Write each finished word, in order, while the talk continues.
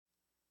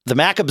The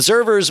Mac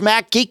Observer's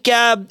Mac Geek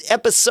Gab,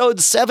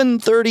 episode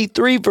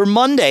 733 for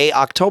Monday,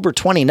 October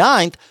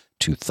 29th,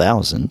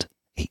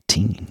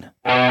 2018.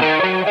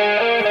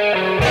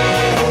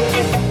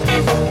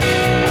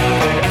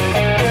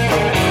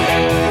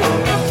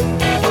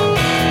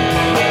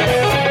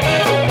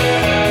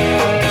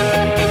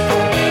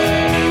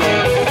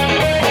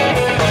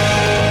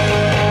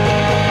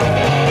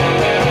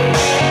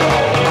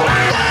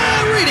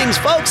 Greetings,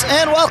 folks,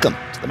 and welcome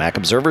to the Mac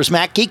Observer's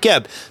Mac Geek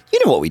Gab.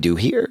 You know what we do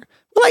here.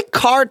 We like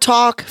car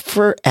talk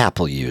for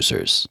Apple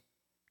users.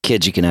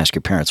 Kids, you can ask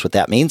your parents what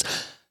that means.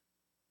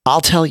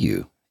 I'll tell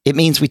you. It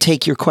means we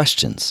take your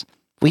questions.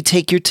 We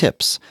take your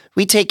tips.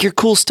 We take your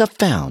cool stuff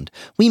found.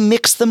 We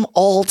mix them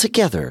all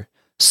together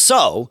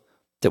so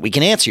that we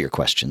can answer your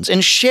questions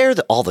and share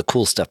all the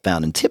cool stuff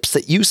found and tips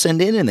that you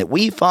send in and that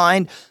we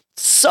find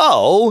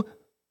so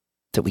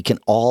that we can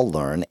all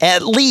learn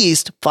at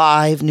least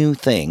 5 new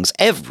things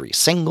every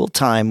single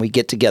time we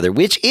get together,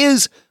 which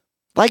is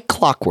like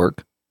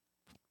clockwork.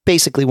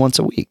 Basically once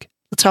a week.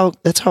 That's how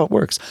it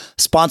works.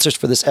 Sponsors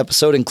for this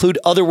episode include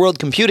Otherworld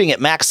Computing at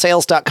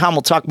MacSales.com.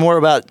 We'll talk more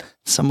about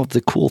some of the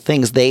cool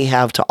things they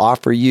have to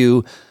offer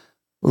you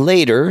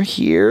later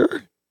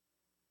here.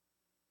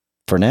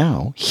 For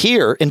now,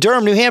 here in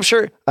Durham, New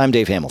Hampshire, I'm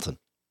Dave Hamilton.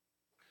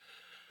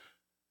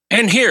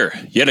 And here,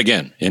 yet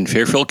again, in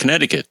Fairfield,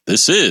 Connecticut,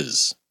 this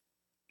is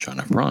John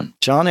F. Braun.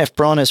 John F.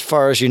 Braun, as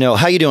far as you know.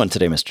 How you doing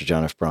today, Mr.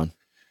 John F. Braun?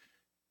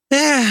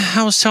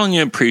 I was telling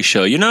you in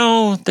pre-show,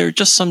 there are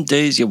just some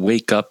days you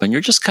wake up and you're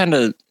just kind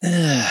of,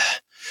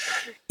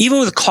 even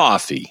with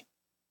coffee.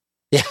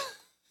 Yeah.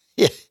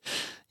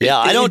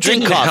 I don't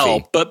drink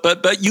coffee. Help,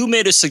 but you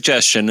made a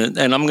suggestion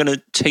and I'm going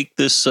to take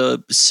this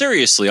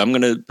seriously. I'm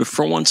going to,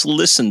 for once,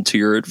 listen to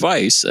your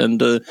advice. And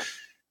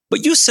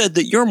but you said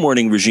that your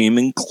morning regime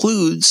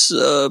includes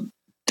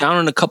down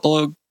in a couple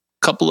of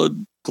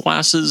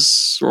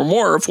glasses or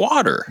more of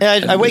water.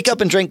 Yeah, I wake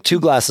up and drink 2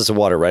 glasses of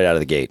water right out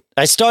of the gate.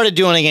 I started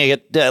doing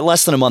it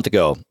less than a month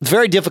ago.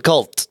 Very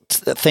difficult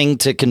thing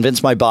to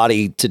convince my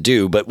body to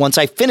do, but once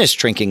I finish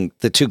drinking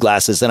the 2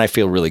 glasses, then I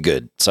feel really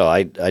good. So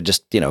I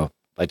just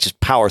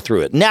power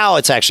through it. Now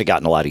it's actually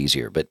gotten a lot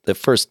easier, but the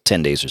first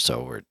 10 days or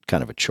so were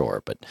kind of a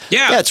chore. But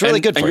yeah it's really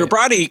good for you. And your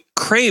body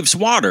craves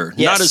water,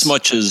 yes. Not as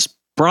much as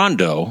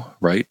Brondo,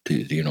 right? Do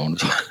you know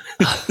what I'm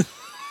talking?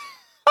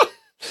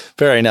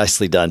 Very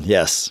nicely done.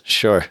 Yes,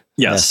 sure.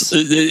 Yes.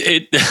 What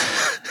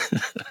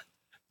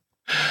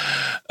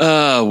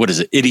is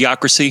it?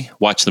 Idiocracy?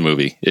 Watch the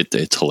movie.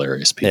 It's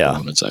hilarious, people. Yeah.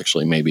 And it's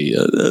actually maybe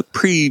no,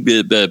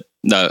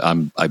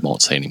 I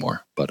won't say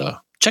anymore, but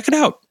check it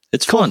out.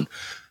 It's fun.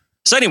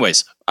 So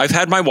anyways, I've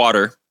had my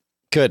water.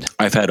 Good.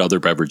 I've had other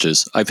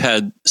beverages. I've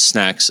had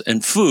snacks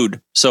and food.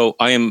 So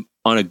I am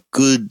on a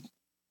good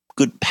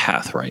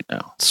path right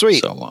now.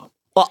 Sweet. So,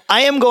 well,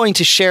 I am going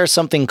to share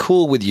something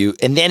cool with you,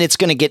 and then it's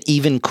going to get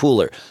even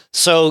cooler.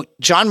 So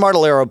John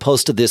Martellero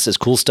posted this as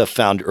cool stuff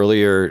found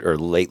earlier or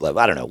late,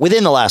 I don't know,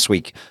 within the last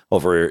week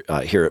over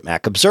here at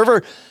Mac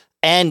Observer.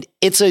 And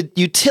it's a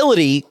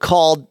utility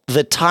called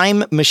the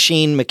Time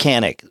Machine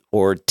Mechanic,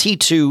 or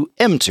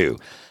T2M2.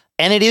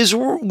 And it is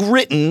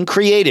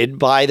created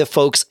by the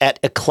folks at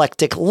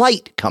Eclectic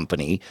Light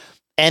Company.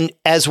 And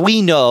as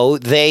we know,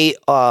 they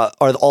are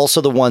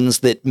also the ones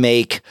that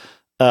make...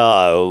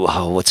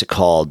 what's it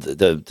called?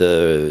 The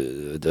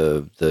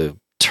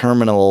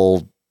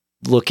terminal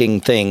looking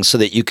thing so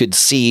that you could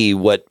see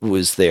what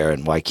was there.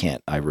 And why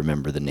can't I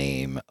remember the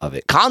name of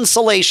it?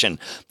 Constellation,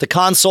 the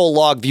console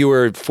log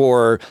viewer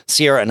for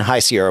Sierra and High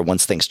Sierra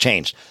once things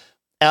changed.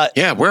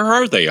 Where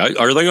are they?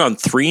 Are they on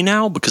 3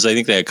 now? Because I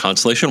think they had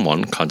Constellation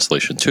 1,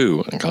 Constellation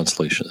 2, and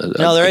Constellation...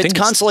 No, they're at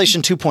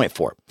Constellation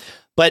 2.4.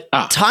 But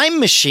Time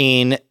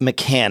Machine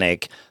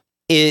Mechanic...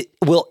 It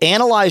will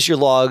analyze your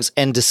logs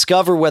and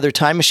discover whether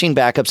Time Machine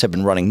backups have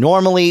been running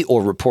normally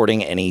or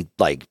reporting any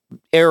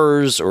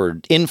errors or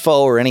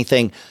info or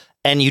anything.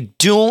 And you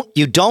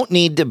don't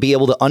need to be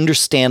able to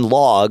understand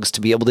logs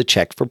to be able to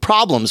check for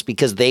problems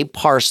because they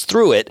parse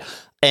through it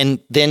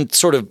and then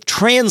sort of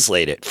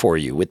translate it for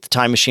you with the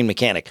Time Machine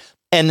Mechanic.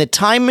 And the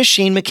Time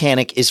Machine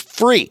Mechanic is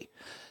free.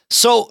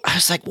 So I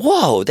was like,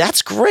 whoa,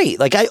 that's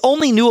great. I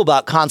only knew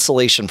about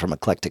Constellation from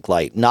Eclectic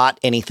Light, not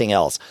anything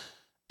else.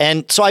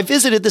 And so I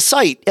visited the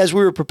site as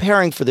we were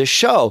preparing for this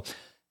show.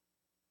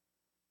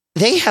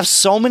 They have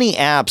so many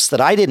apps that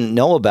I didn't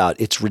know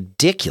about. It's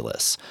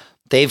ridiculous.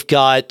 They've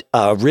got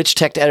a rich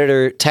text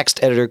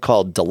editor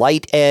called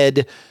Delight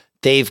Ed.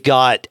 They've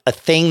got a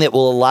thing that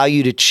will allow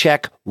you to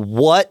check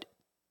what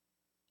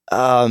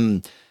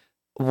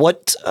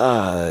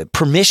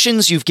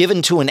permissions you've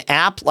given to an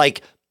app,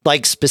 like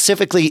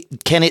specifically,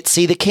 can it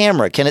see the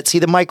camera? Can it see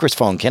the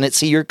microphone? Can it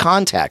see your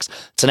contacts?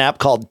 It's an app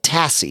called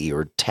Taci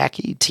or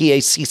Tacky,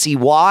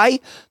 Taccy.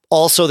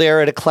 Also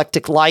there at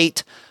Eclectic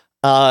Light.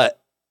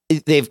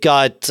 They've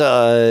got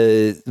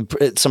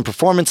some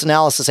performance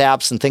analysis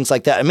apps and things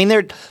like that. I mean,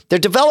 they're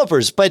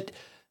developers,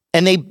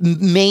 and they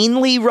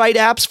mainly write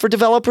apps for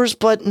developers,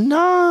 but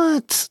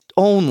not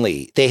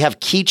only. They have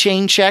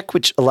Keychain Check,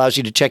 which allows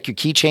you to check your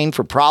keychain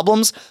for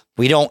problems.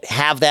 We don't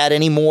have that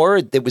anymore.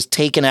 It was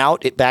taken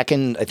out back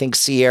in, I think,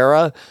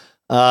 Sierra.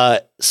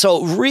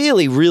 So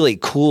really, really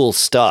cool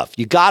stuff.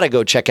 You got to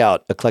go check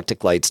out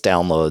Eclectic Lights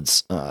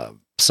downloads.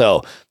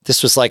 So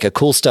this was like a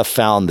cool stuff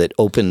found that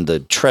opened the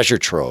treasure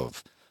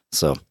trove.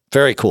 So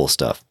very cool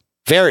stuff.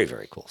 Very,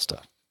 very cool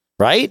stuff.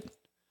 Right?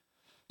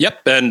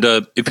 Yep. And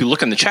if you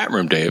look in the chat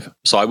room, Dave,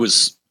 so I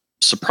was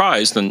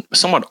surprised and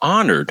somewhat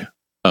honored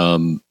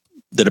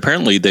that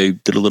apparently they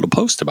did a little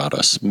post about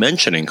us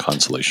mentioning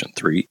Constellation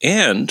 3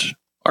 and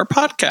our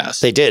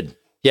podcast. They did.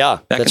 Yeah,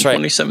 back that's in right.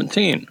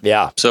 2017.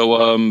 Yeah.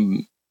 So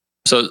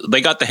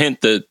they got the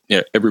hint that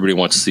everybody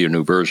wants to see a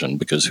new version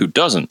because who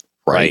doesn't?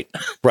 Right.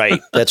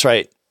 Right. That's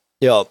right.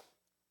 Yeah.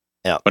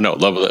 But no,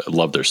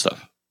 love their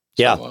stuff.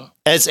 Yeah. So,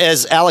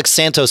 As Alex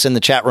Santos in the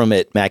chat room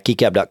at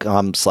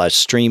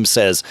macgeekgab.com/stream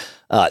says,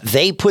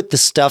 they put the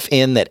stuff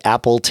in that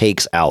Apple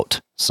takes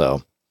out.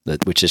 So,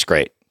 which is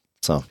great.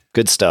 So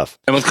good stuff.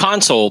 And with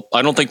console,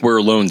 I don't think we're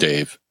alone,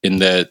 Dave, in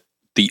that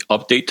the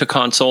update to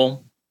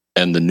console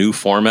and the new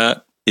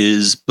format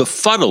is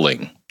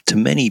befuddling to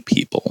many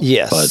people.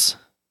 Yes. But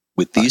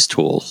with these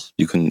tools,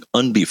 you can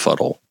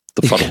unbefuddle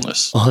the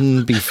fuddleness.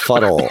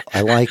 Unbefuddle.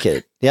 I like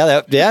it.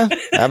 Yeah,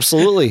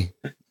 absolutely.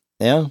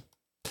 Yeah.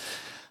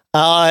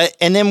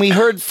 And then we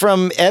heard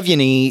from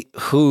Evgeny,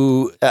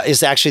 who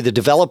is actually the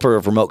developer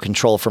of Remote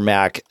Control for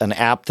Mac, an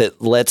app that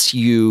lets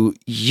you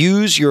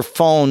use your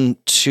phone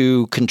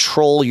to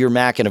control your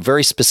Mac in a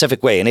very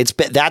specific way. And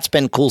that's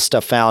been cool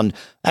stuff found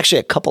actually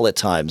a couple of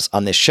times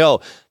on this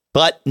show.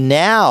 But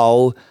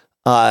now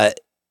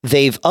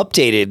they've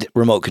updated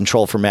Remote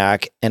Control for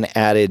Mac and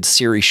added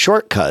Siri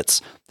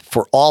shortcuts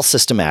for all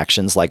system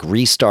actions like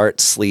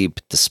restart, sleep,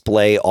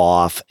 display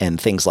off, and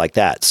things like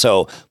that.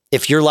 So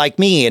if you're like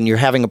me and you're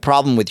having a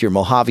problem with your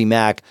Mojave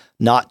Mac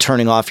not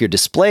turning off your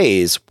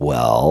displays,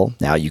 well,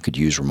 now you could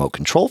use Remote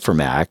Control for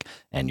Mac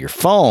and your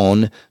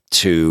phone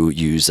to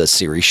use a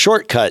Siri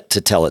shortcut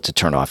to tell it to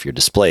turn off your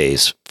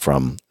displays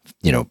from,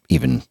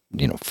 even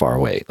far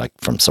away, like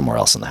from somewhere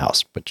else in the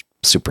house, which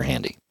is super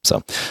handy.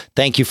 So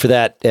thank you for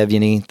that,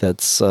 Evgeny.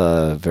 That's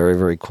very,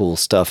 very cool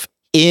stuff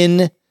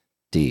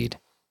indeed.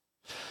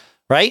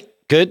 Right?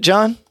 Good,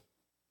 John?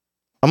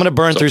 I'm going to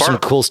burn through some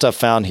cool stuff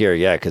found here.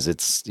 Yeah, because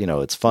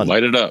it's fun.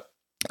 Light it up.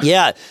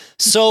 Yeah.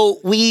 So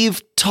we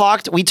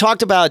talked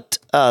about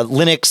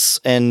Linux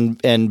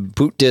and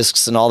boot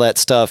disks and all that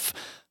stuff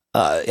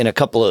in a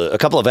couple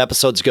of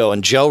episodes ago.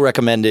 And Joe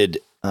recommended,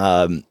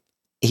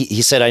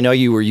 he said, I know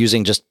you were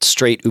using just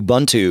straight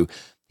Ubuntu.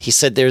 He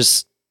said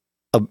there's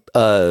I'm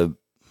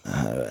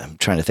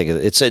trying to think of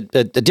it. It's a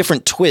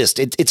different twist.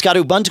 It's got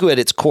Ubuntu at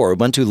its core,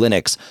 Ubuntu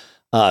Linux.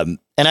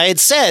 And I had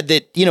said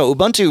that,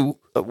 Ubuntu,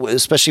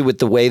 especially with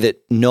the way that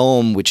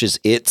GNOME, which is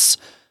its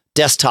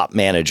desktop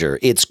manager,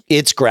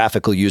 its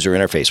graphical user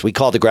interface. We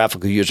call the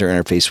graphical user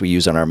interface we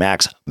use on our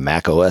Macs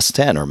Mac OS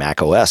 10 or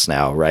Mac OS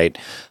now, right?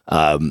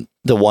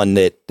 The one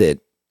that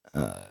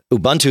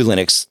Ubuntu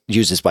Linux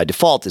uses by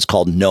default is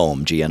called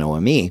GNOME,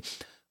 GNOME.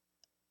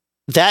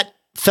 That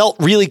felt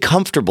really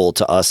comfortable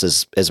to us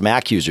as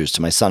Mac users,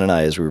 to my son and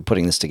I, as we were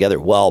putting this together.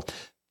 Well,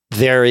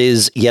 there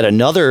is yet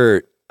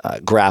another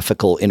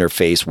graphical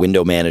interface,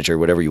 window manager,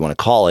 whatever you want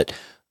to call it,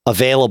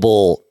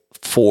 available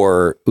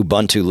for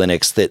Ubuntu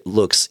Linux that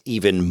looks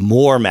even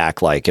more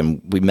Mac-like,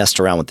 and we messed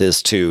around with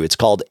this too. It's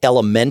called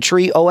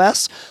Elementary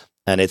OS,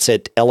 and it's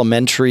at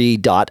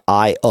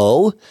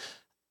elementary.io.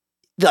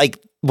 Like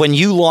when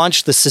you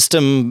launch the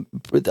system,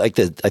 I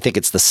think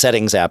it's the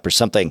settings app or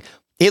something,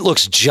 it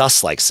looks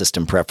just like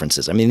system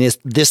preferences. I mean,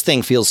 this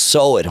thing feels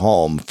so at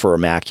home for a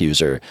Mac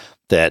user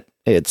that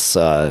it's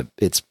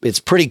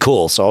pretty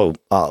cool. So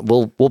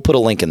we'll put a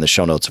link in the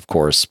show notes, of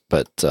course,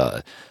 but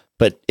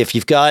if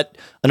you've got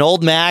an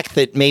old Mac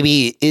that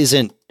maybe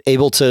isn't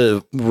able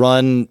to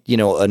run,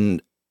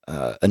 an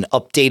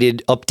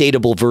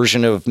updatable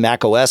version of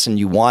Mac OS, and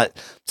you want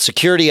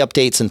security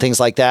updates and things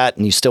like that,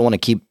 and you still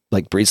want to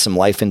breathe some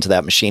life into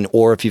that machine,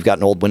 or if you've got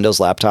an old Windows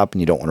laptop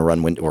and you don't want to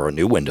run or a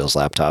new Windows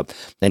laptop,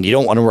 and you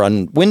don't want to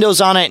run Windows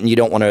on it, and you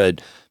don't want to,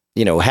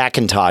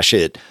 Hackintosh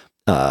it,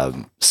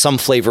 some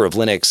flavor of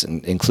Linux,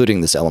 including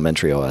this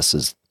Elementary OS,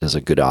 is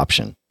a good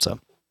option. So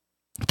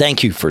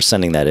thank you for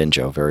sending that in,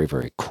 Joe. Very,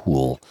 very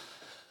cool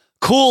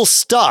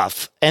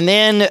stuff. And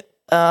then,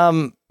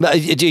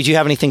 did you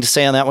have anything to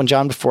say on that one,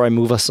 John, before I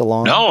move us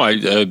along? No, I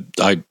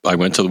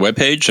went to the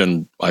webpage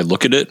and I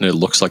look at it, and it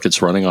looks like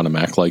it's running on a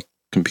Mac-like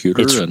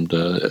computer, and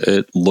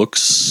it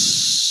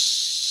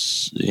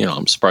looks,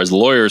 I'm surprised the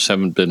lawyers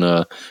haven't been.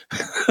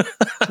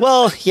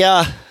 Well,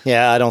 yeah.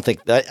 I don't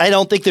think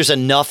there's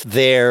enough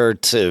there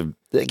to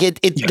get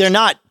it. Yes. They're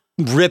not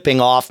ripping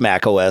off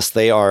Mac OS.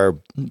 They are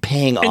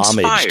paying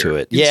homage to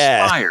it.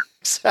 Yeah,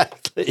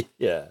 exactly.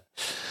 Yeah.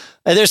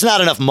 And there's not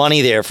enough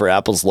money there for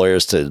Apple's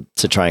lawyers to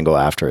try and go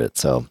after it.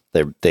 So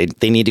they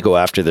need to go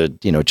after the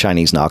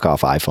Chinese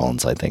knockoff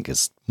iPhones, I think,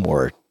 is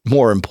more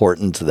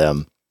important to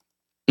them.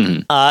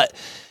 Mm-hmm.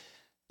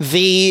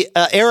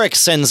 Eric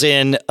sends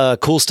in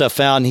cool stuff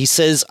found. He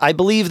says, I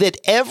believe that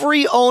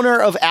every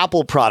owner of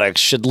Apple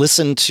products should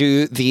listen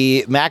to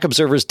the Mac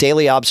Observer's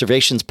Daily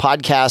Observations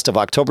podcast of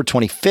October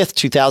 25th,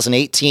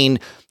 2018,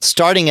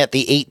 starting at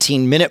the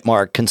 18-minute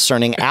mark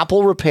concerning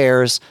Apple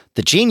repairs,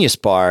 the Genius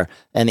Bar,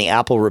 and the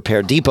Apple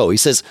Repair Depot. He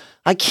says,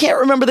 I can't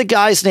remember the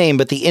guy's name,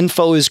 but the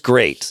info is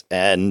great.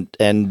 And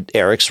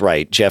Eric's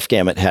right. Jeff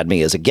Gamet had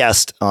me as a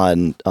guest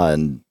on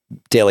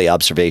Daily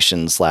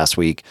Observations last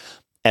week.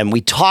 And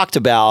we talked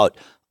about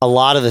a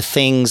lot of the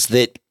things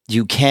that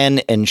you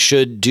can and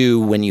should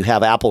do when you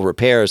have Apple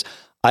repairs.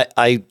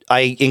 I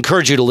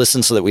encourage you to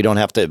listen so that we don't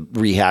have to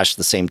rehash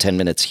the same 10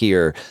 minutes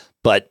here.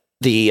 But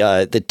the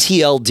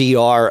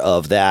TLDR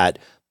of that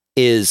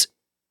is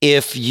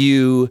if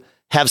you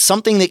have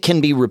something that can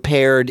be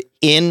repaired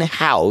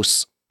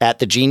in-house at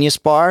the Genius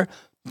Bar,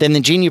 then the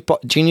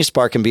Genius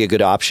Bar can be a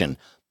good option.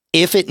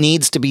 If it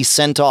needs to be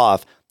sent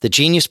off, the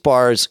Genius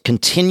Bars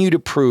continue to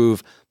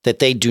prove that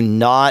they do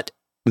not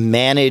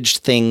manage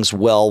things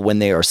well when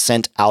they are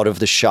sent out of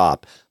the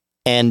shop.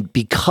 And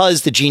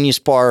because the Genius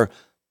Bar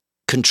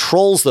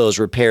controls those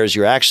repairs,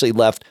 you're actually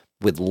left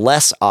with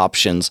less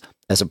options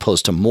as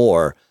opposed to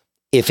more.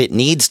 If it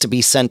needs to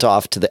be sent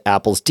off to the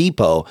Apple's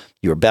depot,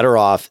 you're better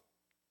off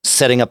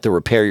setting up the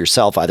repair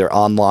yourself, either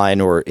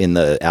online or in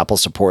the Apple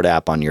support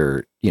app on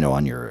your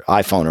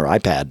iPhone or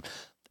iPad,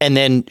 and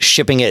then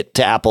shipping it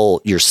to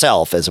Apple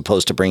yourself as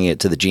opposed to bringing it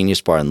to the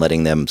Genius Bar and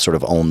letting them sort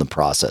of own the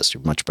process.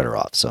 You're much better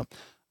off. So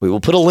we will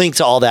put a link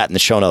to all that in the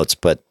show notes,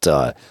 but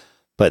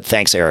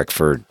thanks, Eric,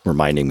 for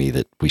reminding me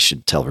that we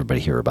should tell everybody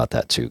here about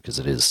that too, because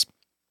it is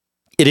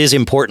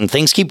important.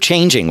 Things keep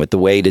changing with the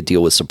way to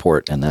deal with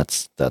support, and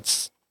that's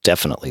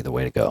definitely the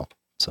way to go.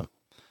 So,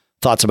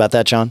 thoughts about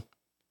that, John?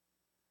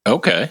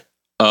 Okay.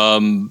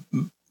 My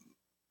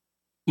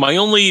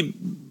only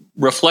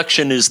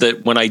reflection is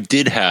that when I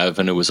did have,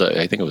 and I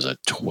think it was a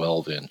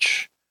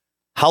 12-inch.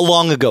 How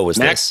long ago was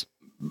this?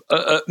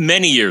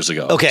 Many years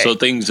ago. Okay. So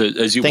things,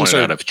 as you pointed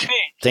out, have changed.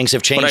 Things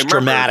have changed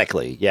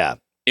dramatically. Yeah.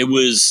 It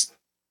was,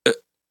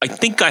 I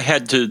think I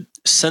had to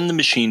send the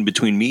machine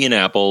between me and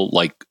Apple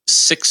like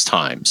 6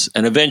 times.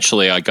 And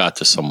eventually I got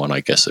to someone, I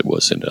guess it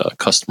was in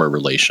customer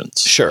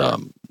relations. Sure.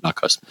 Not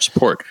customer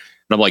support.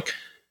 And I'm like,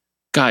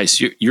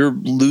 guys, you're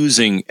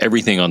losing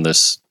everything on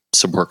this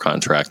support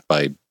contract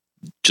by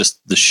just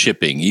the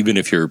shipping, even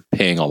if you're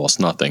paying almost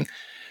nothing.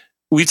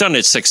 We've done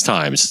it 6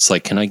 times. It's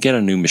like, can I get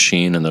a new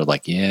machine? And they're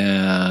like,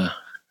 yeah.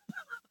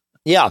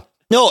 Yeah.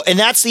 No, and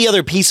that's the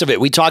other piece of it.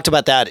 We talked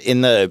about that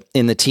in the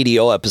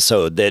TDO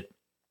episode, that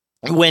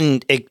when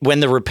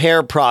the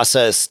repair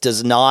process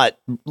does not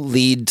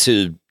lead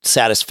to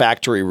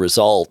satisfactory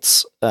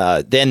results,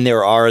 then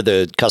there are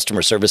the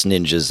customer service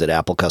ninjas at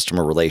Apple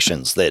Customer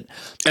Relations that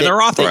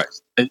they're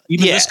authorized. And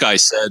even this guy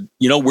said,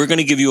 we're going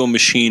to give you a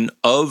machine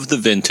of the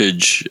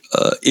vintage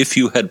if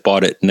you had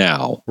bought it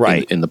now,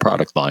 right, in the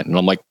product line. And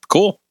I'm like,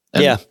 cool.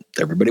 And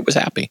everybody was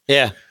happy.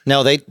 Yeah.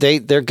 No, they're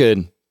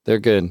good. They're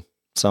good.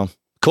 So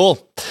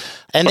cool.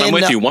 And but I'm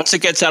with you. Once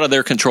it gets out of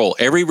their control,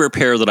 every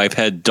repair that I've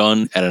had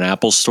done at an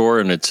Apple store,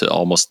 and it's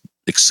almost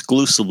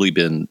exclusively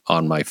been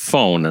on my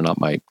phone and not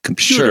my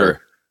computer,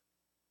 sure,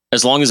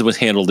 as long as it was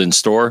handled in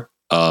store,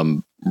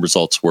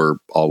 results were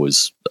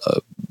always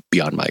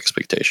beyond my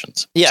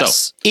expectations.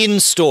 Yes, in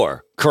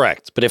store,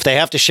 correct. But if they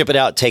have to ship it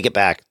out, take it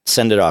back,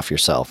 send it off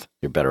yourself.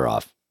 You're better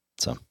off.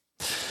 So,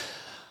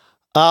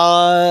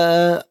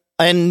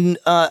 and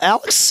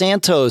Alex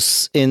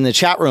Santos in the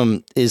chat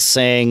room is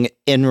saying,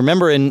 and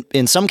remember,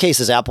 in some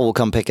cases, Apple will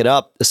come pick it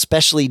up,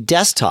 especially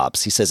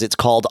desktops. He says it's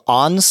called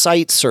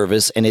on-site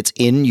service, and it's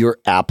in your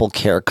Apple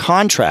Care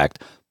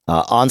contract.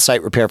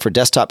 On-site repair for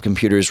desktop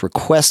computers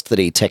request that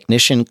a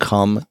technician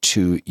come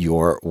to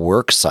your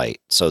work site.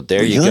 So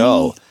there you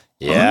go.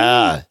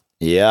 Yeah.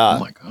 Yeah. Oh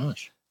my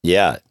gosh.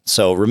 Yeah.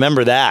 So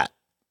remember that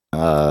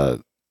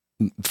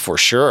for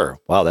sure.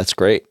 Wow, that's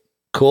great.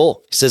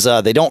 Cool. He says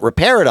they don't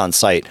repair it on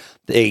site.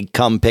 They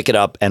come pick it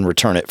up and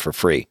return it for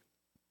free.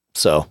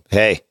 So,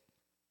 hey,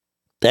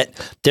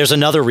 there's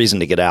another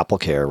reason to get Apple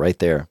Care right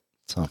there.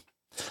 So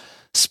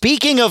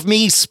speaking of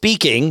me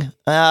speaking,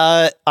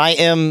 I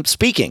am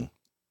speaking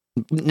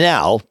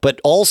now,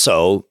 but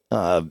also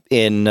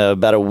in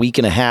about a week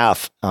and a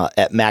half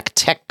at Mac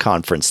Tech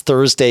Conference,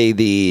 Thursday,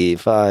 the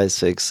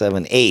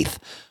 8th.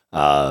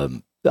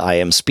 I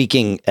am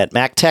speaking at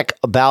Mac Tech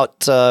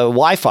about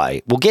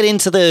Wi-Fi. We'll get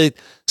into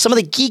some of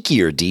the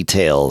geekier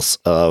details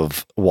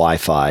of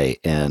Wi-Fi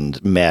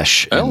and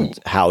mesh and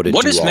how to do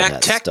all that stuff. What is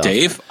Mac Tech,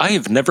 Dave? I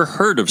have never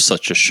heard of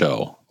such a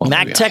show. Well,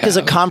 Mac Tech is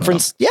a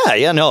conference.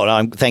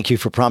 No, thank you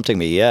for prompting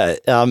me. Yeah.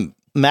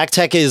 Mac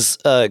Tech is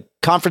a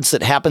conference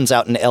that happens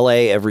out in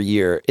LA every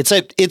year. It's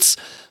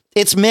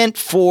meant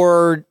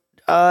for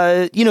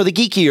the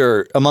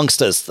geekier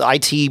amongst us, the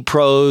IT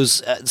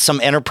pros, some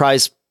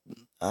enterprise.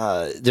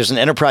 There's an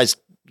enterprise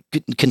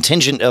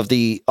contingent of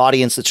the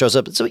audience that shows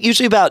up. It's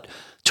usually about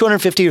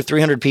 250 or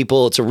 300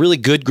 people. It's a really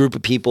good group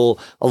of people.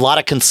 A lot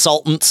of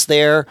consultants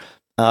there.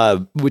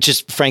 which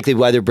is frankly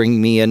why they're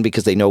bringing me in,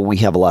 because they know we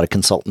have a lot of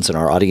consultants in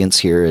our audience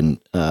here, and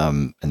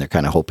they're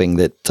kind of hoping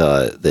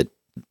that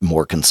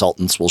more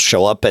consultants will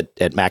show up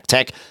at Mac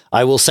Tech.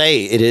 I will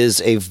say it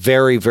is a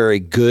very, very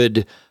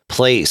good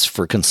place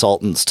for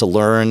consultants to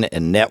learn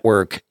and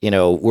network.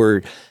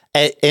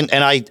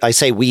 I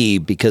say we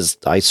because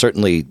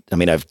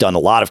I've done a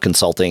lot of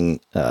consulting.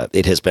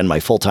 It has been my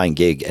full-time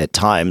gig at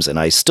times, and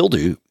I still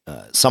do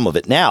some of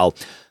it now.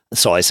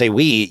 So I say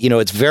we.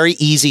 It's very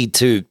easy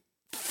to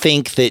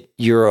think that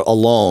you're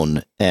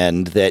alone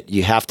and that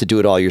you have to do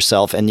it all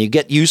yourself, and you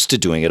get used to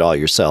doing it all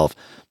yourself.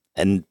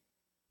 And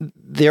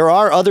there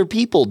are other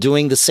people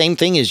doing the same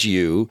thing as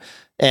you,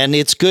 and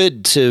it's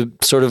good to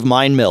sort of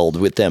mind meld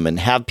with them and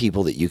have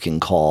people that you can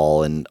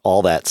call and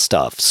all that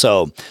stuff.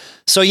 So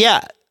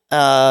yeah.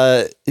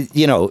 Come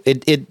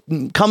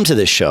to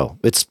this show.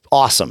 It's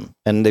awesome.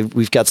 And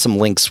we've got some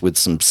links with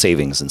some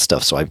savings and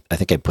stuff. So I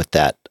think I put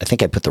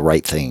the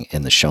right thing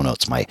in the show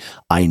notes, my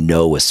I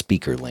know a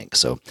speaker link.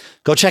 So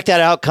go check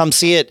that out. Come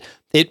see it.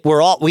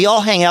 We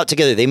all hang out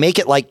together. They make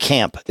it like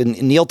camp. And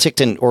Neil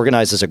Tickton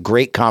organizes a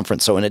great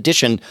conference. So in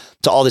addition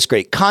to all this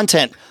great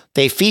content,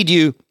 they feed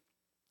you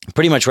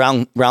pretty much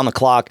round the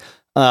clock.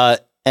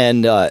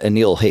 And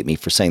Neil will hate me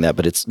for saying that,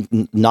 but it's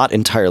not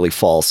entirely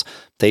false.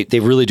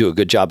 They really do a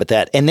good job at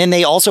that. And then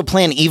they also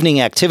plan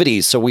evening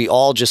activities. So we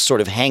all just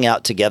sort of hang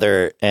out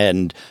together,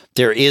 and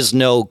there is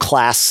no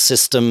class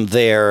system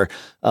there.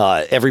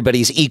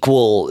 Everybody's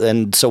equal.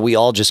 And so we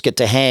all just get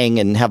to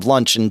hang and have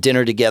lunch and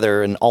dinner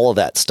together and all of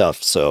that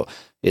stuff. So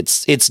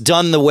it's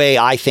done the way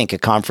I think a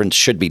conference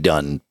should be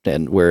done,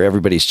 and where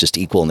everybody's just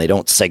equal and they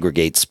don't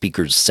segregate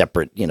speakers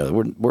separate.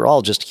 We're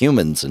all just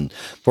humans, and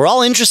we're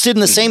all interested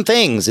in the same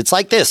things. It's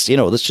like this,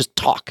 let's just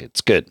talk. It's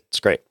good. It's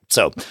great.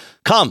 So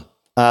come,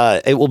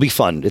 it will be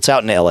fun. It's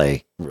out in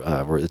LA,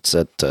 where it's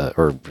at,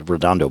 or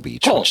Redondo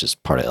Beach, which is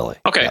part of LA.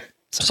 Okay. Yeah.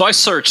 So I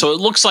searched. So it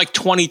looks like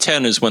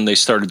 2010 is when they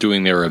started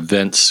doing their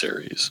event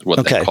series,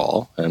 what they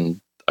call, and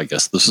I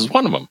guess this is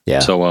one of them. Yeah.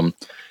 So,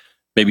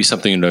 maybe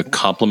something to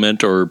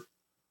complement or,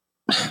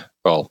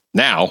 well,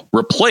 now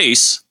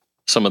replace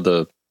some of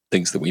the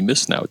things that we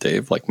miss now,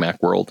 Dave, like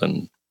Macworld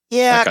and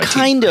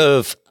kind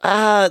of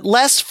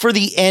less for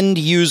the end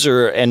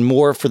user and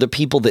more for the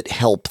people that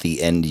help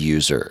the end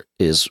user.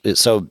 This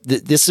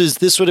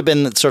would have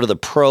been sort of the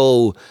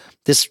pro.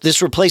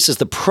 This replaces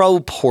the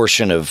pro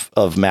portion of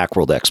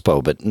Macworld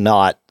Expo, but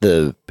not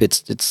the.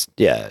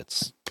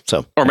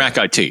 Or Mac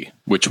IT,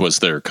 which was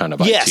their kind of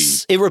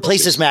yes, it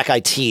replaces Mac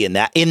IT in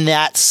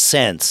that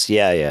sense.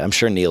 Yeah. I'm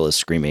sure Neil is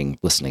screaming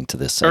listening to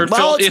this. Saying, it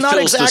fills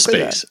exactly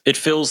the space. It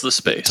fills the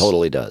space. It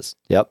totally does.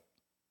 Yep.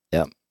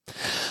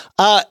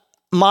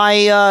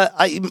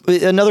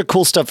 Another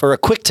cool stuff, or a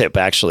quick tip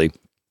actually.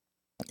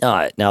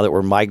 Now that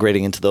we're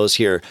migrating into those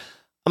here,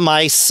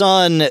 my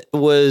son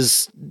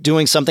was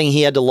doing something.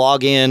 He had to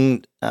log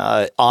in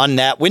on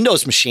that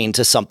Windows machine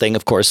to something,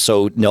 of course.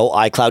 So no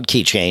iCloud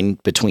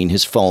keychain between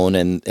his phone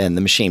and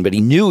the machine, but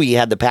he knew he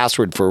had the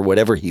password for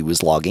whatever he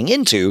was logging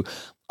into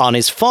on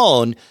his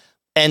phone.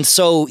 And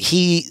so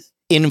he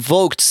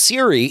invoked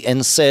Siri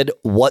and said,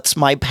 "What's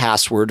my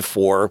password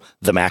for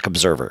the Mac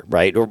Observer?"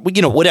 Right? Or,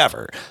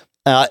 whatever.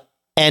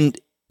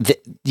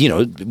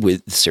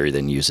 With Siri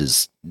then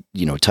uses,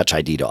 Touch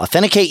ID to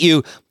authenticate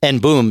you,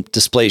 and boom,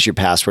 displays your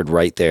password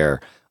right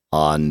there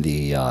on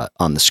the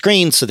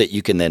screen, so that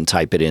you can then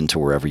type it into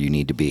wherever you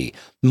need to be.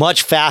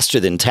 Much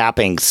faster than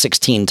tapping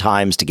 16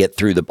 times to get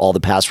through all the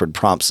password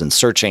prompts and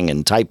searching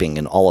and typing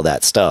and all of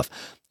that stuff.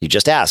 You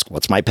just ask,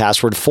 "What's my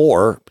password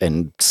for?"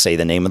 and say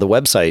the name of the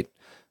website.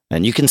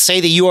 And you can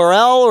say the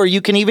URL, or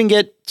you can even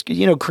get,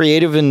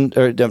 creative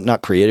or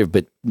not creative,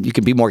 but you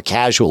can be more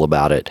casual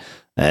about it.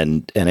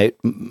 And it,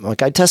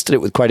 like, I tested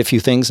it with quite a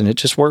few things, and it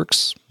just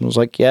works. I was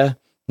like, yeah. I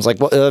was like,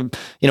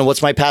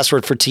 what's my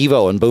password for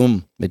TiVo? And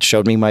boom, it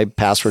showed me my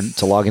password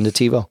to log into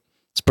TiVo.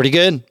 It's pretty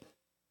good.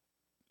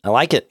 I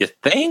like it. You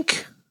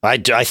think? I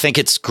think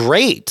it's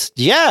great.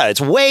 Yeah, it's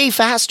way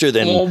faster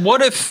than. Well,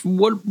 what if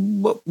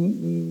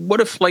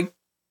like,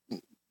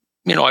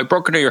 I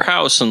broke into your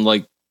house and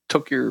like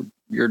took your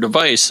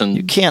device, and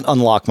you can't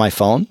unlock my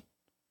phone.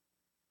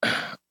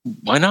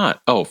 Why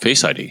not? Oh,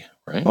 Face ID.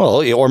 Right.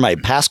 Well, or my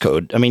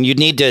passcode. I mean, you'd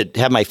need to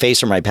have my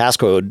face or my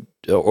passcode,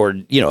 or,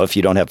 if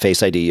you don't have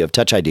Face ID, you have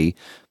Touch ID.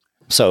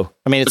 So,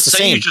 I mean, it's the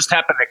same. You just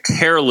happen to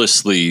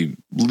carelessly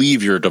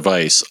leave your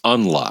device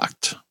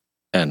unlocked,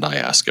 and I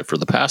ask it for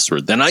the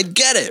password, then I'd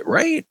get it,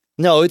 right?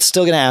 No, it's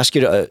still going to ask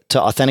you to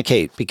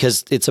authenticate,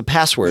 because it's a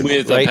password,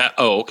 right?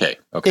 Okay.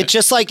 It's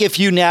just like if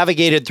you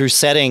navigated through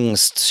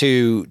settings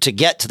to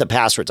get to the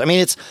passwords. I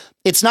mean,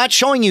 it's not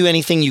showing you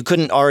anything you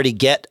couldn't already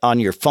get on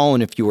your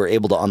phone if you were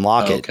able to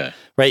unlock it.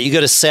 Right? You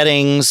go to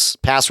settings,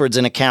 passwords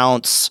and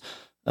accounts,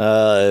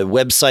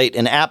 website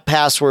and app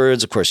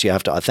passwords. Of course, you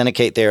have to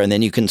authenticate there, and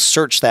then you can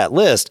search that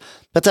list.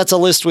 But that's a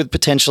list with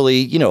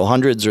potentially,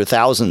 hundreds or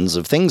thousands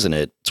of things in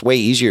it. It's way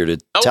easier to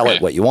tell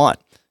it what you want.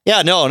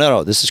 Yeah,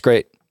 no. This is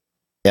great.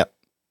 Yep.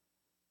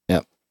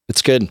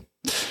 It's good.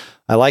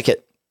 I like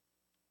it.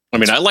 I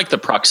mean, I like the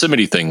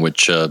proximity thing,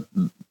 which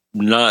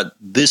not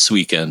this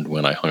weekend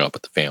when I hung up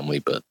with the family,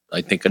 but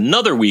I think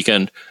another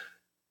weekend,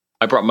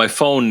 I brought my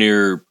phone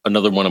near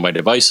another one of my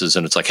devices,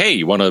 and it's like, hey,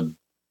 you want to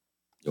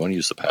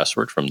use the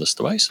password from this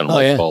device? And I'm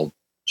like, well,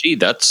 gee,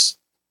 that's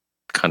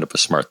kind of a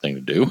smart thing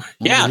to do.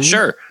 Mm-hmm. Yeah,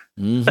 sure.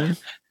 Mm-hmm.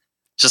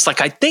 Just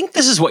like, I think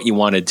this is what you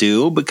want to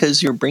do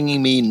because you're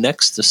bringing me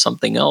next to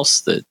something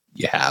else that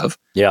you have.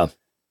 Yeah.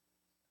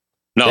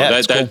 No,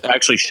 that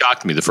actually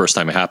shocked me the first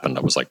time it happened.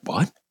 I was like,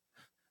 what?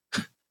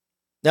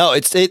 No,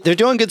 they're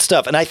doing good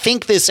stuff. And I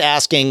think this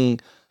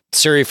asking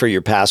Siri for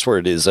your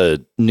password is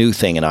a new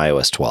thing in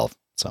iOS 12.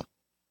 So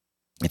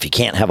if you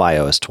can't have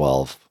iOS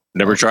 12.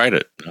 Never tried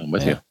it. I'm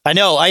with you. I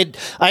know. I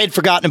had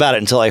forgotten about it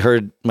until I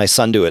heard my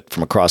son do it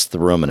from across the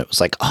room. And it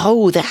was like,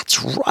 oh,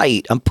 that's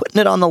right. I'm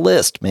putting it on the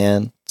list,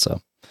 man.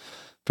 So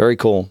very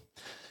cool.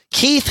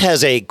 Keith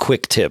has a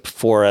quick tip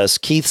for us.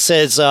 Keith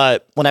says,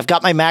 when I've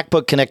got my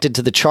MacBook connected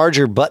to the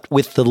charger, but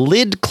with the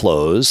lid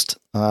closed,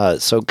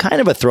 so kind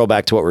of a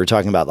throwback to what we were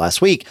talking about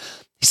last week.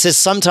 He says,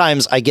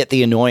 sometimes I get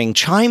the annoying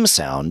chime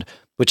sound,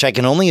 which I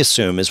can only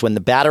assume is when the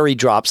battery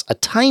drops a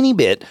tiny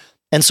bit,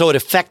 and so it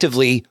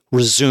effectively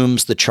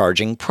resumes the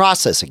charging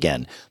process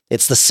again.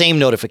 It's the same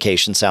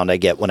notification sound I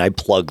get when I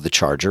plug the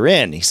charger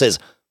in. He says,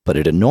 but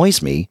it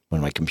annoys me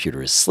when my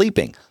computer is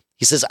sleeping.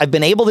 He says, I've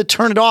been able to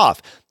turn it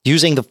off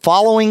using the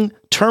following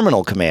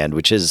terminal command,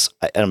 which is,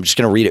 and I'm just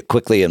going to read it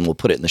quickly and we'll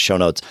put it in the show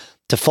notes.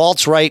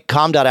 Defaults right,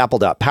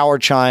 com.apple.power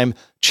chime,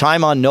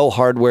 chime on no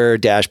hardware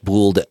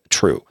 -booled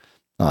true,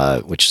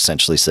 which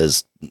essentially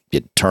says you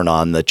turn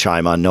on the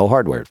chime on no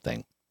hardware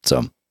thing.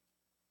 So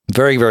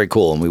very, very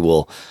cool. And we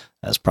will,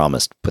 as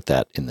promised, put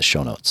that in the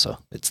show notes. So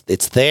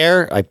it's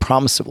there. I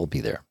promise it will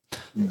be there.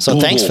 So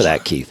thanks for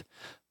that, Keith.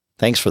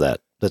 Thanks for that.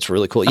 That's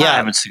really cool. Yeah. I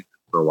haven't seen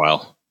it for a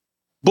while.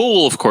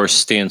 Bool, of course,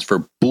 stands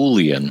for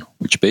Boolean,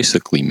 which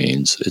basically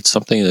means it's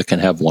something that can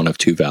have one of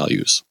two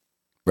values.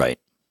 Right.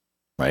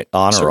 Right.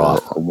 On or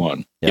off. Or one.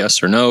 Yep.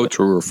 Yes or no,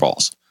 true or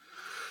false.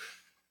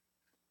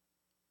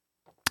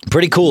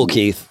 Pretty cool,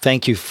 Keith.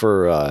 Thank you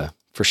for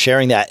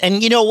sharing that.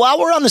 And, while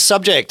we're on the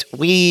subject,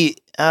 we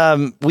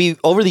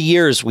over the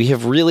years, we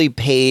have really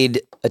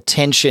paid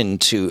attention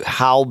to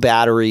how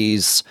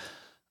batteries,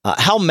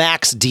 how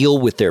Macs deal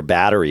with their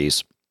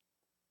batteries.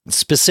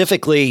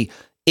 Specifically,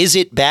 is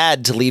it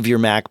bad to leave your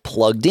Mac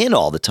plugged in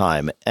all the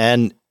time?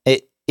 And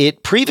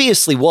it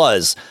previously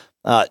was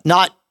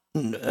not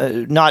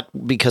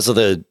because of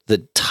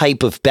the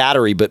type of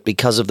battery, but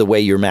because of the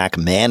way your Mac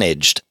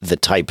managed the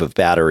type of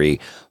battery.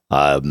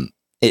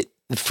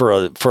 For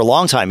a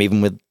long time,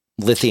 even with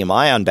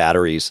lithium-ion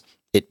batteries,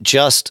 it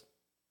just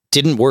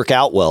didn't work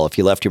out well if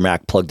you left your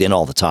Mac plugged in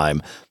all the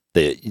time.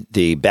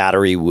 The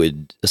battery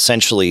would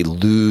essentially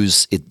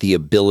lose the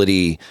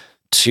ability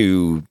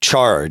to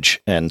charge.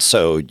 And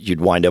so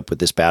you'd wind up with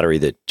this battery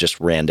that just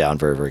ran down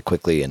very, very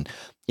quickly. And,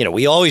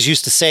 we always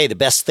used to say the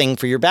best thing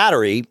for your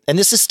battery, and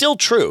this is still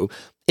true,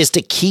 is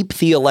to keep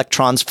the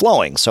electrons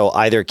flowing. So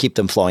either keep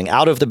them flowing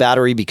out of the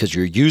battery because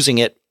you're using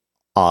it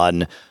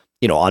on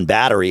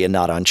battery and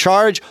not on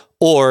charge,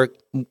 or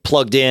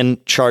plugged in,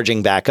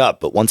 charging back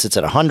up. But once it's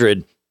at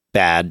 100,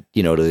 bad,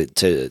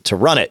 to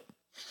run it.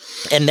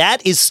 And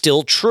that is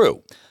still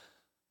true.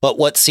 But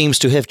what seems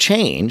to have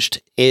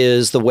changed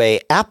is the way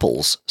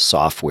Apple's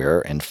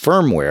software and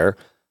firmware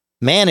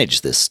manage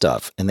this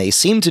stuff. And they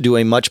seem to do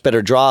a much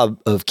better job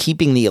of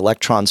keeping the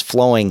electrons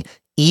flowing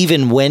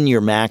even when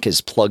your Mac is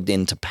plugged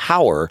into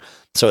power.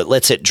 So it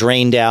lets it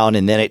drain down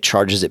and then it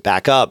charges it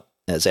back up,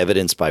 as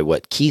evidenced by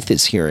what Keith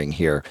is hearing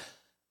here.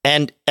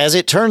 And as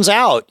it turns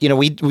out,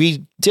 we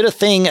did a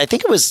thing, I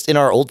think it was in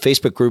our old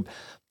Facebook group,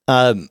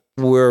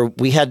 where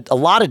we had a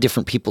lot of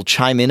different people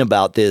chime in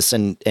about this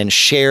and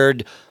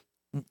shared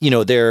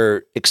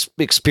their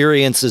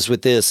experiences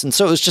with this. And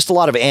so it was just a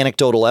lot of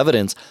anecdotal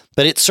evidence,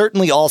 but it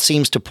certainly all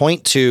seems to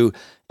point to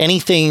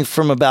anything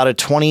from about a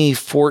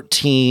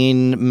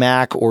 2014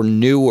 Mac or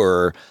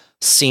newer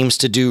seems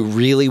to do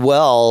really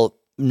well,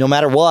 no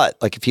matter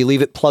what. Like if you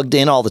leave it plugged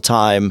in all the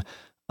time,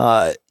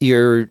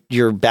 your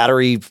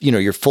battery,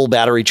 your full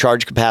battery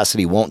charge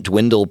capacity won't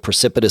dwindle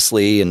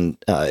precipitously. And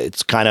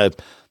it's kind of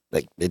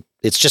like,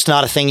 it's just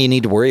not a thing you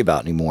need to worry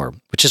about anymore,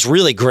 which is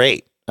really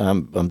great.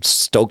 I'm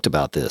stoked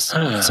about this.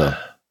 So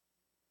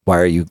why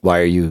are you,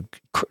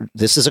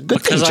 this is a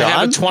good thing, John. Because I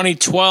have a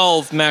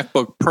 2012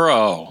 MacBook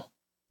Pro.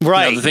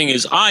 Right. Now, the thing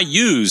is, I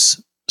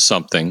use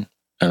something,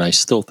 and I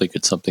still think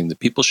it's something that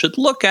people should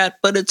look at,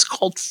 but it's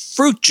called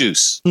fruit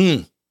juice.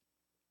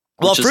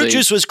 Well, fruit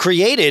juice was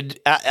created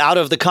out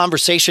of the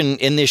conversation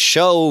in this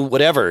show,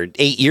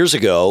 8 years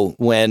ago,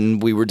 when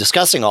we were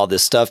discussing all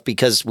this stuff,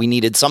 because we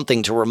needed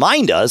something to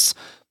remind us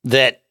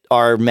that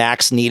our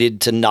Macs needed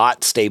to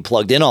not stay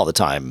plugged in all the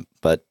time.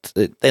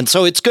 And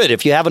so it's good.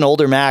 If you have an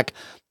older Mac,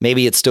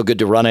 maybe it's still good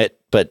to run it,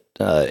 but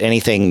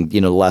anything,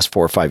 the last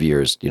 4 or 5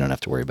 years, you don't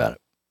have to worry about it.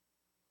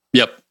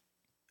 Yep.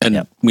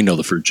 And we know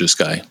the fruit juice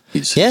guy.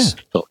 He's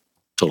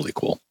totally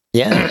cool.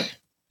 Yeah.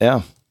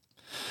 Yeah.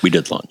 We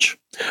did lunch.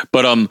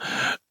 But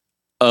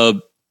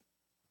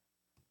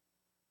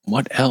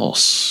what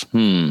else?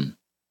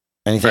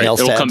 Anything else?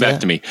 It'll come back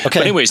to me. Okay. But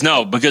anyways,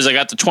 no, because I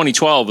got the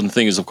 2012, and the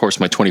thing is, of course,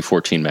 my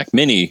 2014 Mac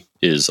Mini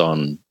is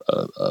on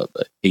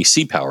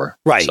AC power.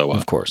 Right. So,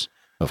 of course.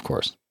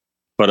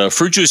 But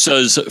Fruit Juice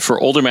says for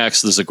older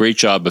Macs, does a great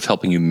job of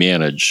helping you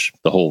manage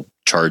the whole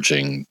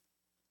charging.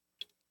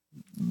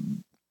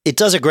 It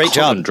does a great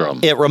job.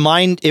 It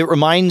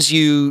reminds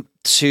you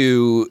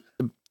to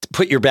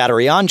put your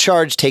battery on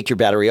charge, take your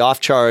battery off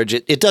charge.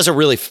 It does a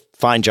really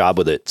fine job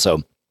with it.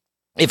 So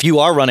if you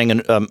are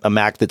running a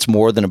Mac that's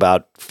more than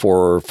about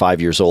 4 or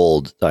 5 years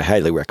old, I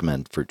highly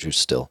recommend Fruit Juice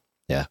still.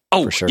 Yeah.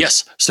 Oh, for sure.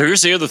 Yes. So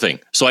here's the other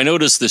thing. So I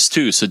noticed this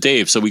too. So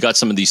Dave, we got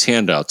some of these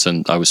handouts,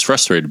 and I was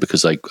frustrated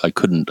because I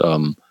couldn't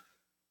find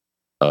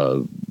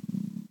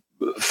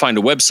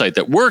a website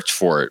that worked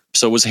for it.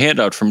 So it was a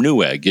handout from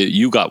Newegg.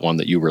 You got one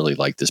that you really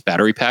liked, this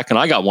battery pack, and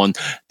I got one.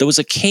 There was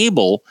a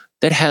cable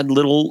that had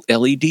little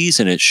LEDs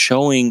in it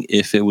showing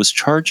if it was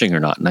charging or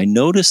not. And I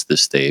noticed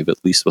this, Dave,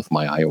 at least with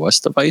my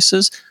iOS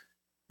devices,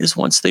 is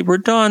once they were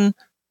done,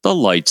 the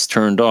lights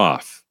turned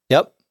off.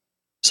 Yep.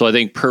 So I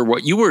think per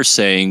what you were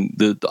saying,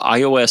 the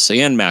iOS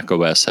and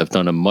macOS have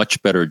done a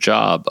much better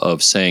job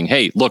of saying,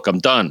 hey, look, I'm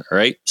done. All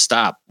right,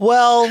 stop.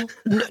 Well,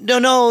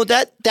 no,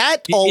 that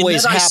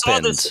always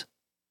happened.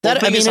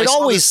 It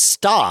always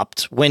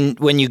stopped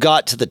when you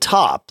got to the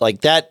top.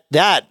 Like that,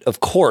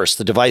 of course,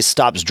 the device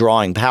stops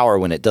drawing power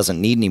when it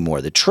doesn't need any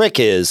more. The trick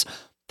is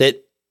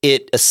that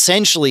it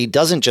essentially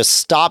doesn't just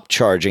stop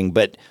charging,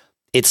 but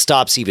it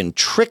stops even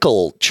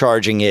trickle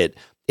charging it.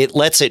 It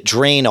lets it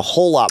drain a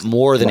whole lot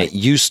more than it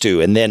used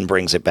to, and then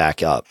brings it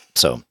back up.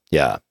 So,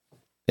 yeah.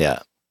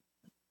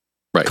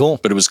 Right. Cool.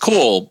 But it was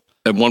cool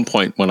at one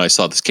point when I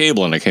saw this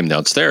cable and I came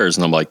downstairs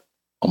and I'm like,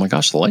 oh my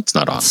gosh, the light's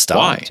not on. Stopped,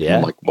 why? Yeah.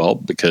 I'm like, well,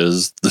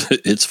 because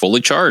it's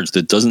fully charged.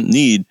 It doesn't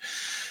need.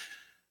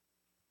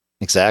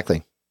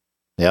 Exactly.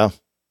 Yeah.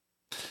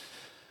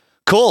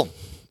 Cool.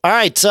 All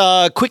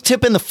right. Quick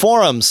tip in the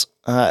forums.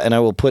 And I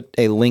will put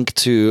a link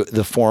to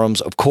the forums,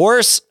 of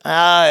course.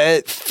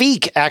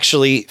 Feek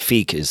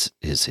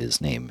is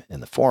his name in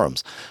the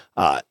forums,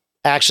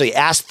 actually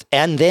asked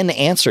and then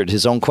answered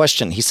his own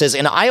question. He says,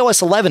 in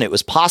iOS 11, it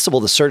was possible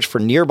to search for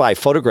nearby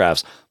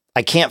photographs.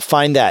 I can't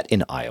find that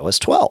in iOS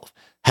 12.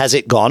 Has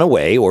it gone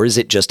away, or is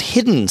it just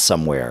hidden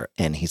somewhere?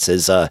 And he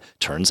says,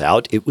 turns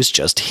out it was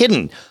just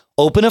hidden.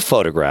 Open a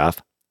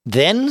photograph,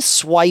 then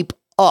swipe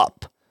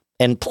up.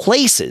 And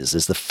places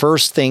is the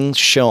first thing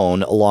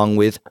shown along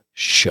with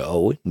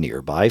show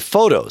nearby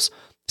photos.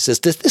 He says,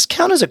 does this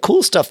count as a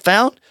cool stuff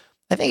found?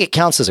 I think it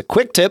counts as a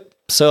quick tip.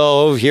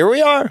 So here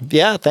we are.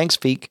 Yeah, thanks,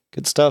 Feek.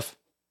 Good stuff.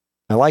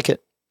 I like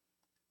it.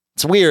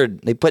 It's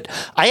weird.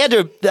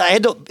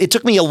 It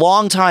took me a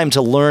long time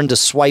to learn to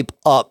swipe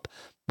up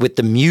with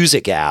the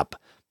music app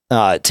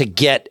to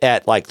get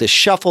at like the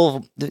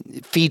shuffle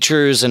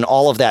features and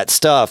all of that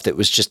stuff that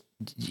was just,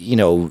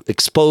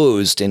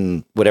 exposed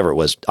in whatever it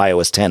was,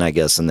 iOS 10, I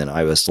guess. And then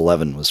iOS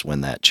 11 was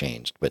when that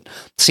changed. But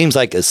it seems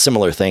like a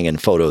similar thing in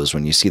photos.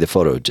 When you see the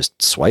photo, just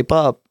swipe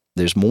up.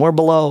 There's more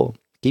below.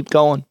 Keep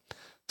going.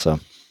 So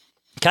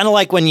kind of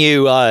like when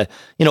you,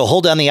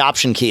 hold down the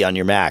Option key on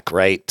your Mac,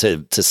 right?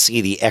 To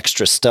see the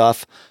extra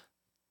stuff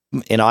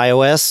in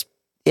iOS.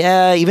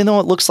 Yeah. Even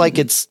though it looks like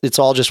it's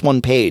all just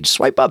one page,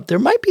 swipe up. There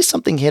might be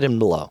something hidden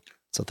below.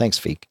 So thanks,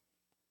 Feek.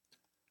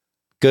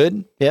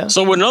 Good. Yeah.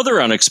 So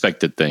another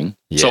unexpected thing.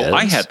 Yes. So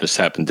I had this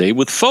happen, Dave,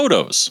 with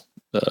photos.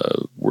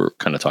 We're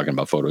kind of talking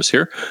about photos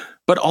here.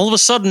 But all of a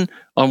sudden,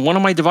 on one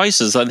of my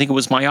devices, I think it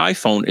was my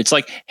iPhone, it's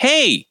like,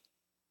 hey,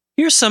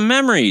 here's some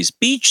memories.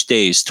 Beach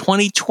Days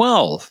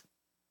 2012.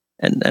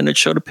 And it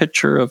showed a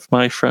picture of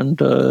my friend,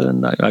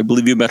 and I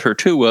believe you met her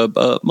too,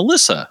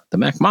 Melissa, the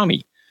Mac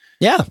Mommy.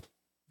 Yeah.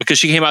 Because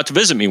she came out to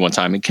visit me one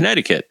time in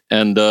Connecticut.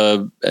 And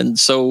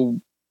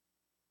so...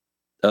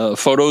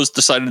 Photos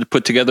decided to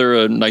put together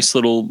a nice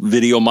little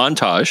video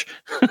montage,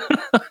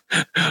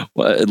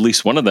 well, at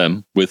least one of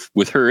them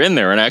with her in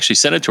there, and I actually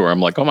sent it to her.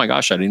 I'm like, oh my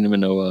gosh, I didn't even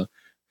know.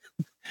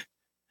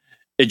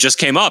 It just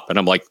came up, and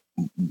I'm like,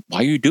 why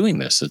are you doing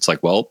this? It's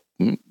like, well,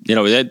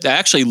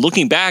 actually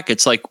looking back,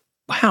 it's like,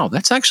 wow,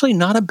 that's actually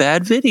not a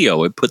bad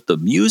video. It put the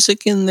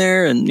music in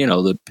there, and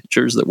the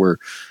pictures that were,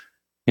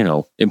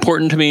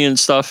 important to me and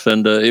stuff.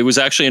 And it was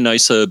actually a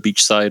nice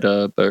beachside,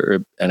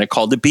 and it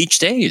called it Beach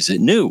Days. It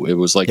knew. It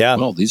was like,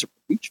 well, these are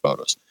beach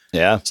photos.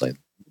 Yeah. It's like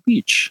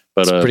beach.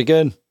 But it's pretty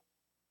good.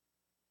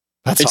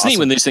 That's it's awesome. neat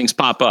when these things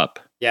pop up.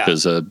 Yeah.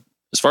 Because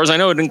as far as I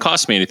know, it didn't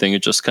cost me anything.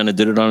 It just kind of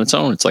did it on its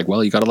own. It's like,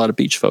 well, you got a lot of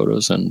beach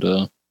photos, and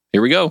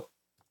here we go.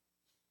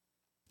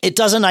 It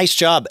does a nice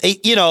job.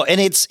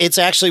 And it's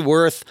actually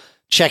worth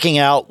checking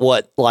out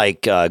what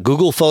like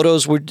Google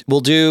Photos will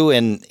do,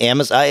 and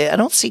Amazon. I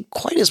don't see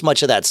quite as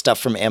much of that stuff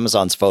from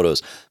Amazon's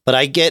Photos, but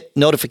I get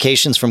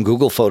notifications from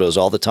Google Photos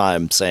all the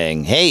time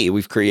saying, hey,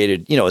 we've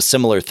created, a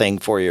similar thing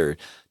for your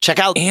check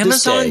out.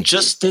 Amazon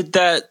just did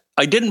that.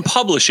 I didn't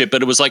publish it,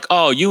 but it was like,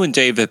 oh, you and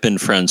Dave have been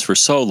friends for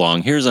so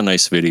long. Here's a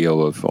nice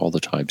video of all the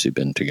times you've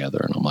been together.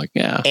 And I'm like,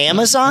 yeah.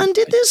 Amazon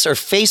did this, or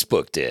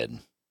Facebook did?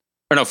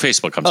 Or no,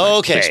 Facebook. I'm sorry.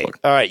 Okay. Facebook.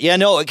 All right. Yeah,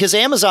 no, because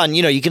Amazon,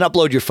 you can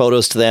upload your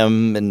photos to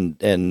them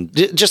and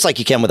just like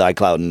you can with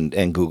iCloud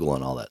and Google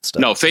and all that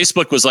stuff. No,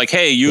 Facebook was like,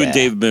 hey, you and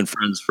Dave have been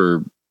friends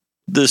for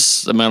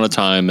this amount of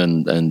time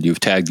and you've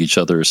tagged each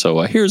other.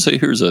 So here's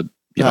a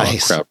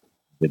nice. crap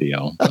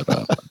video. But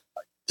I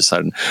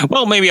decided,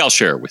 well, maybe I'll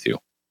share it with you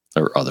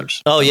or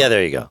others. Oh, yeah,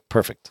 there you go.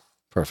 Perfect.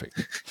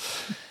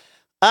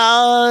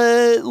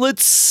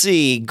 Let's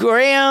see.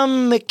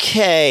 Graham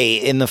McKay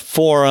in the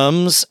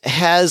forums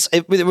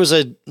there was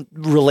a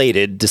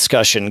related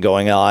discussion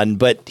going on,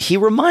 but he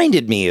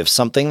reminded me of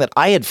something that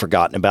I had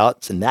forgotten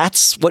about. And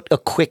that's what a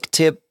quick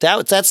tip,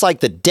 that's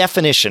like the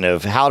definition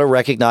of how to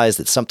recognize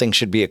that something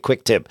should be a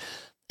quick tip.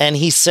 And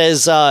he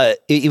says,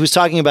 he was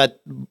talking about,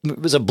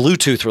 it was a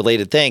Bluetooth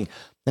related thing.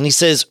 And he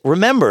says,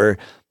 remember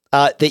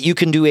that you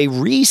can do a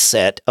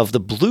reset of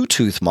the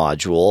Bluetooth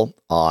module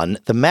on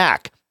the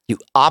Mac. You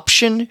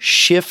Option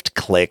Shift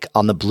click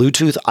on the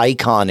Bluetooth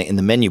icon in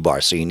the menu bar.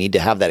 So you need to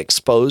have that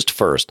exposed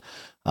first,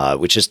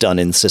 which is done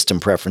in System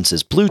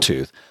Preferences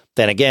Bluetooth.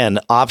 Then again,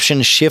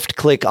 Option Shift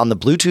click on the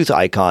Bluetooth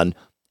icon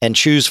and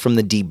choose from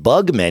the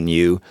debug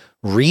menu,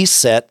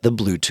 reset the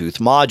Bluetooth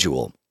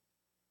module.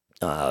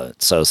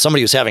 So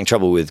somebody was having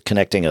trouble with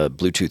connecting a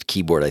Bluetooth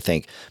keyboard, I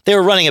think. They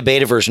were running a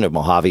beta version of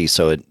Mojave,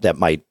 so that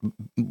might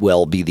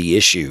well be the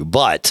issue.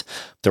 But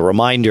the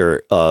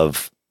reminder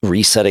of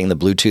resetting the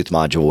Bluetooth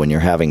module when you're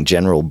having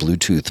general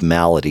Bluetooth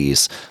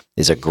maladies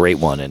is a great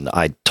one. And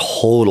I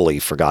totally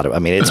forgot it. I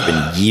mean, it's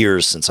been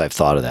years since I've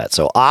thought of that.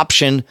 So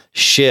Option,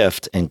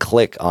 Shift, and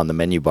click on the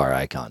menu bar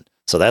icon.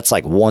 So that's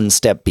like one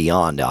step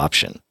beyond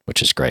Option,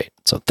 which is great.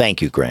 So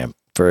thank you, Graham.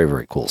 Very,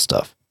 very cool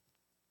stuff.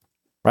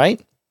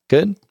 Right?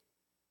 Good?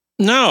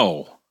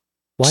 No.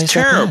 Why it's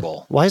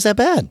terrible. Why is that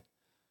bad?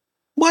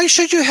 Why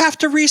should you have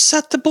to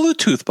reset the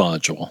Bluetooth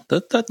module?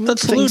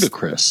 That's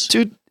ludicrous.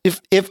 Dude, if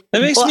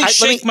that makes me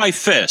shake my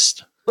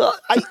fist. Well,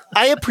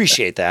 I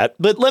appreciate that,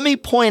 but let me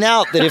point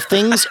out that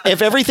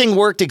if everything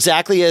worked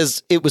exactly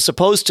as it was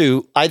supposed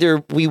to,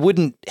 either we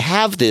wouldn't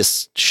have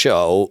this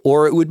show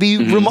or it would be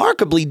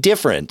remarkably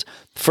different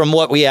from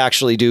what we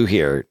actually do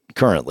here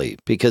currently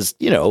because,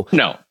 No.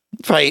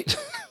 Right.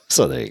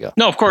 So there you go.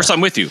 No, of course,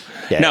 I'm with you.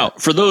 Yeah. Now,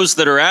 for those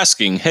that are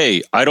asking,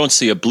 hey, I don't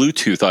see a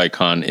Bluetooth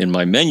icon in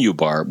my menu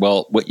bar.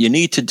 Well, what you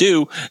need to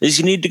do is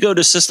you need to go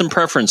to System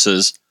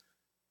Preferences,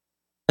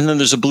 and then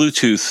there's a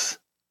Bluetooth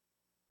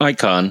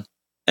icon,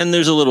 and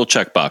there's a little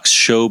checkbox,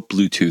 Show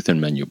Bluetooth in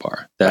Menu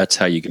Bar. That's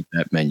how you get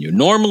that menu.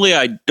 Normally,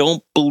 I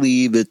don't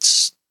believe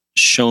it's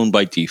shown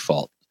by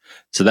default.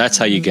 So that's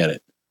how you get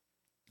it.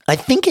 I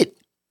think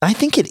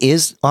it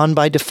is on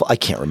by default. I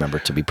can't remember,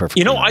 to be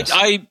perfectly honest.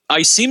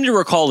 I seem to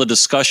recall a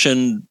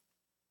discussion.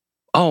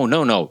 Oh,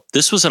 no.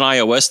 This was an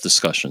iOS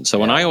discussion.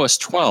 So in iOS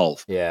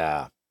 12,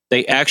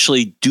 they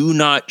actually do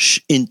not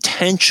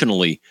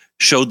intentionally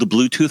show the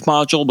Bluetooth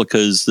module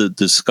because the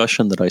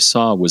discussion that I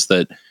saw was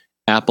that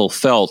Apple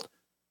felt,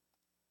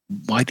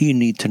 why do you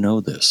need to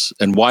know this?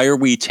 And why are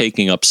we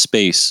taking up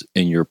space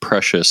in your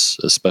precious,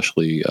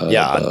 especially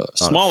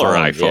smaller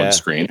iPhone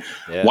screen?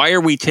 Yeah. Why are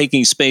we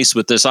taking space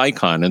with this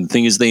icon? And the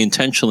thing is, they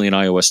intentionally in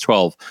iOS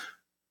 12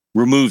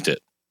 removed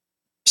it.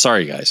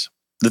 Sorry, guys.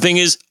 The thing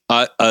is,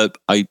 I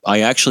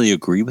actually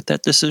agree with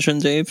that decision,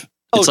 Dave.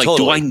 It's like,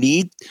 totally.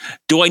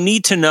 do I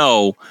need to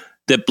know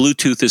that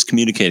Bluetooth is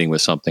communicating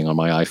with something on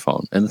my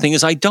iPhone? And the thing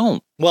is, I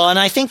don't. Well, and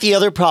I think the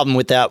other problem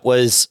with that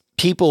was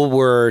people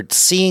were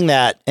seeing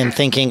that and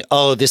thinking,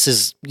 oh, this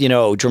is,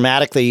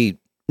 dramatically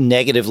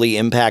negatively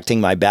impacting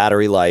my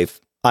battery life.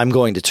 I'm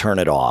going to turn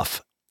it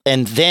off.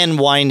 And then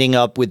winding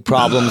up with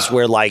problems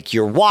where like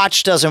your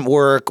watch doesn't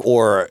work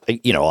or,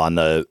 on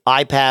the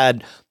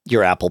iPad,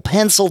 your Apple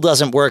Pencil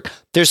doesn't work.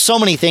 There's so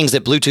many things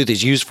that Bluetooth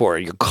is used for.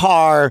 Your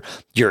car,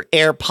 your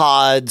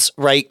AirPods,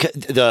 right?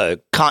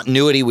 The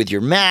continuity with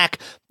your Mac,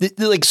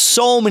 like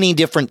so many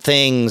different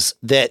things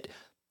that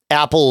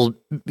Apple,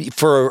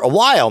 for a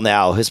while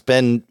now, has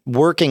been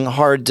working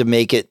hard to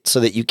make it so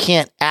that you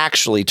can't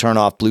actually turn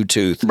off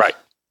Bluetooth, right,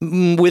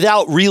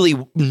 without really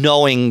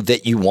knowing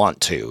that you want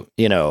to,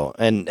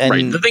 And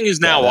right. The thing is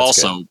now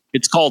also good.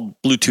 It's called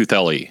Bluetooth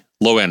LE,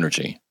 low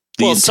energy.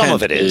 Some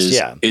of it is.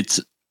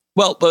 It's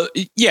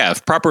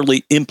if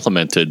properly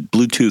implemented,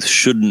 Bluetooth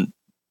shouldn't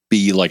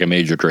be like a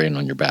major drain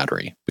on your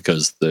battery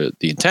because the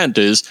intent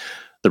is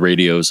the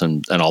radios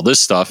and all this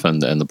stuff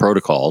and the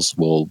protocols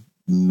will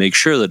make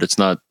sure that it's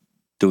not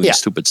doing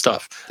stupid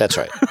stuff. That's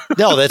right.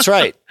 No, that's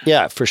right.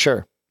 Yeah, for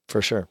sure.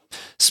 For sure.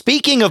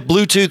 Speaking of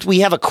Bluetooth,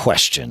 we have a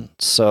question.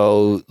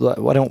 So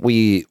why don't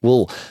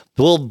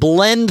we'll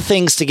blend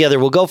things together.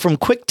 We'll go from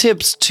quick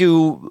tips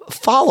to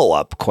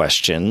follow-up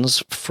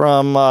questions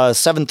from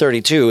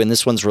 732, and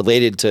this one's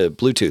related to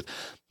Bluetooth.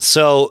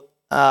 So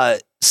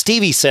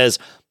Stevie says,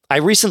 I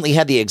recently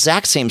had the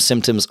exact same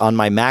symptoms on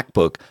my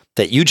MacBook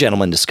that you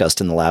gentlemen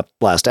discussed in the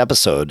last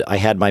episode. I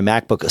had my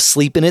MacBook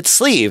asleep in its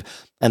sleeve,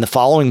 and the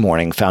following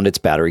morning found its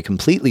battery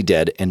completely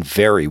dead and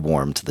very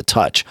warm to the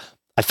touch.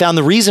 I found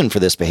the reason for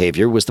this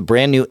behavior was the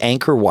brand new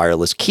Anker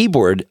wireless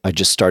keyboard I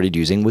just started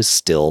using was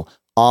still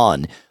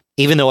on.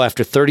 Even though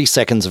after 30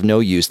 seconds of no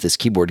use, this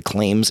keyboard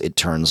claims it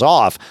turns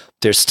off,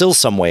 there's still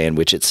some way in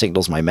which it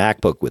signals my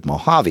MacBook with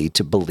Mojave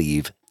to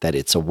believe that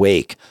it's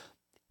awake.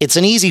 It's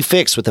an easy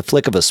fix with the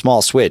flick of a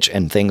small switch,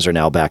 and things are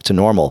now back to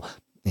normal.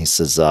 He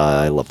says,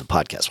 I love the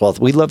podcast. Well,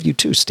 we love you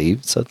too,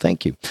 Steve, so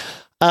thank you.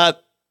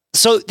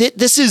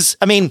 This is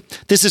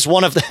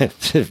one of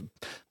the...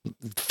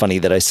 Funny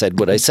that I said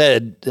what I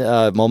said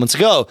moments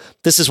ago.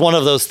 This is one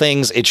of those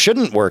things. It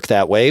shouldn't work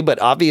that way, but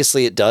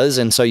obviously it does.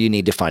 And so you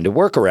need to find a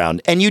workaround.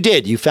 And you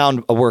did. You found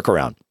a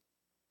workaround.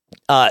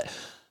 But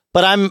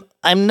I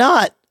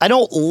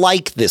don't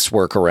like this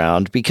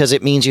workaround because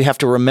it means you have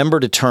to remember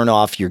to turn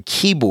off your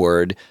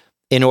keyboard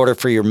in order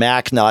for your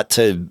Mac not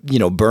to,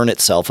 burn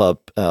itself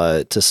up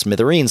to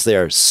smithereens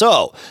there.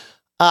 So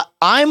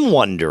I'm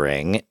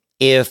wondering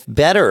if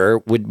better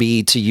would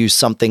be to use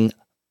something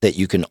that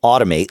you can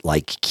automate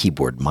like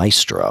Keyboard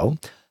Maestro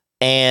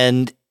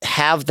and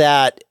have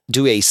that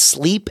do a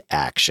sleep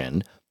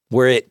action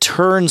where it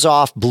turns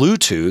off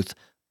Bluetooth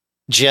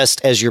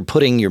just as you're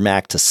putting your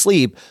Mac to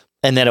sleep,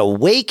 and then a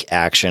wake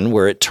action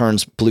where it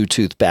turns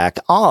Bluetooth back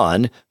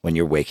on when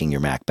you're waking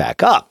your Mac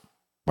back up,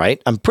 right?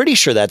 I'm pretty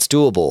sure that's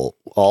doable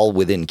all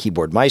within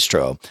Keyboard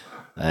Maestro.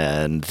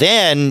 And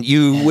then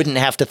you wouldn't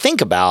have to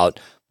think about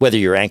whether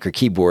your Anker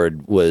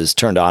keyboard was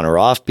turned on or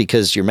off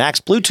because your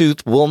Mac's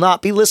Bluetooth will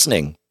not be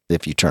listening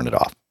if you turn it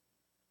off.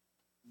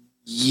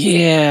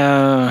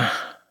 Yeah.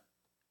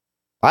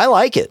 I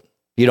like it.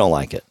 You don't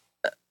like it.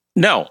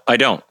 No, I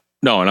don't.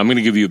 No, and I'm going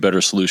to give you a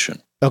better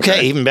solution.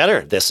 Okay, even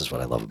better. This is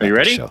what I love about Are you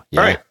ready? the show. Yeah.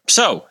 All right.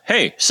 So,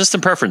 hey,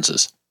 system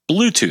preferences,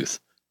 Bluetooth.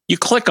 You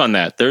click on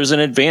that. There's an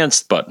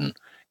advanced button.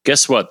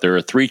 Guess what? There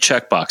are 3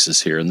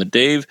 checkboxes here. And the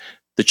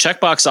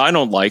checkbox I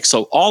don't like,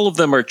 so all of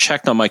them are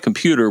checked on my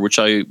computer, which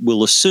I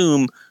will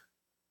assume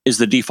is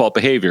the default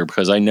behavior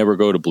because I never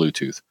go to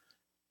Bluetooth.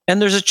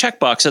 And there's a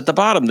checkbox at the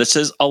bottom that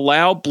says,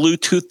 allow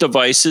Bluetooth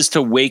devices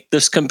to wake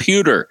this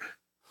computer.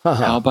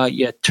 How about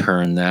you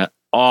turn that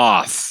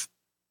off?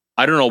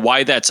 I don't know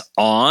why that's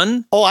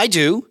on. Oh, I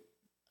do.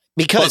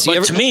 Because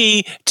but to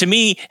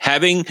me,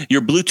 having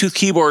your Bluetooth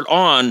keyboard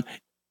on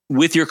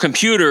with your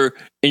computer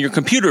in your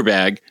computer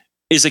bag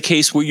is a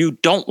case where you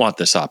don't want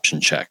this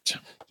option checked.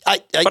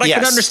 But I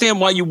can understand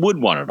why you would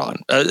want it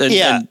on.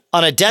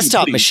 On a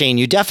desktop machine,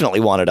 you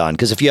definitely want it on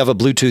because if you have a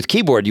Bluetooth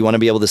keyboard, you want to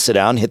be able to sit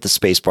down, hit the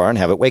space bar, and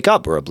have it wake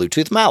up, or a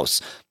Bluetooth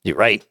mouse.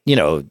 Right?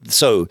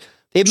 So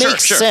it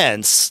makes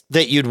sense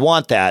that you'd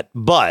want that,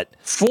 but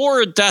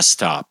for a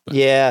desktop,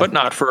 but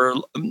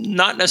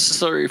not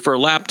necessarily for a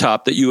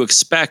laptop that you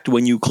expect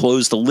when you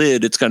close the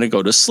lid, it's going to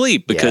go to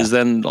sleep because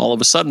then all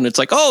of a sudden it's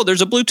like, oh,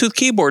 there's a Bluetooth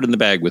keyboard in the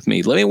bag with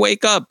me. Let me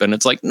wake up, and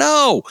it's like,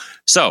 no.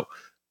 So.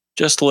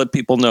 Just to let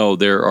people know,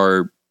 there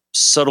are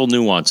subtle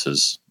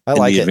nuances in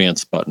the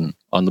advanced button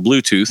on the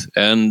Bluetooth,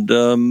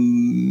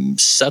 and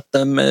set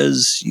them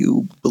as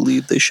you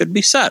believe they should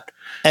be set.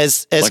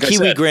 As like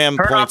Kiwi Graham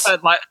points,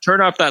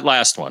 turn off that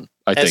last one.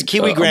 As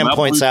Kiwi Graham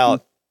points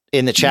out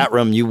in the chat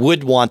room, you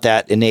would want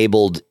that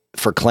enabled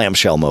for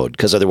clamshell mode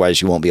because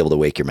otherwise you won't be able to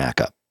wake your Mac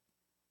up.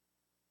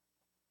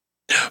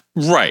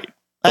 Right.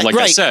 But like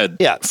I said,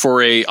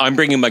 I'm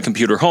bringing my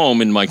computer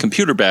home in my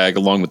computer bag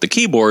along with the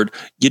keyboard.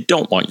 You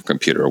don't want your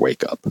computer to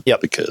wake up.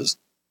 Because.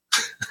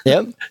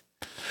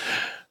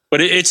 But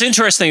it's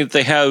interesting that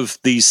they have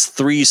these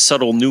 3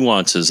 subtle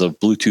nuances of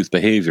Bluetooth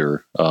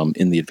behavior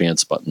in the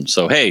advanced button.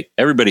 So, hey,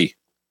 everybody,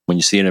 when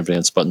you see an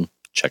advanced button,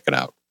 check it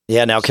out.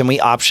 Yeah. Now, can we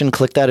option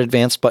click that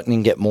advanced button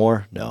and get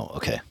more? No.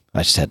 Okay.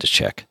 I just had to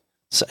check.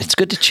 So it's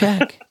good to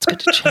check. It's good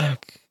to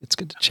check. It's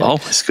good to check.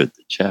 Always good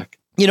to check.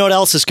 You know what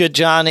else is good,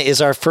 John,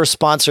 is our first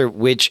sponsor,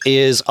 which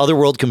is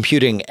Otherworld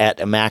Computing at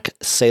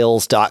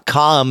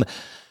macsales.com.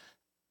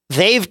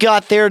 They've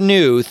got their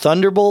new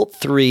Thunderbolt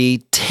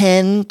 3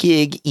 10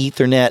 gig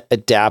Ethernet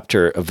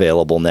adapter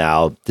available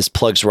now. This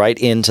plugs right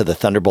into the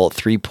Thunderbolt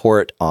 3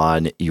 port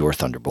on your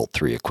Thunderbolt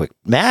 3 equipped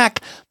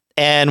Mac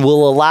and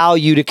will allow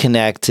you to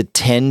connect to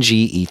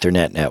 10G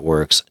Ethernet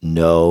networks,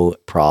 no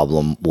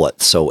problem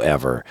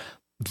whatsoever.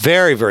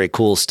 Very, very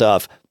cool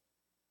stuff.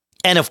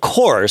 And of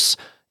course,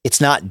 it's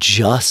not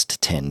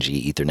just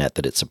 10G Ethernet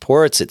that it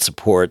supports. It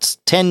supports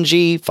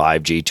 10G,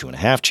 5G,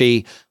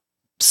 2.5G,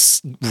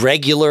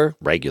 regular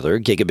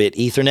gigabit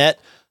Ethernet,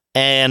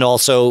 and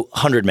also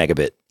 100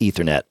 megabit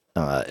Ethernet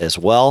as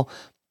well.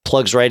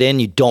 Plugs right in.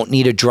 You don't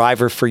need a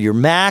driver for your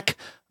Mac.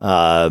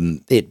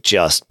 It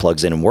just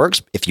plugs in and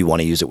works. If you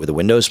want to use it with a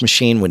Windows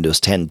machine,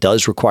 Windows 10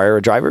 does require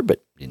a driver,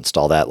 but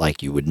install that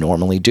like you would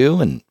normally do,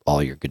 and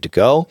all you're good to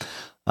go.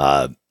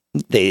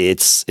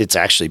 It's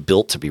actually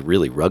built to be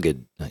really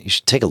rugged. You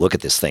should take a look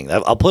at this thing.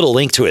 I'll put a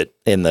link to it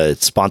in the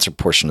sponsor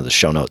portion of the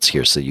show notes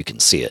here so you can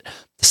see it.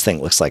 This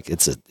thing looks like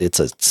it's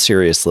a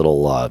serious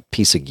little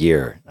piece of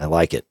gear. I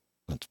like it.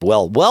 It's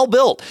well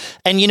built.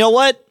 And you know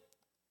what?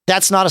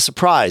 That's not a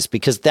surprise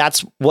because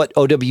that's what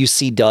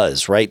OWC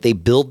does, right? They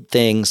build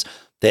things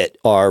that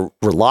are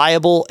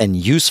reliable and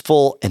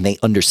useful, and they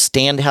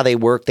understand how they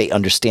work. They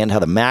understand how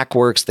the Mac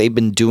works. They've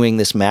been doing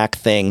this Mac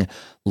thing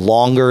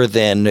longer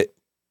than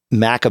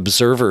Mac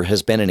Observer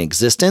has been in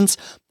existence,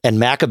 and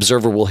Mac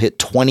Observer will hit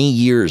 20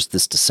 years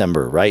this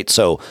December, right?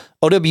 So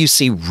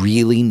OWC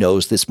really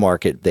knows this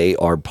market. They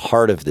are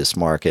part of this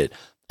market,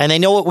 and they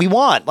know what we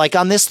want. Like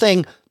on this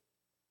thing,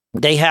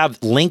 they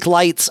have link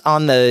lights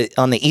on the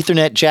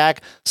Ethernet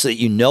jack so that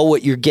you know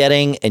what you're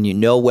getting, and you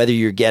know whether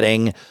you're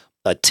getting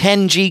a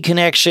 10G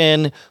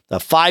connection, a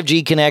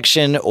 5G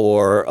connection,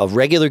 or a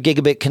regular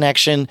gigabit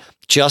connection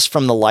just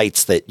from the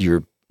lights that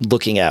you're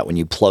looking at when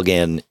you plug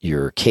in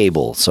your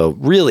cable. So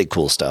really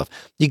cool stuff.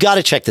 You got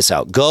to check this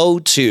out. Go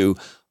to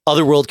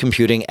Otherworld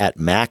Computing at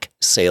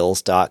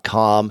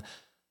macsales.com.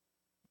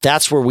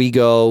 That's where we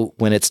go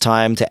when it's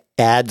time to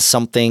add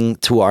something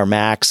to our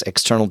Macs,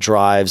 external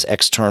drives,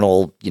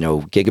 external,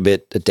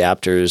 gigabit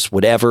adapters,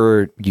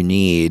 whatever you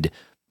need.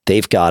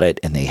 They've got it,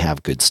 and they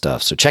have good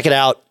stuff. So check it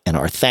out. And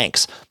our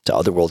thanks to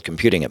Otherworld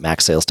Computing at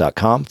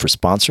macsales.com for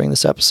sponsoring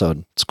this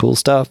episode. It's cool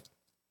stuff.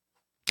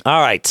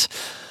 All right.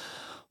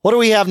 What do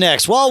we have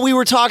next? Well, we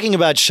were talking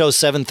about show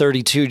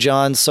 732,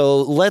 John,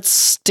 so let's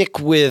stick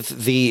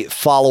with the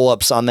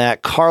follow-ups on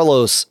that.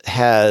 Carlos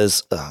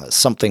has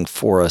something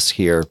for us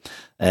here,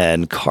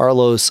 and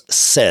Carlos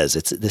says,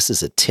 this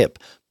is a tip.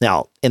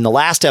 Now, in the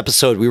last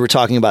episode, we were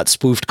talking about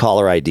spoofed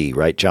caller ID,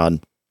 right,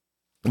 John?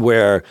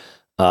 Where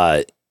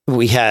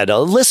we had a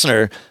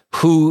listener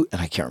who, and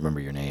I can't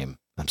remember your name,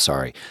 I'm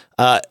sorry,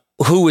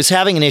 who was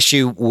having an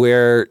issue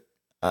where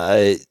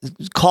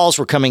calls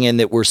were coming in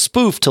that were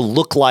spoofed to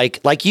look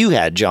like you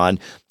had, John,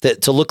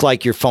 to look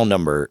like your phone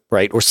number,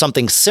 right? Or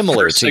something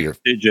similar to your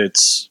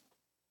digits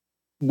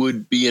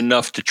would be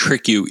enough to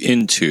trick you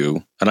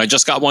into. And I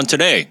just got one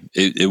today.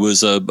 It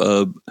was a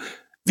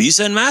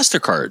Visa and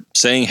MasterCard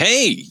saying,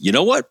 hey, you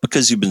know what?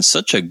 Because you've been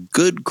such a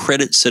good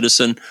credit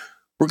citizen,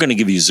 we're going to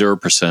give you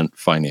 0%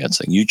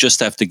 financing. You just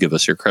have to give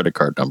us your credit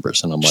card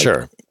numbers. And I'm like,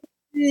 sure.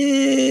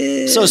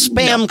 So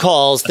spam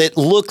calls that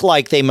look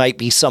like they might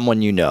be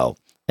someone you know.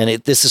 And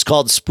this is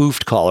called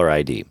spoofed caller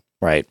ID,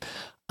 right?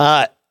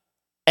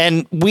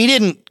 And we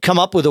didn't come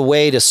up with a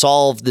way to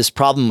solve this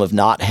problem of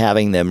not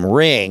having them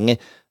ring.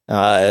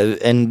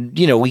 And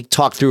we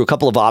talked through a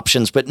couple of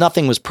options, but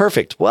nothing was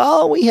perfect.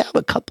 Well, we have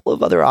a couple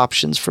of other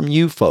options from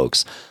you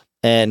folks.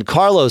 And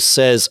Carlos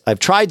says, I've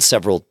tried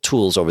several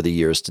tools over the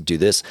years to do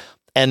this.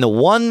 And the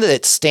one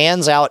that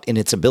stands out in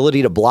its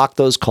ability to block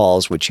those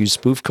calls, which use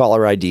spoof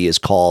caller ID, is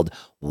called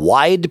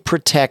Wide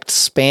Protect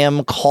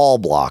Spam Call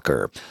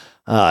Blocker.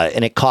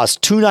 And it costs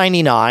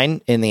 $2.99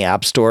 in the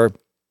App Store.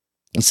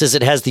 It says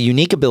it has the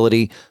unique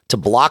ability to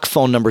block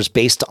phone numbers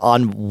based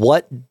on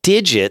what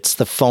digits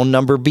the phone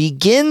number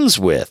begins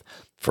with.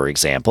 For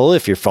example,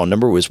 if your phone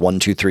number was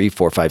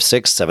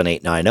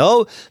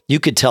 123-456-7890,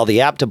 you could tell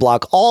the app to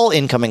block all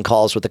incoming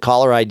calls with the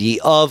caller ID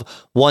of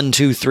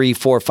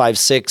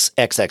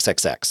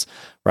 123-456-XXXX,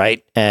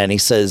 right? And he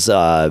says,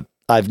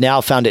 I've now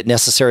found it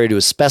necessary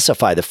to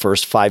specify the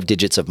first 5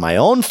 digits of my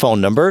own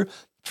phone number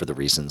for the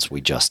reasons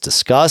we just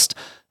discussed.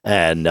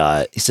 And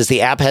he says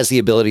the app has the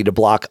ability to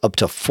block up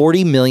to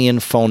 40 million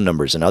phone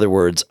numbers. In other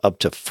words, up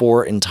to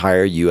 4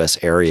 entire U.S.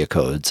 area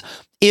codes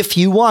if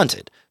you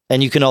wanted.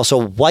 And you can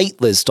also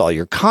whitelist all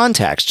your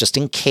contacts just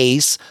in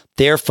case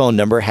their phone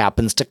number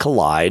happens to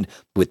collide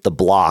with the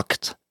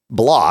block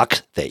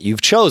that you've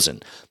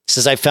chosen. He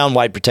says, I found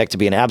Wide Protect to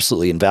be an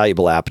absolutely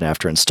invaluable app, and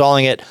after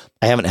installing it,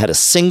 I haven't had a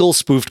single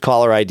spoofed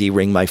caller ID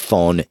ring my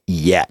phone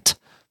yet.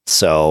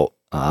 So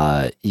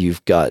you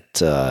got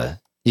to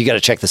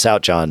check this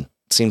out, John.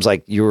 It seems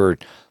like you are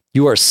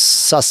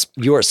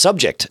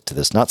subject to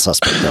this, not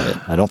suspect of it.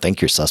 I don't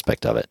think you're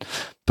suspect of it,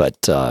 but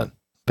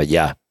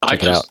yeah,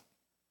 check it out.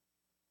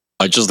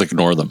 I just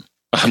ignore them.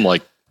 I'm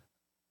like,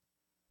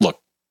 look,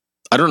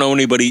 I don't know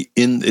anybody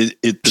in it.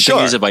 The Sure.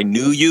 thing is, if I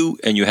knew you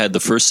and you had the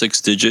first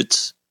 6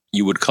 digits,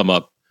 you would come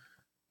up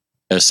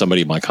as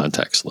somebody in my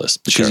contacts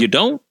list. Because you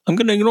don't, I'm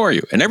going to ignore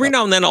you. And every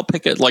now and then I'll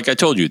pick it. Like I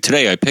told you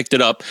today, I picked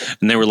it up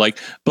and they were like,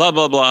 blah,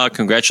 blah, blah.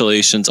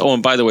 Congratulations. Oh,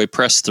 and by the way,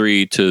 press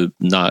 3 to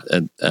not,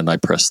 and I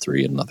pressed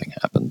 3 and nothing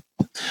happened.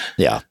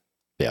 Yeah.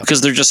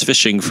 Because they're just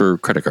fishing for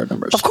credit card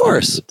numbers. Of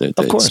course.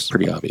 It's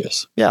pretty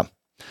obvious. Yeah.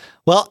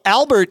 Well,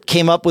 Albert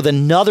came up with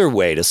another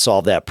way to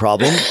solve that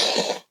problem.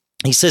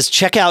 He says,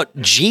 check out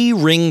G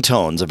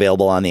Ringtones,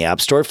 available on the App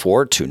Store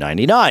for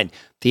 $2.99.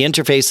 The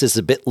interface is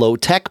a bit low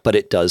tech, but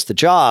it does the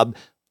job.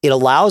 It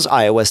allows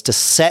iOS to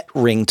set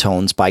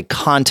ringtones by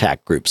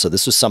contact group. So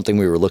this was something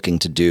we were looking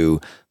to do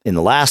in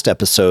the last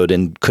episode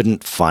and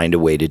couldn't find a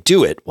way to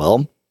do it.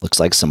 Well, looks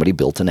like somebody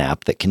built an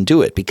app that can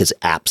do it because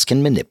apps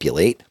can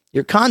manipulate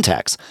your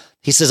contacts.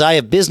 He says, I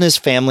have business,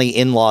 family,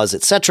 in-laws,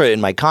 etc.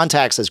 in my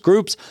contacts as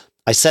groups.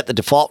 I set the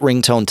default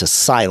ringtone to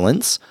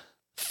silence,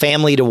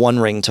 family to one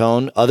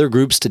ringtone, other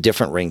groups to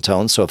different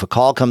ringtones. So if a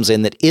call comes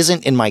in that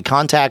isn't in my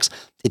contacts,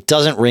 it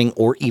doesn't ring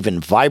or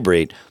even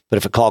vibrate. But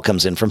if a call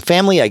comes in from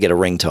family, I get a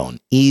ringtone.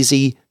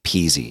 Easy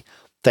peasy.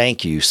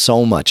 Thank you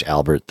so much,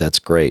 Albert. That's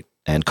great.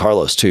 And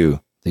Carlos,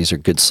 too. These are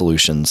good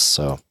solutions.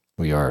 So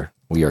we are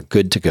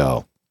good to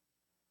go.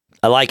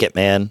 I like it,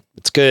 man.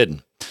 It's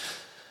good.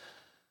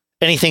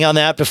 Anything on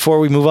that before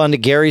we move on to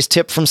Gary's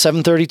tip from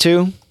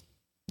 732?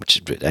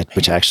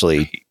 Which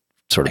actually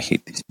sort I of.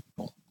 hate these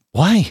people.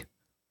 Why?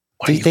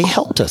 Why do you They call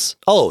helped them? us.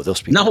 Oh,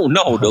 those people.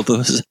 No,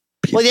 those.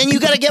 Well, then you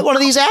got to get one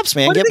of these apps,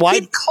 man. Why do Get they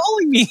Wide. keep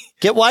calling me?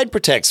 Get Wide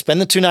Protect.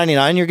 Spend the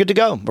 $2.99. You're good to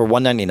go. Or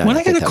 $1.99. When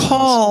I get a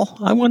call,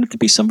 I want it to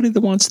be somebody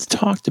that wants to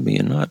talk to me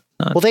and not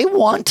Well, they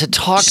want to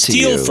talk to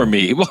you. steal from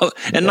me. Well,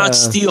 and not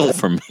steal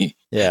from me.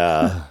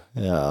 Yeah.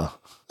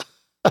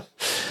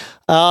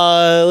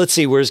 Let's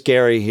see. Where's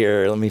Gary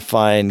here? Let me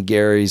find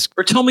Gary's.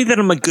 Or tell me that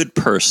I'm a good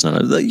person.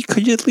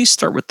 Could you at least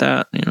start with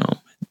that?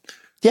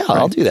 Yeah,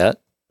 I'll do that.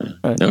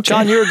 Right. Okay.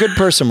 John, you're a good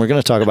person. We're going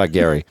to talk about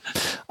Gary.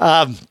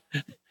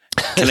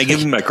 Can I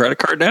give you my credit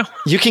card now?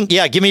 You can.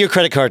 Yeah, give me your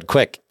credit card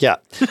quick. Yeah.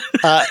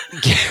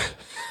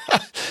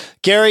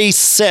 Gary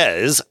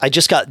says, I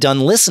just got done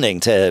listening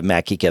to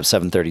Mac Geek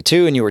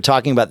 732, and you were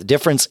talking about the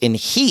difference in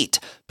heat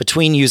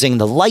between using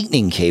the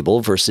lightning cable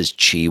versus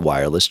Qi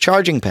wireless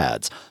charging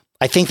pads.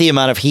 I think the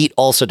amount of heat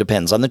also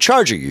depends on the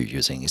charger you're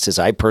using. He says,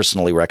 I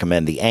personally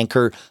recommend the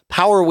Anker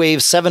PowerWave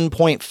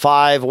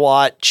 7.5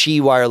 watt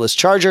Qi wireless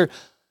charger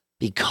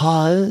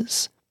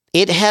because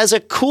it has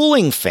a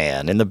cooling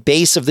fan in the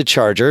base of the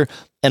charger.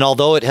 And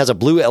although it has a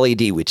blue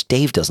LED, which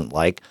Dave doesn't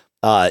like,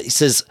 he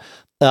says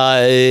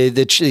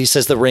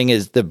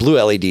the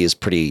blue LED is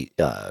pretty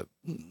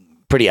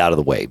out of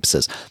the way. He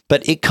says,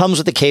 but it comes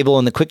with the cable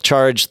and the quick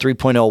charge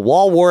 3.0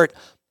 wall wart.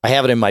 I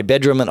have it in my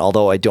bedroom, and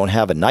although I don't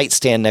have a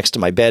nightstand next to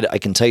my bed, I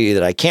can tell you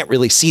that I can't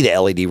really see the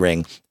LED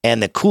ring,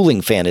 and the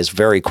cooling fan is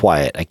very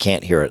quiet. I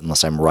can't hear it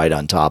unless I'm right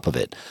on top of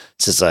it.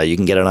 It says you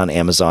can get it on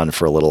Amazon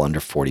for a little under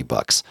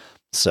 $40.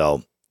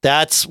 So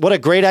that's what a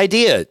great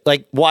idea.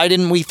 Like, why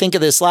didn't we think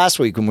of this last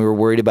week when we were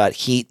worried about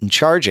heat and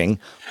charging?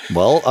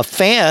 Well, a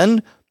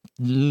fan,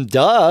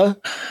 duh,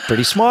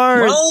 pretty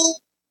smart.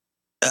 Well,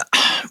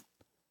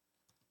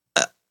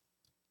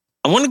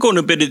 I want to go in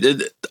a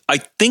bit. I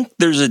think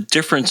there's a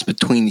difference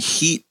between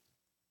heat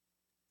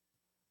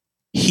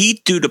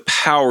due to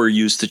power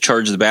used to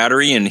charge the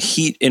battery and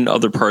heat in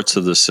other parts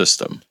of the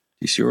system. Do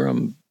you see where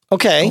I'm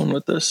going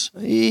with this?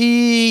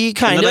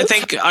 Kind of.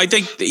 I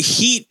think the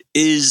heat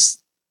is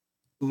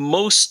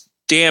most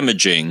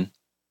damaging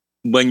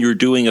when you're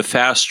doing a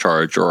fast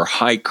charge or a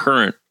high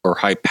current or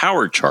high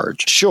power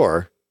charge.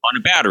 Sure. On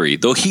a battery.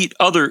 Though heat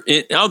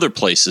in other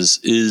places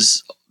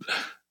is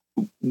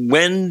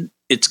when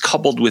it's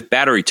coupled with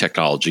battery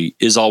technology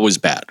is always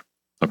bad.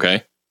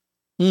 Okay.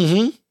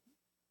 Mm-hmm.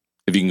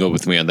 If you can go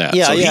with me on that.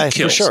 Yeah, so yeah, heat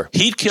kills. for sure.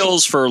 Heat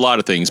kills for a lot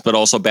of things, but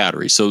also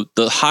battery. So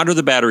the hotter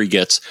the battery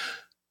gets,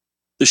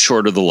 the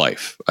shorter the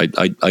life.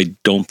 I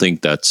don't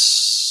think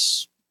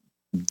that's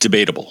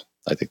debatable.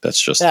 I think that's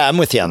just I'm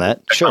with you on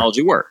that.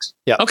 Technology works.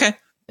 Yeah. Okay.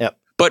 Yeah.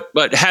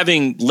 But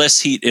having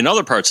less heat in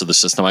other parts of the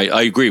system,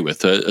 I agree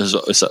with.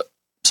 So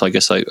I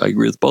guess I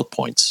agree with both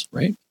points,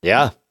 right?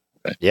 Yeah.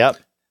 Okay. Yep.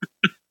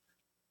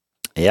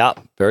 Yeah,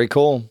 very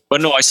cool.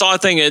 But no, I saw a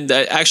thing. And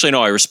actually,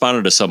 no, I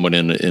responded to someone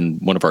in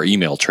one of our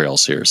email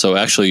trails here. So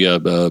actually,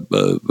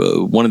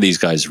 one of these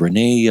guys,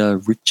 Renee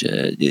Rich,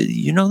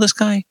 you know this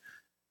guy?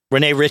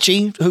 Renee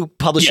Ritchie, who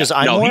publishes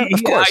iMore?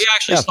 Of course. I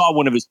actually saw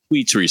one of his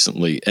tweets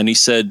recently, and he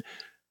said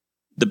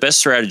the best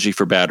strategy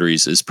for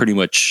batteries is pretty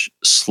much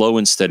slow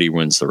and steady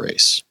wins the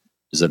race.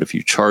 Is that if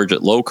you charge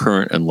at low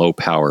current and low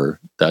power,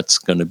 that's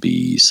going to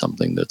be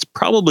something that's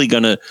probably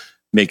going to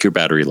make your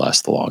battery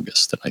last the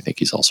longest. And I think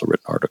he's also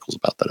written articles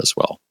about that as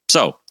well.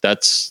 So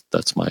that's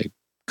my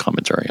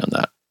commentary on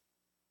that.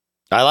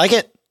 I like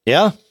it.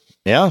 Yeah.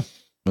 Yeah.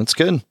 That's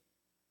good.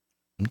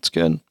 That's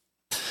good.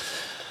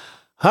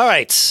 All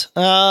right.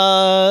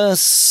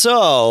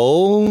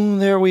 So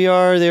there we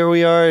are.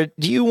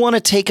 Do you want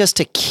to take us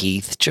to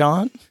Keith,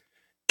 John?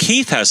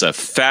 Keith has a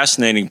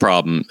fascinating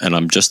problem, and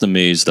I'm just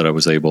amazed that I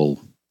was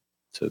able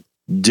to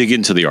dig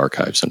into the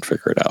archives and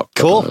figure it out.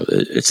 Cool. But,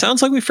 it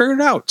sounds like we figured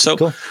it out. So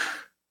cool.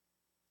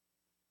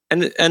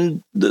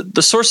 And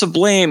the source of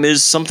blame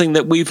is something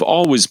that we've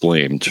always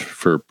blamed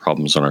for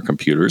problems on our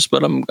computers,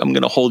 but I'm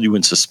going to hold you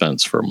in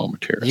suspense for a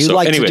moment here. You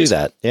like to do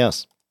that,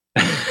 yes.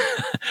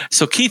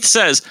 So Keith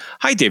says,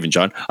 hi, Dave and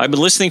John. I've been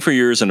listening for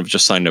years and have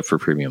just signed up for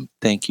premium.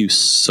 Thank you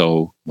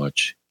so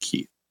much,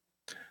 Keith.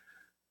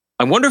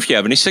 I wonder if you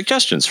have any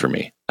suggestions for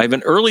me. I have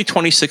an early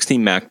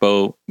 2016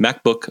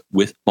 MacBook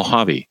with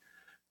Mojave.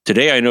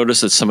 Today, I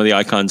noticed that some of the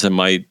icons in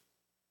my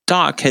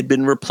dock had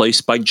been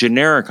replaced by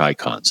generic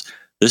icons.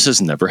 This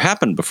has never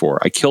happened before.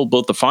 I killed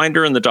both the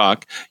Finder and the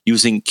dock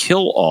using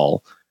kill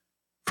all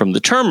from the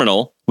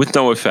terminal with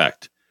no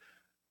effect.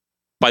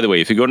 By the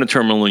way, if you go to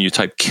terminal and you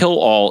type kill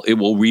all, it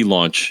will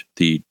relaunch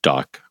the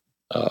dock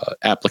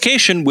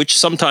application, which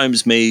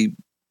sometimes may, if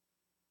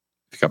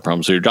you got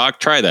problems with your dock,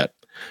 try that.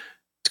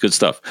 It's good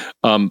stuff.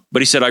 But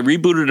he said, I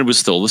rebooted and it was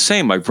still the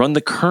same. I've run the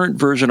current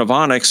version of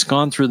Onyx,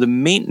 gone through the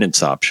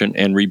maintenance option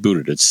and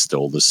rebooted. It's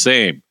still the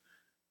same.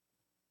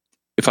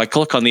 If I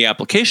click on the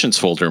applications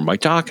folder in my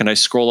dock and I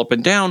scroll up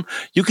and down,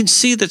 you can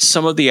see that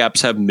some of the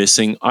apps have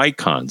missing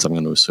icons. I'm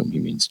going to assume he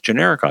means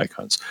generic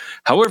icons.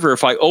 However,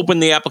 if I open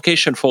the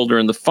application folder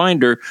in the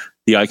Finder,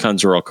 the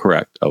icons are all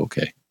correct.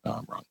 Okay, no,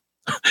 I'm wrong.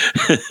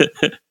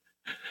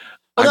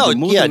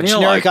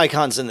 generic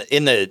icons in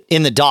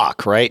the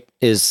dock, right?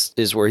 Is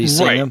where he's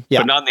seeing them,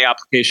 but not in the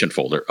application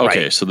folder.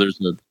 Okay, so there's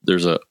a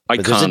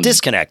icon. But there's a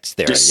disconnect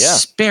there.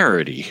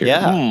 Disparity here.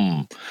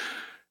 Yeah.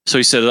 So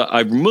he said,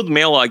 I removed the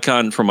mail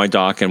icon from my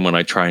dock, and when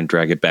I try and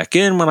drag it back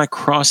in, when I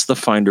cross the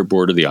Finder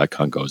border, the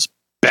icon goes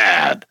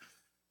bad.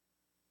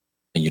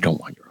 And you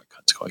don't want your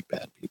icons going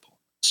bad, people.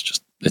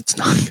 It's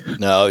not.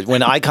 No,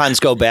 when icons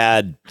go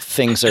bad,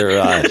 things are,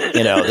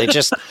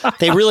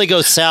 they really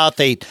go south.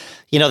 They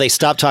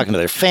stop talking to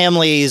their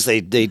families.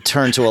 They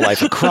turn to a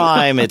life of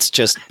crime. It's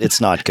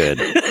not good.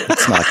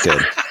 It's not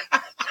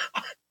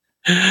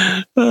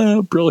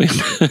good. Brilliant.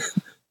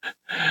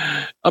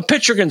 A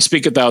picture can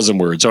speak 1,000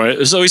 words. All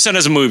right. So he sent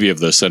us a movie of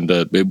this, and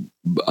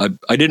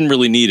I didn't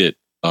really need it.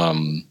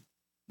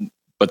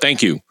 But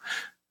thank you.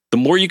 The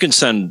more you can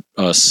send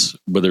us,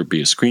 whether it be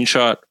a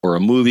screenshot or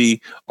a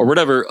movie or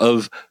whatever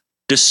of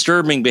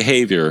disturbing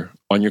behavior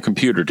on your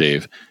computer,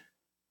 Dave,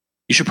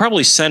 you should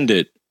probably send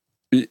it,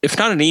 if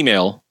not an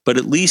email, but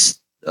at least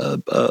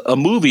a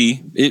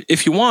movie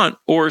if you want,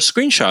 or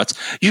screenshots.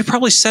 You should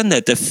probably send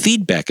that to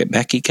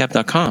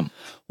feedback@macgeekgab.com.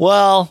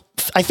 Well,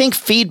 I think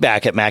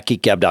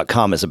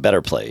feedback@macgeekgab.com is a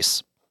better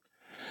place.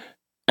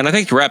 And I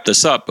think to wrap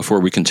this up before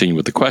we continue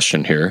with the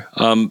question here,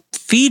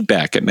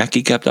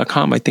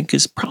 feedback@macgeekgab.com I think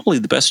is probably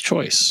the best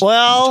choice.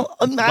 Well,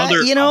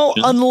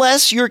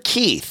 unless you're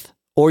Keith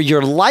or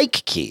you're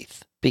like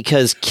Keith,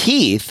 because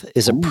Keith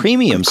is a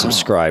premium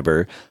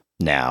subscriber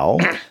now.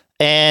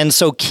 And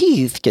so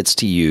Keith gets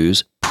to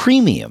use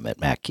premium at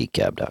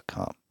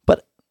macgeekgab.com.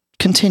 But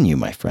continue,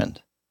 my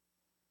friend.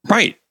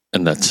 Right.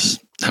 And that's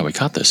how we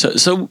got this.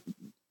 So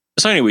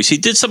anyways, he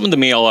did something with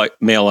the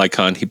mail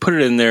icon. He put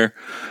it in there.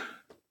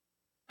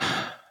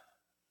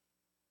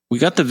 We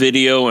got the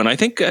video, and I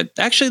think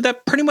actually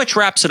that pretty much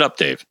wraps it up,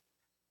 Dave.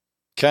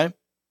 Okay.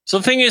 So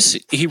the thing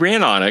is, he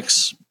ran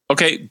Onyx.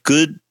 Okay,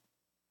 good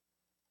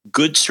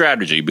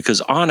strategy, because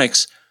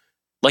Onyx,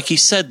 like he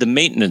said, the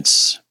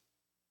maintenance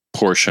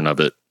portion of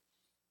it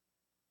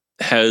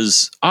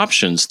has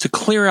options to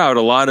clear out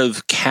a lot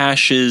of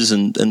caches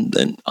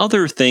and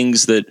other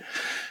things that.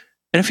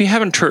 And if you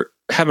haven't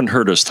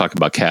heard us talk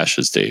about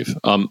caches, Dave,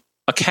 a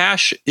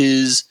cache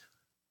is.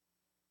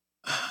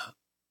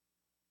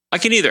 I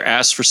can either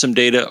ask for some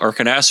data or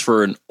can ask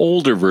for an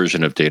older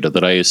version of data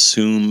that I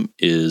assume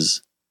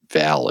is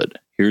valid.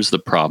 Here's the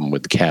problem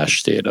with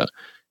cache data.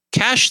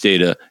 Cache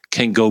data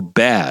can go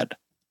bad.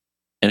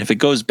 And if it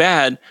goes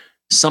bad,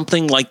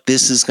 something like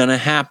this is going to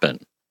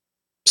happen.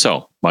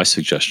 So my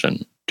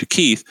suggestion to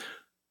Keith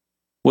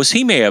was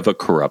he may have a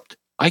corrupt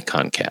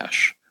icon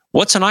cache.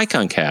 What's an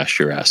icon cache,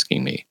 you're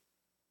asking me?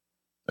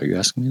 Are you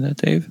asking me that,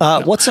 Dave?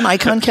 No. What's an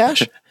icon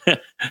cache?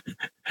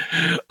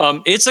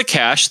 It's a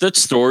cache that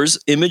stores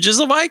images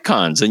of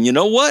icons. And you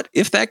know what?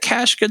 If that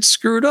cache gets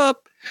screwed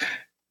up,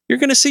 you're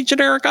going to see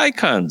generic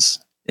icons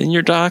in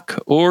your dock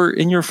or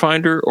in your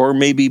Finder, or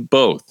maybe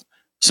both.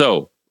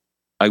 So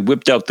I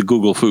whipped out the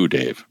Google Foo,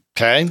 Dave.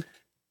 Okay.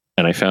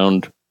 And I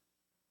found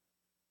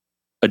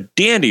a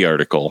dandy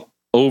article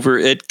over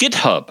at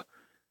GitHub.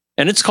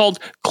 And it's called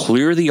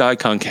Clear the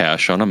Icon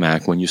Cache on a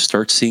Mac When You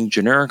Start Seeing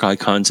Generic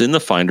Icons in the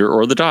Finder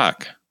or the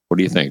Dock. What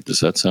do you think? Does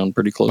that sound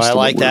pretty close to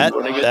like what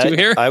we're going to get to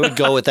here? I would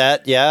go with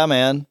that. Yeah,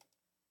 man.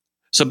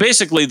 So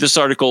basically, this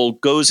article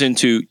goes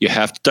into, you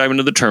have to dive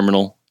into the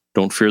terminal.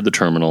 Don't fear the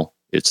terminal.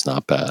 It's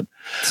not bad.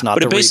 It's not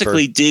but the it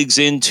basically Reaper. Digs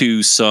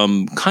into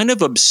some kind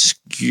of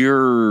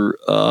obscure,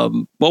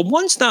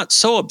 one's not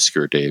so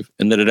obscure, Dave,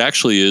 in that it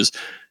actually is,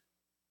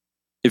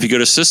 if you go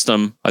to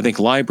System, I think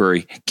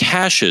Library,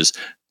 Caches,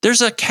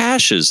 there's a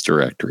Caches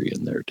directory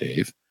in there,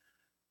 Dave.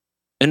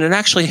 And it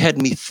actually had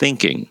me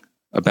thinking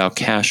about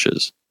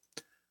caches.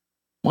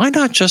 Why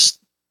not just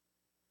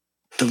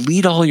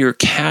delete all your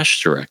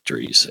cache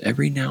directories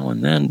every now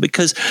and then?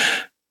 Because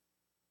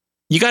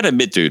you got to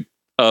admit, dude,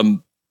 a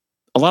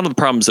lot of the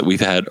problems that we've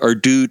had are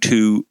due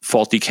to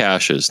faulty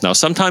caches. Now,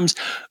 sometimes,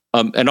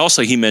 and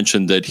also he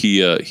mentioned that he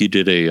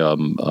did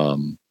a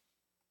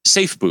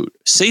Safe Boot.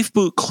 Safe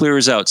Boot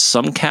clears out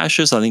some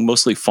caches, I think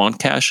mostly font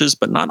caches,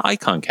 but not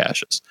icon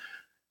caches.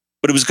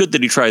 But it was good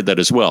that he tried that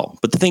as well.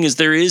 But the thing is,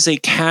 there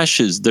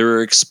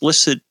are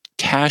explicit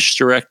cache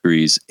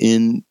directories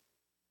in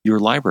your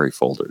library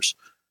folders.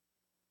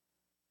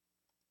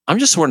 I'm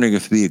just wondering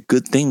if it'd be a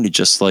good thing to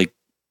just write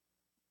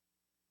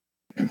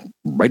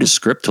a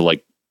script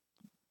to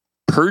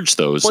purge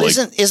those. Well,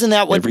 isn't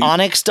that what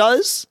Onyx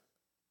does?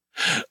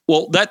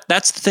 Well,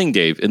 that's the thing,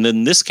 Dave. And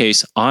in this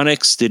case,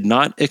 Onyx did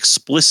not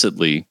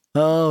explicitly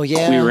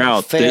clear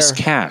out this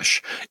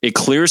cache. It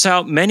clears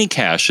out many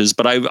caches,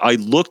 but I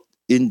looked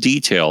in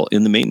detail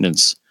in the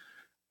maintenance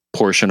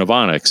portion of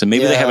Onyx, and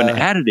maybe they haven't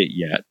added it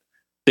yet.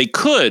 They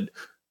could,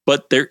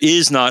 but there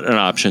is not an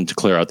option to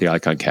clear out the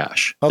icon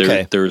cache.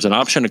 Okay. There's an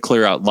option to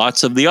clear out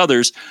lots of the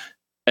others.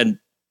 And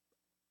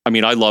I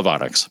mean, I love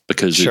Onyx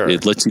because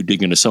it lets you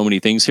dig into so many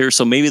things here.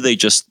 So maybe they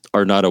just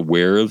are not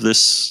aware of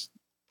this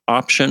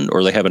option,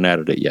 or they haven't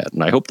added it yet.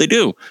 And I hope they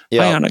do.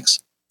 Yeah. Hi, Onyx.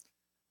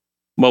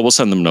 Well, we'll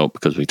send them a note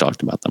because we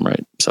talked about them,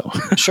 right? So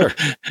Sure.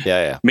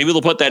 Yeah. maybe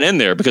they'll put that in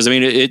there because I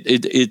mean,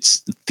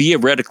 it's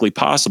theoretically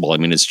possible. I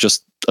mean, it's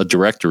just a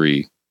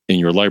directory in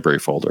your library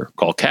folder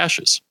called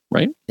caches,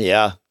 right?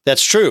 Yeah,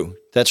 that's true.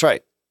 That's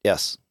right.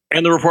 Yes.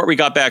 And the report we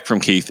got back from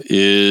Keith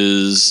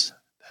is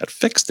that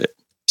fixed it.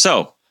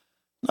 So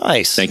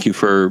nice. Thank you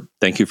for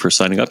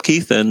signing up,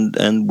 Keith,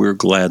 and we're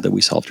glad that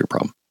we solved your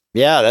problem.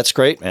 Yeah, that's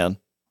great, man.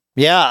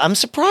 Yeah, I'm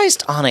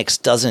surprised Onyx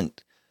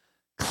doesn't.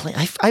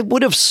 I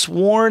would have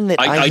sworn that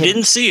I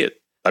didn't see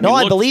it. I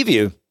believe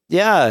you.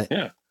 Yeah.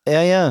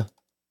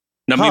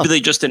 Now maybe they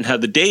just didn't have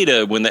the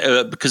data when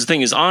because the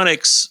thing is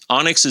Onyx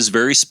is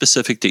very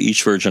specific to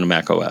each version of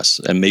Mac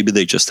OS, and maybe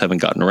they just haven't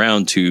gotten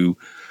around to.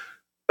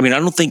 I mean, I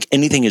don't think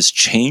anything has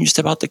changed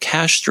about the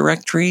cache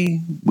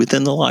directory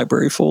within the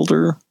library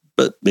folder,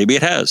 but maybe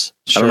it has.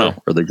 Sure. I don't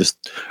know, or they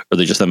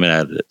just haven't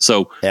added it.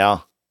 So yeah,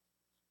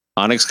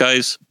 Onyx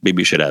guys,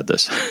 maybe you should add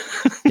this.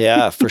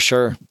 Yeah, for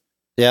sure.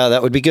 Yeah,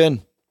 that would be good.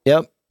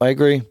 Yep, I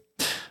agree.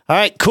 All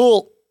right,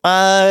 cool.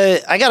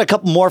 I got a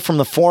couple more from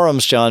the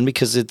forums, John,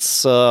 because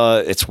it's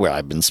where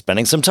I've been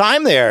spending some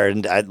time there,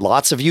 and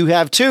lots of you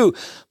have too,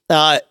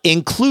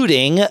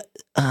 including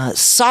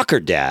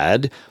Soccer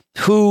Dad,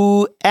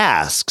 who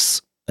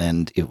asks,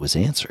 and it was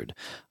answered.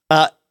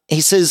 He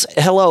says,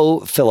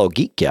 "Hello, fellow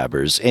Geek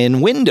Gabbers.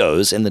 In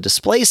Windows, in the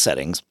display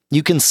settings,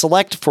 you can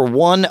select for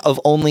one of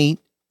only."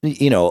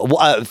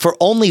 For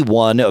only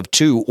one of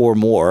two or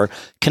more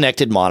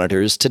connected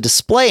monitors to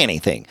display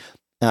anything.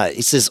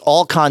 He says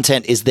all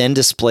content is then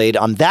displayed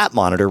on that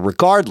monitor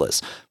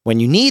regardless. When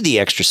you need the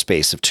extra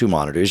space of two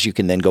monitors, you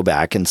can then go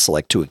back and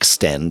select to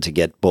extend to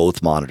get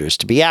both monitors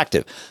to be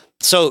active.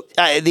 So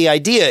the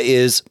idea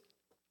is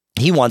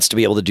he wants to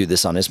be able to do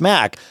this on his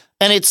Mac.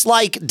 And it's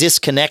like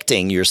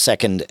disconnecting your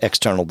second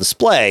external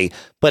display,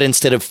 but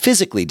instead of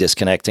physically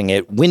disconnecting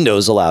it,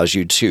 Windows allows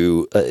you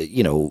to,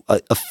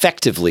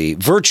 effectively,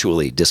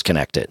 virtually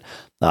disconnect it.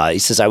 He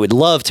says, I would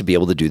love to be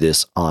able to do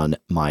this on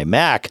my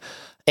Mac.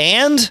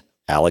 And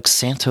Alex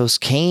Santos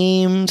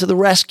came to the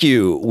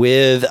rescue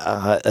with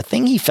a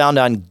thing he found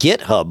on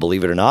GitHub,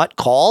 believe it or not,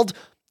 called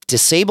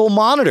Disable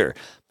Monitor.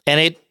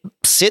 And it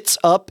sits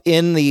up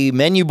in the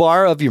menu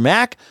bar of your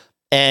Mac.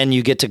 And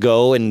you get to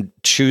go and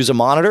choose a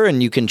monitor,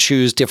 and you can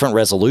choose different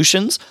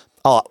resolutions,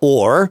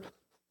 or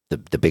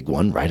the big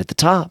one right at the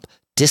top,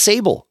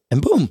 disable,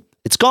 and boom,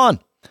 it's gone.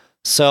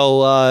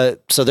 So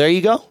there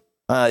you go.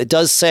 It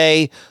does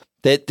say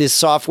that this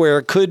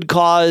software could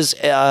cause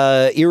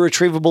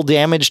irretrievable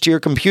damage to your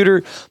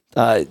computer.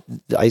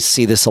 I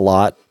see this a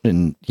lot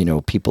in,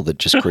 people that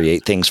just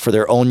create things for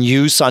their own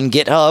use on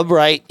GitHub,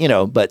 right?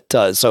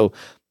 So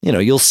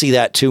you'll see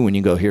that too when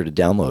you go here to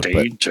download.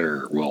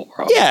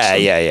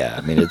 Yeah.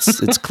 I mean,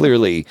 it's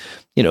clearly,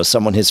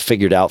 someone has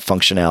figured out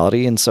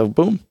functionality, and so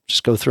boom,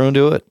 just go through and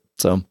do it.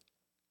 So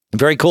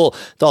very cool.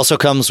 It also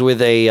comes with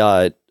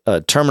a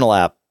terminal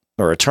app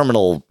or a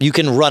terminal. You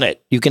can run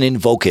it. You can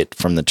invoke it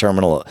from the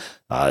terminal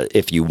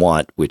if you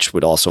want, which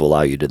would also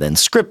allow you to then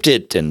script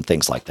it and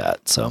things like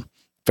that. So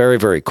very,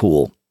 very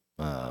cool.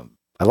 I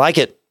like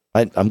it.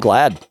 I'm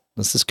glad.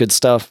 This is good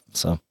stuff.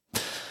 So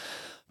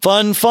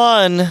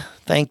fun.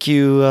 Thank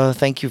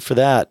you for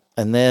that.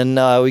 And then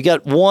we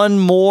got one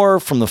more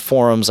from the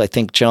forums, I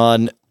think,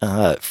 John,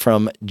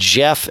 from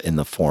Jeff in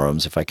the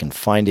forums, if I can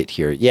find it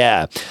here.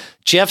 Yeah.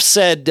 Jeff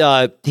said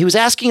he was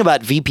asking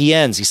about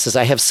VPNs. He says,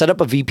 I have set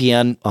up a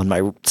VPN on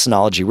my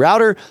Synology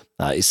router.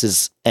 He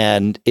says,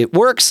 and it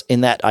works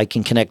in that I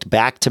can connect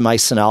back to my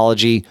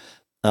Synology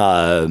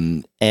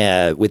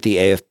with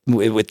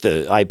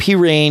the IP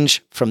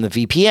range from the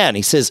VPN.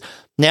 He says,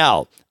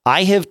 now,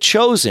 I have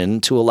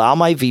chosen to allow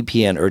my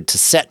VPN or to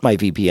set my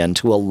VPN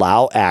to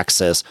allow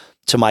access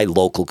to my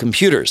local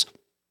computers.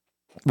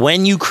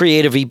 When you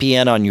create a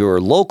VPN on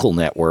your local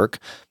network,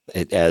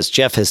 as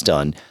Jeff has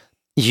done,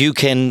 you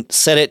can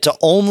set it to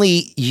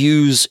only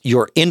use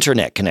your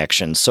internet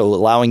connection. So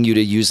allowing you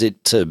to use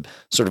it to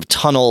sort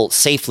of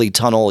safely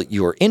tunnel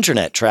your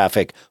internet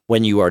traffic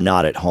when you are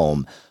not at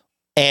home.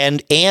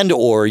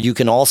 Or you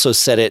can also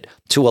set it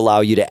to allow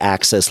you to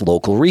access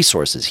local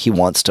resources. He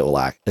wants to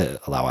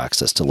allow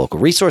access to local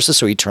resources,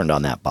 so he turned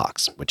on that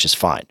box, which is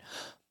fine.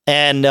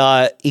 And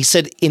he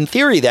said, in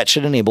theory, that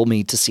should enable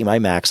me to see my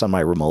Macs on my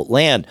remote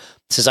LAN.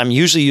 He says, I'm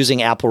usually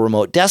using Apple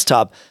Remote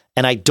Desktop,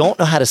 and I don't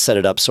know how to set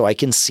it up so I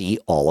can see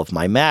all of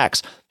my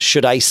Macs.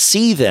 Should I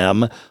see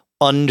them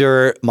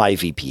under my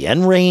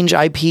VPN range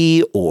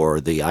IP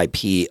or the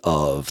IP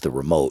of the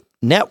remote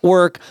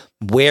network?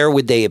 Where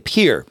would they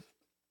appear?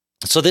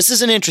 So this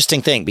is an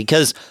interesting thing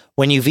because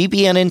when you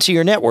VPN into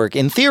your network,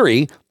 in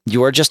theory,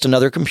 you are just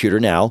another computer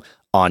now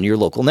on your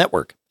local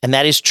network. And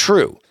that is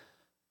true.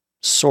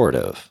 Sort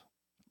of.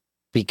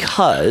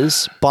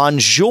 Because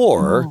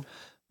Bonjour,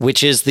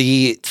 which is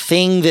the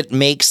thing that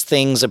makes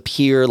things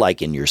appear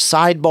like in your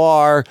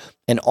sidebar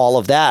and all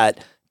of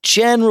that,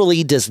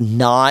 generally does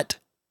not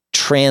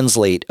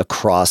translate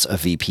across a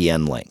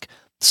VPN link.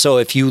 So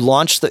if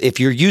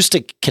you're used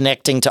to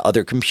connecting to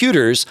other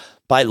computers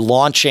by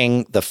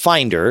launching the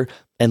Finder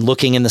and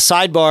looking in the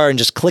sidebar and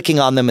just clicking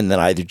on them and then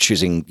either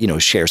choosing,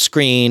 share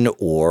screen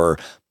or,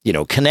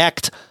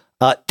 connect.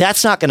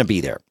 That's not going to be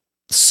there.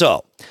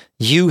 So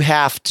you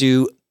have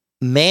to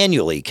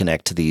manually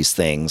connect to these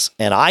things.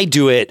 And I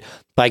do it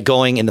by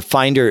going in the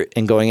Finder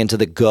and going into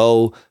the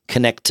Go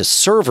Connect to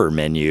Server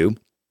menu.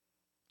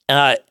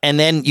 And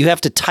then you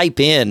have to type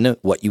in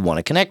what you want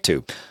to connect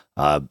to.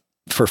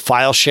 For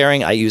file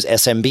sharing, I use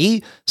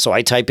SMB. So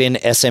I type in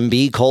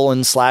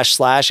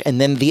SMB:// and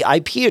then the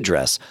IP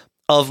address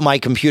of my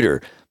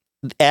computer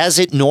as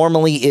it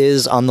normally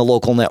is on the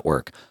local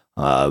network.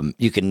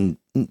 You can,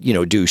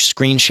 do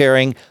screen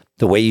sharing.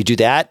 The way you do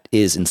that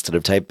is instead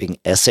of typing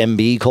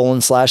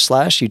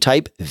SMB:// you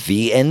type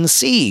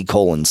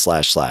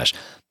VNC://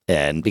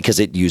 and because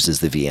it uses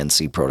the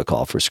VNC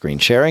protocol for screen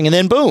sharing, and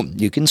then boom,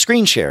 you can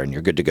screen share and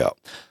you're good to go.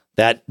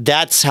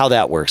 That's how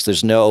that works.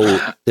 There's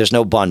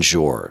no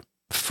bonjour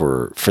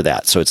for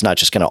that. So it's not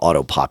just going to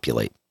auto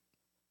populate,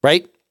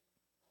 right?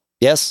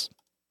 Yes?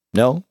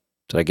 No?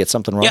 Did I get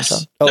something wrong?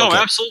 Yes. No,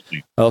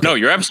 absolutely. Okay. No,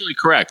 you're absolutely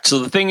correct. So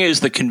the thing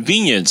is, the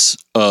convenience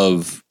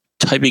of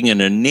typing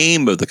in a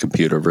name of the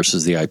computer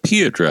versus the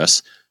IP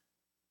address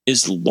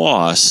is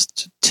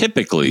lost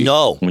typically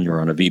when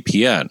you're on a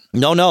VPN.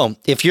 No.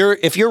 If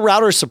your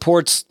router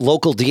supports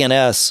local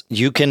DNS,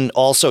 you can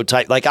also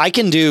type, like I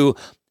can do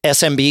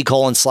SMB:/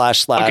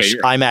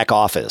 iMac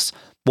Office.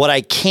 What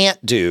I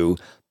can't do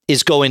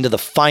is go into the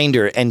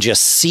Finder and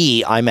just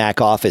see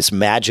iMac Office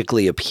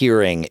magically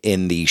appearing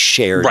in the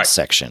shared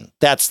section.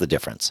 That's the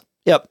difference.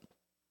 Yep.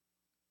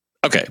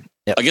 Okay.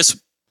 Yep. I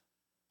guess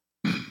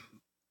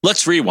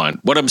let's rewind.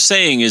 What I'm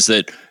saying is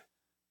that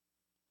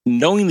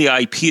knowing the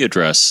IP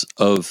address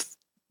of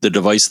the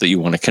device that you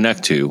want to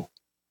connect to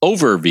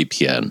over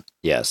VPN,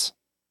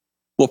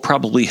 will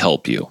probably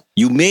help you.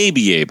 You may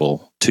be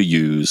able to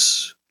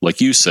use,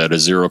 like you said, a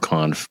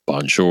zeroconf,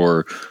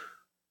 bonjour,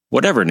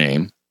 whatever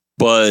name,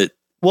 but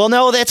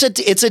no, it's a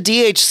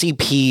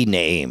DHCP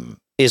name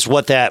is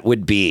what that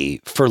would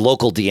be for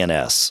local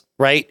DNS,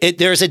 right?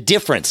 There's a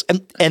difference,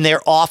 and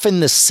they're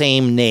often the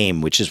same name,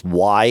 which is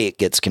why it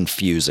gets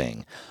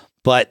confusing.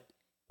 But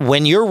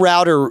when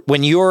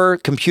your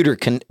computer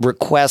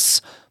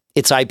requests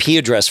its IP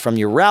address from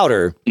your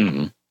router,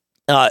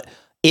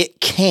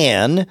 it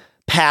can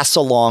pass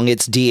along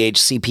its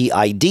DHCP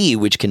ID,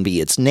 which can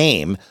be its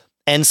name.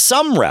 And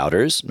some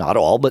routers, not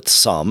all, but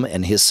some,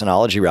 and his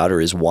Synology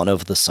router is one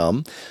of the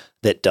some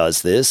that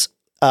does this,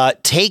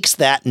 takes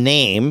that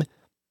name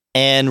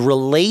and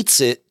relates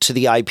it to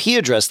the IP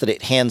address that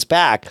it hands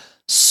back,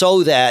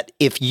 so that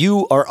if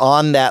you are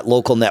on that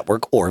local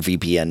network or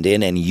VPN'd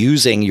in and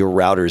using your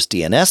router's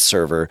DNS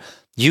server,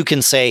 you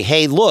can say,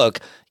 hey, look,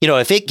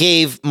 if it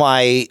gave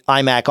my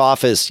iMac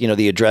Office,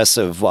 the address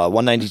of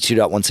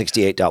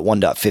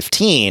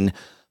 192.168.1.15,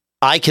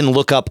 I can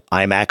look up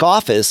iMac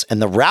Office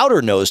and the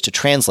router knows to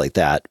translate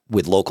that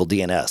with local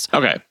DNS.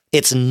 Okay.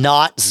 It's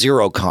not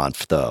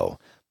zeroconf though.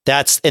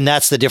 That's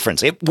the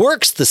difference. It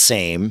works the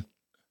same,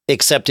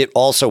 except it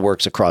also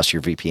works across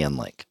your VPN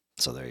link.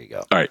 So there you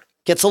go. All right.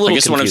 Gets a little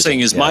confusing. What I'm saying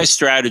is my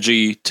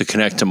strategy to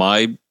connect to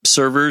my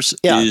servers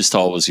is to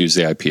always use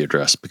the IP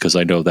address, because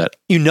I know that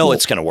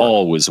it's going to work.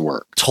 Always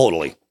work.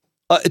 Totally.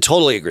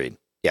 Totally agreed.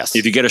 Yes.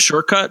 If you get a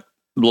shortcut,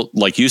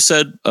 like you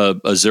said, a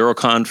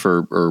zeroconf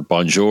or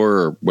bonjour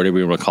or whatever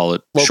you want to call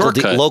it,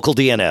 local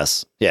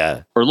DNS.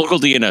 Yeah. Or local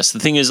DNS. The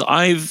thing is,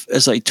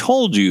 as I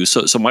told you,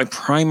 so my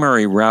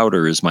primary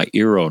router is my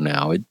Eero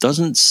now. It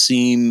doesn't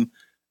seem,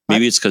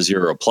 maybe it's because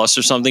Eero Plus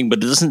or something,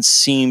 but it doesn't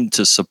seem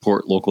to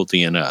support local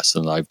DNS.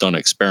 And I've done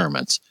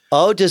experiments.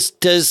 Oh, does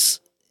if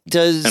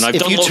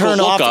you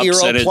turn off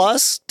Eero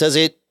Plus,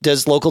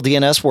 does local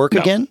DNS work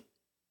again?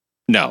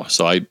 No,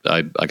 so I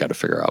got to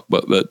figure out,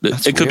 but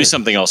it could be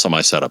something else on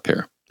my setup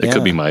here. It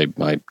could be my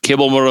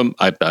cable modem.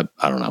 I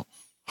don't know.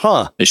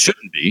 Huh? It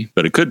shouldn't be,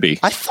 but it could be.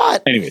 I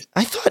thought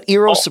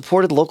Eero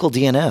supported local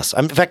DNS.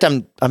 In fact,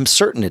 I'm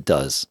certain it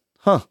does.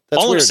 Huh?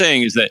 That's all weird. I'm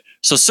saying is that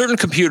certain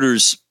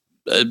computers,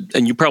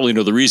 and you probably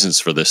know the reasons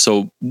for this.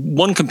 So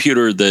one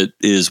computer that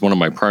is one of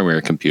my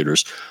primary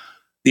computers,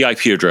 the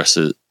IP address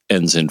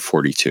ends in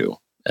 42,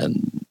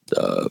 and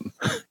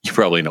you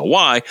probably know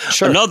why.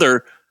 Sure.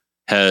 Another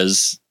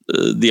has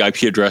the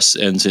IP address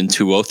ends in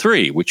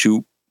 203, which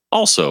you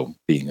also,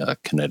 being a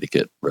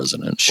Connecticut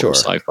resident or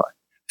sci-fi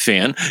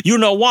fan, you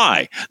know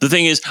why. The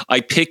thing is,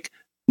 I pick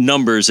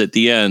numbers at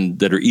the end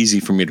that are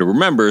easy for me to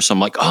remember. So I'm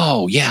like,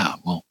 oh yeah,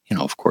 well,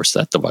 of course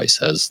that device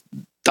has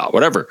dot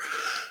whatever.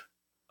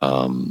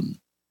 That's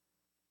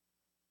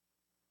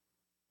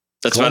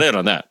about it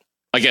on that,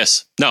 I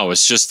guess. No,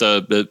 it's just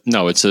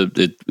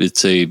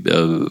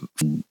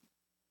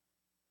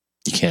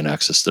you can't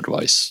access the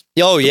device.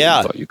 Oh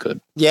yeah, thought you could.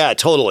 Yeah,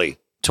 totally.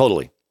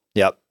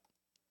 Yep.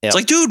 It's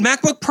like, dude,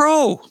 MacBook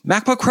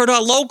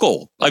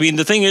Pro.local. I mean,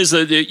 the thing is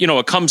that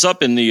it comes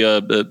up in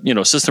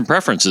the system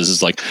preferences.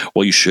 Is like,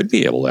 well, you should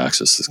be able to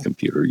access this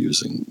computer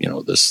using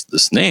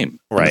this name.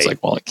 Right. And it's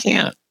like, well, I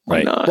can't.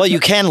 Right. Well, you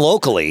can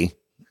locally.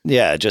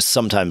 Yeah, just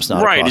sometimes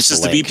not. Right. It's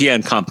just the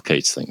VPN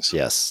complicates things.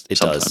 Yes, it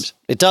sometimes. does.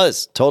 It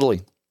does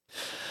totally.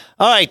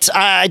 All right.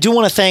 I do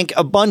want to thank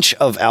a bunch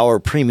of our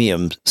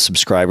premium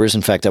subscribers.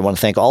 In fact, I want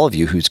to thank all of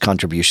you whose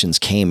contributions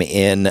came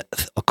in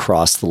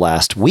across the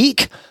last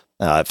week.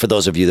 For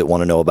those of you that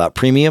want to know about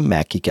premium,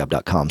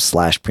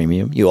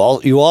 macgeekgab.com/premium. You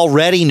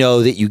already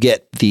know that you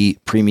get the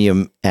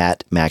premium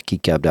at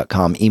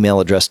macgeekgab.com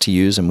email address to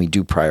use, and we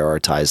do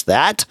prioritize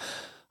that.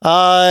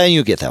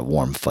 You get that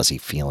warm, fuzzy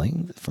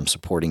feeling from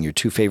supporting your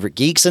two favorite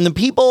geeks. And the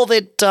people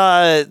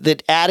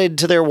that added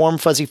to their warm,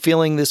 fuzzy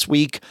feeling this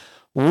week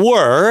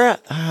were,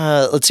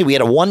 let's see, we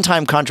had a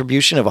one-time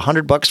contribution of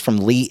 $100 from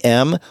Lee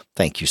M.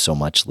 Thank you so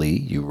much, Lee.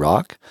 You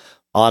rock.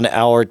 On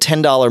our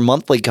 $10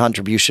 monthly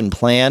contribution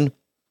plan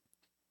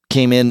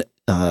came in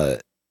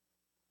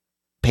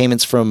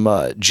payments from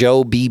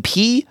Joe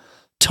BP,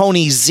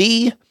 Tony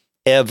Z,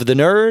 Ev the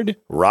Nerd,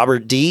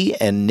 Robert D,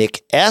 and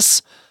Nick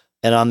S.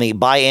 And on the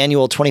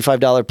biannual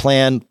 $25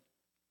 plan,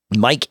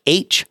 Mike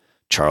H,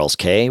 Charles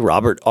K,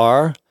 Robert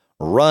R,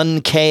 Run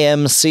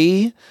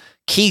KMC,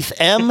 Keith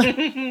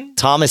M,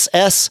 Thomas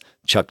S,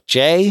 Chuck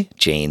J,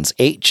 James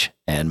H,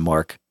 and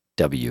Mark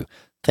W.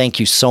 Thank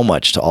you so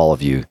much to all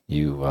of you.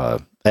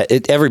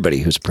 Everybody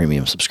who's a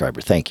premium subscriber.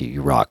 Thank you.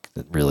 You rock.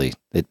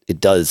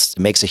 It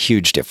makes a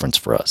huge difference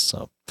for us.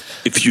 So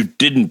if you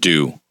didn't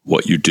do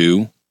what you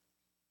do,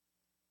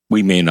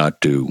 we may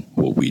not do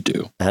what we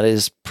do. That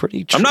is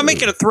pretty true. I'm not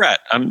making a threat.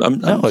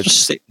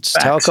 It's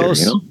how it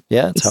goes. Here,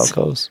 Yeah, it's how it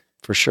goes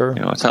for sure.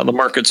 It's how the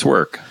markets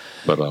work.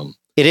 But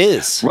it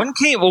is. Run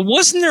K. Well,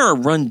 wasn't there a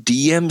Run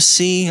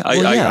DMC? I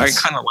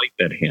kind of like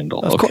that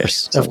handle. Of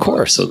course.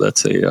 So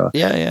that's a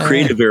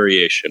creative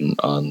variation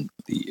on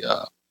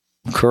the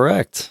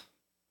correct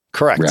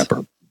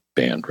rapper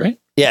band, right?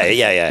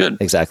 Yeah. Good.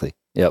 Exactly.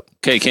 Yep.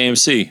 Okay,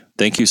 KMC.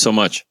 Thank you so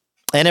much.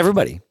 And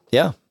everybody.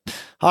 Yeah.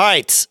 All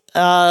right.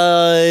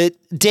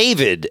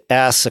 David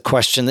asks a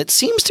question that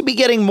seems to be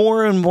getting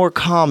more and more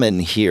common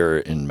here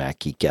in Mac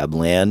Geek Gab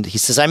land. He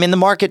says, I'm in the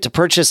market to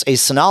purchase a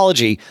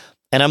Synology,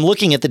 and I'm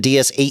looking at the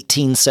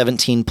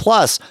DS1817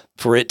 Plus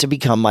for it to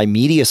become my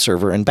media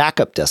server and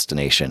backup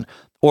destination.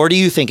 Or do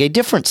you think a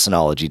different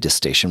Synology disk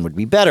station would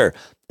be better?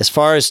 As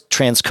far as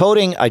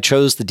transcoding, I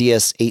chose the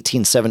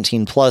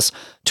DS1817 Plus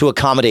to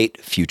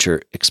accommodate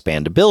future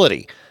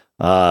expandability.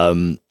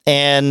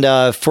 And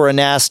for a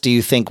NAS, do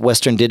you think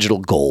Western Digital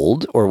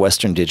Gold or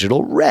Western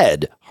Digital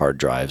Red hard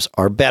drives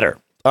are better?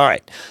 All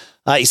right.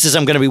 He says,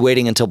 I'm going to be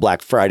waiting until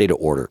Black Friday to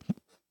order,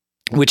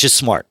 which is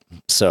smart.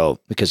 So,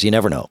 because you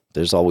never know,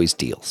 there's always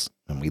deals,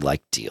 and we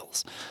like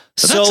deals.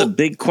 So that's a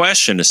big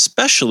question,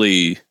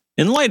 especially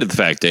in light of the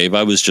fact, Dave,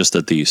 I was just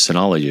at the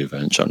Synology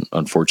event.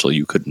 Unfortunately,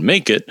 you couldn't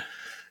make it.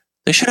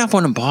 They should have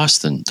one in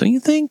Boston, don't you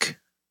think?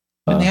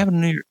 And they have it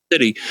in New York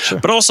City. Sure.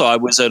 But also, I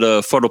was at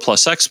a Photo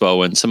Plus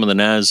Expo, and some of the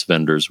NAS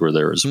vendors were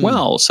there as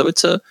well. So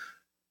it's a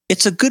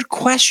good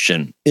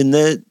question in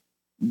that,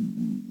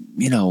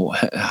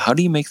 how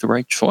do you make the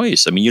right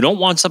choice? I mean, you don't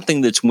want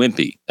something that's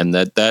wimpy, and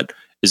that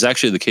is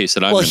actually the case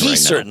that I'm in right now. Well, he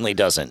certainly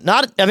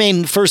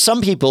doesn't. For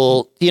some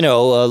people,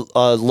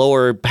 a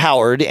lower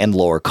powered and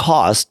lower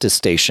cost disk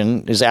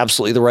station is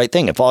absolutely the right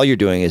thing. If all you're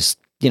doing is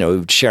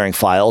sharing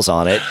files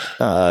on it.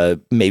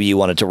 Maybe you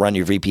wanted to run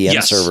your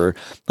VPN server.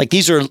 Like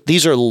these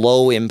are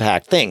low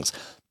impact things,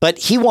 but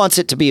he wants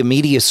it to be a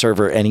media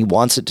server and he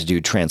wants it to do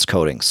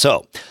transcoding.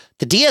 So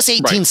the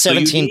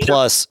DS1817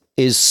 Plus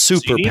is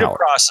super powered.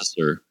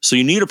 So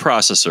you need a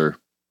processor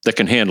that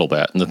can handle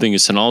that. And the thing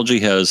is,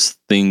 Synology has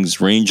things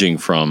ranging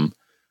from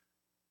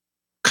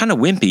kind of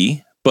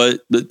wimpy, but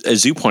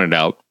as you pointed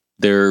out,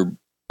 they're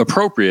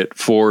appropriate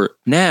for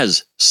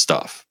NAS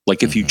stuff.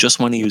 Like if you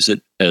just want to use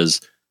it as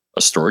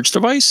a storage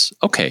device,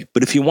 okay.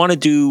 But if you want to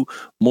do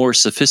more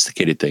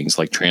sophisticated things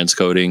like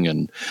transcoding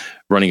and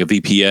running a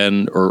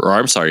VPN or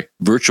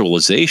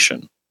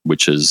virtualization,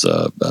 which is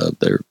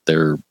they're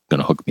going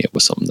to hook me up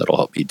with something that'll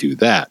help me do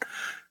that.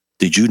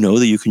 Did you know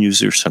that you can use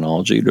your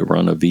Synology to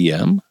run a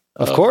VM?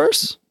 Of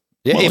course.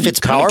 Yeah, if it's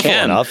powerful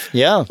enough.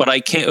 Yeah. But I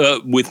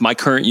can't with my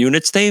current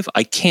units, Dave.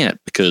 I can't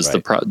because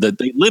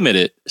they limit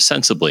it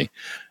sensibly.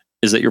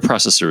 Is that your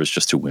processor is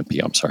just too wimpy?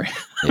 I'm sorry.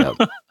 Yeah.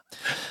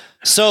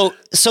 So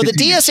the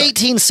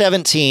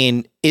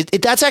DS1817,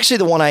 that's actually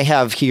the one I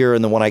have here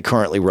and the one I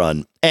currently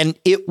run. And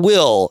it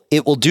will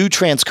do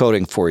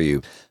transcoding for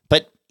you.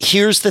 But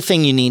here's the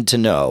thing you need to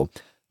know.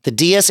 The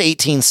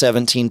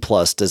DS1817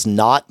 Plus does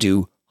not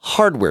do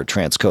hardware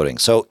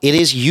transcoding. So it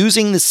is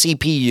using the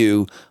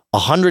CPU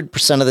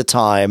 100% of the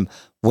time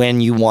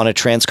when you want to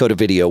transcode a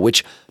video,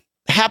 which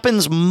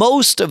happens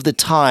most of the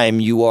time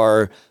you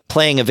are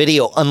playing a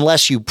video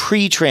unless you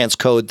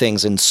pre-transcode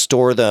things and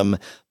store them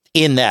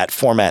in that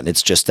format, and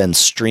it's just then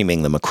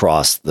streaming them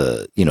across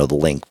the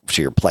link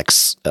to your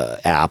Plex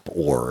app,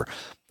 or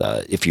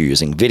if you're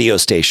using Video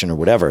Station or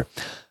whatever.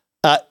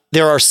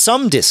 There are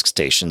some disk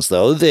stations,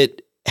 though,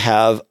 that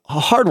have a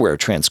hardware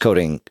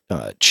transcoding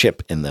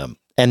chip in them,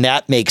 and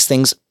that makes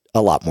things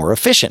a lot more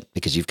efficient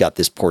because you've got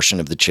this portion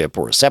of the chip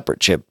or a separate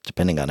chip,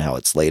 depending on how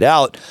it's laid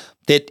out,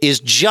 that is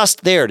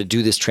just there to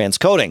do this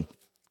transcoding.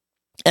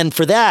 And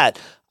for that,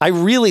 I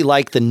really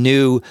like the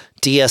new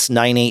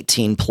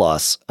DS918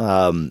 Plus.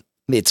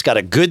 It's got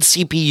a good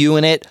CPU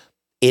in it.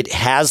 It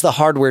has the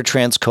hardware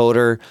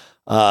transcoder.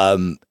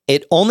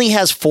 It only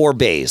has 4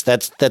 bays.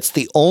 That's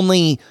the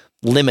only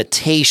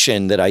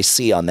limitation that I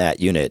see on that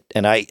unit.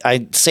 And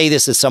I say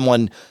this as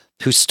someone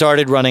who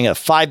started running a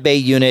 5-bay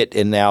unit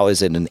and now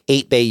is in an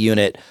 8-bay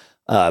unit.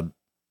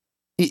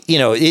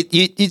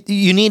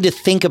 You need to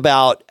think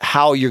about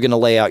how you're going to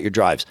lay out your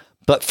drives.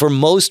 But for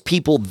most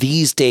people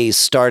these days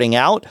starting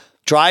out,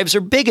 drives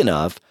are big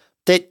enough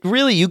that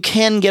really you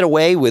can get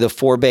away with a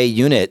 4-bay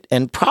unit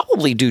and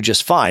probably do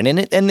just fine. And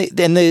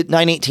the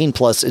 918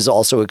 Plus is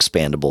also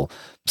expandable.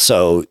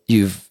 So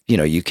you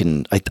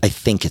can, I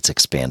think it's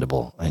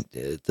expandable.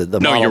 No,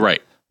 model, you're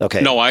right.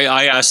 Okay. No,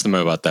 I asked them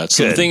about that.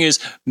 So The thing is,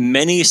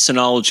 many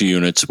Synology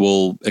units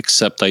will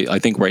accept, I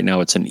think right now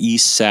it's an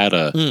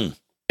eSATA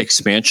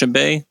expansion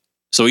bay.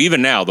 So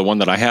even now, the one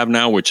that I have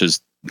now, which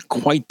is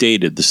quite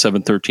dated, the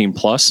 713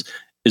 Plus,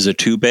 is a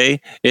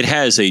 2-bay. It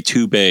has a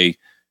 2-bay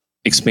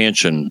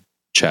expansion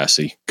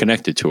chassis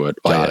connected to it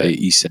via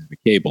eSATA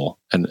cable.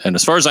 And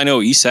as far as I know,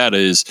 eSATA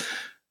is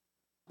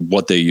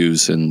what they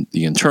use in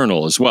the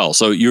internal as well.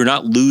 So you're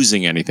not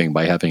losing anything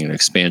by having an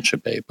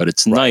expansion bay, but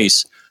it's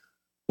nice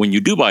when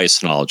you do buy a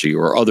Synology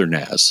or other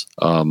NAS,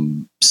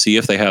 see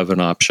if they have an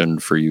option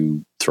for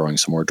you throwing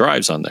some more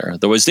drives on there.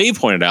 Though, as Dave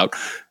pointed out,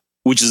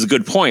 which is a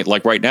good point,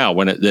 like right now,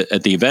 when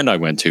at the event I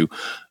went to,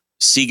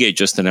 Seagate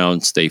just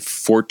announced a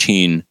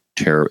 14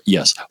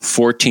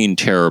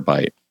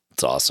 terabyte.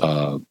 That's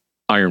awesome.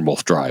 Iron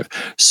Wolf drive.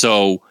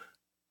 So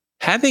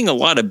having a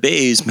lot of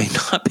bays may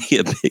not be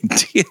a big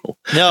deal.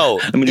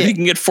 No. I mean, if you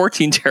can get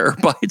 14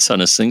 terabytes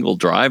on a single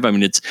drive, I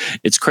mean,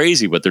 it's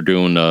crazy what they're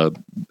doing,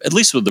 at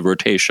least with the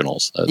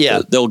rotationals.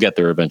 They'll get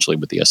there eventually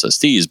with the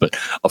SSDs, but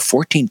a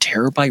 14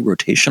 terabyte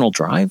rotational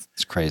drive?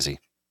 It's crazy.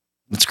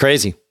 It's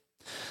crazy.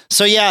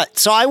 So,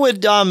 so I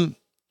would, I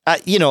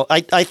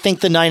think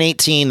the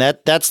 918,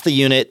 that's the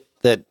unit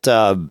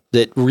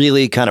that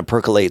really kind of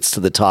percolates to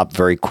the top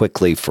very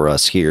quickly for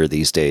us here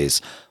these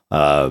days.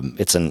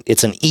 It's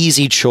an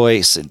easy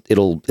choice.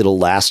 It'll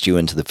last you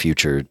into the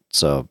future.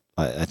 So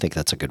I think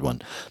that's a good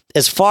one.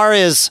 As far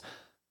as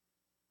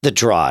the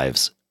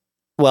drives,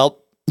 well,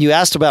 you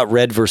asked about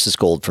red versus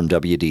gold from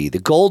WD. The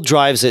gold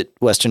drives at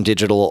Western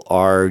Digital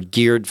are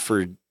geared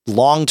for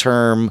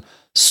long-term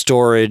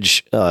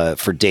storage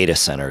for data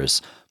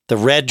centers. The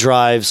red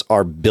drives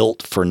are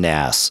built for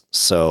NAS.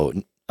 So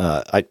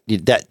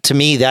to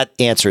me, that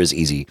answer is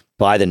easy.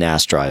 Buy the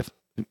NAS drive.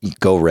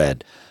 Go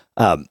red.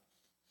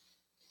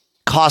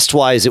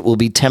 Cost-wise, it will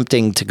be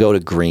tempting to go to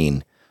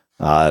green.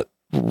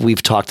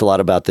 We've talked a lot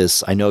about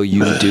this. I know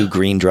you do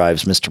green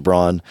drives, Mr.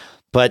 Braun.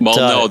 But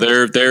no,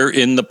 they're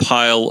in the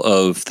pile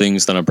of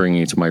things that I'm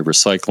bringing to my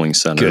recycling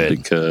center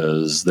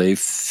because they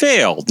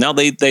failed. Now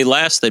they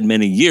lasted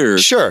many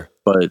years. Sure,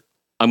 but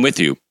I'm with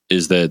you.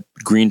 Is that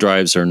green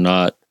drives are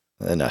not?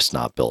 And that's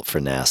not built for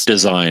NAS.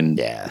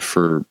 Designed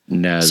for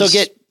NAS. So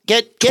get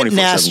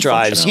NAS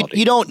drives.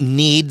 You don't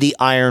need the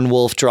Iron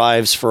Wolf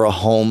drives for a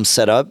home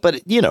setup,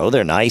 but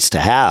they're nice to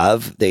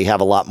have. They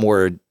have a lot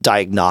more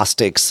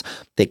diagnostics.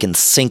 They can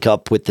sync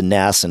up with the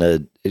NAS in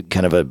a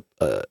kind of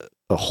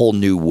a whole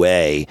new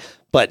way.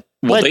 But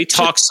they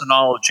talk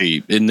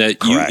Synology in that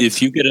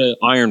if you get an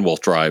Iron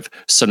Wolf drive,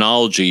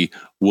 Synology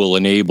will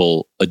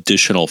enable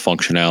additional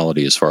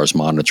functionality as far as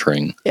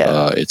monitoring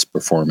its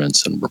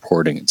performance and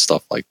reporting and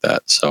stuff like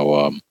that.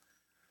 So,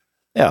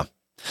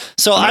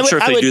 So I'm not sure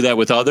if they do that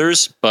with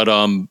others, but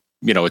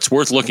it's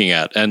worth looking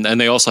at. And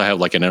they also have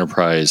like an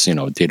enterprise,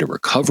 data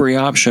recovery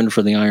option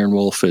for the Iron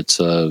Wolf. It's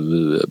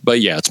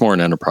it's more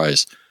an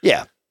enterprise.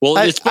 Yeah. Well,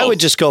 I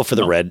would just go for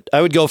the red.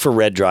 I would go for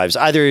red drives,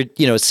 either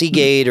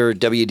Seagate or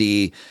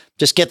WD.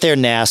 Just get their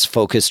NAS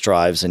focused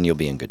drives, and you'll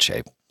be in good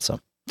shape. So,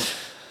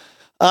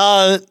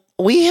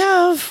 we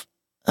have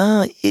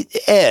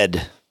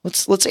Ed.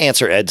 Let's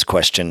answer Ed's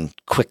question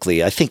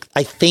quickly. I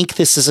think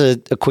this is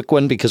a quick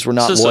one because we're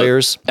not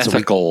lawyers.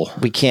 Ethical. So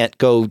we can't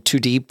go too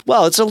deep.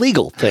 Well, it's a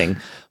legal thing.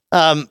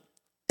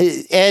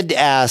 Ed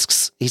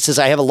asks, he says,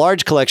 I have a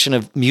large collection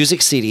of music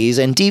CDs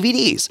and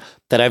DVDs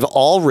that I've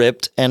all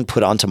ripped and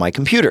put onto my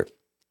computer.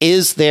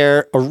 Is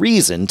there a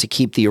reason to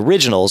keep the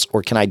originals,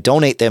 or can I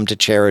donate them to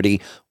charity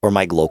or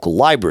my local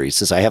library? He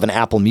says, I have an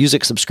Apple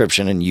Music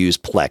subscription and use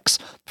Plex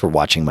for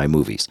watching my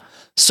movies.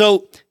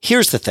 So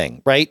here's the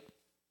thing, right?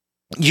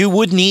 You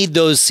would need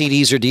those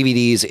CDs or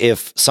DVDs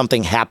if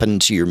something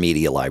happened to your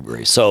media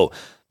library. So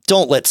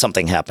don't let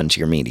something happen to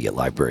your media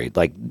library.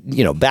 Like,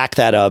 back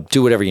that up,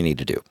 do whatever you need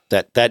to do.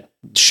 That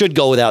should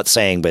go without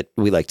saying, but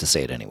we like to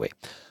say it anyway.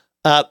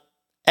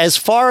 As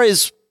far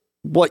as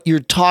what you're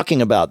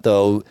talking about,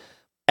 though,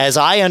 as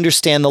I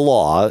understand the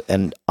law,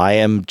 and I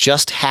am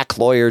just hack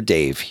lawyer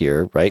Dave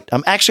here, right?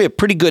 I'm actually a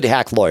pretty good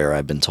hack lawyer,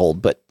 I've been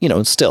told, but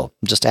still,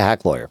 I'm just a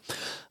hack lawyer.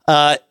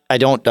 I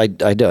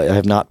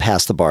have not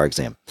passed the bar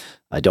exam.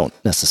 I don't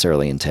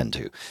necessarily intend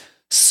to.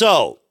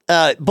 So,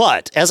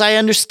 but as I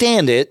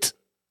understand it,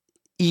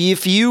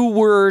 if you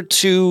were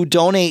to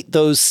donate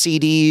those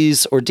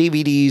CDs or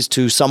DVDs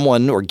to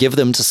someone, or give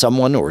them to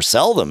someone, or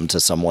sell them to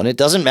someone, it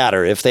doesn't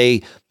matter.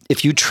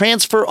 If you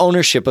transfer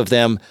ownership of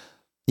them,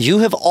 you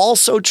have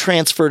also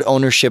transferred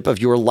ownership of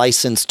your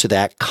license to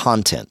that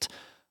content.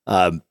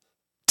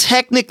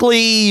 Technically,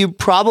 you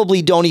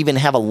probably don't even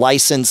have a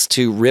license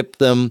to rip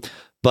them,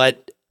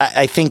 but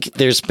I think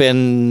there's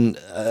been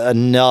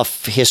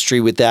enough history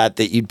with that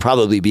you'd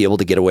probably be able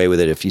to get away with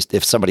it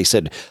if somebody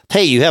said,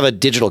 hey, you have a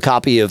digital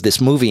copy of this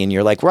movie, and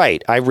you're like,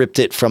 right, I ripped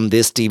it from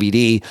this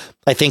DVD.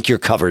 I think you're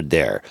covered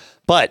there.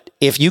 But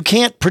if you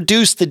can't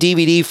produce the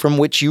DVD from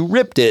which you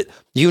ripped it,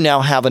 you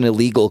now have an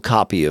illegal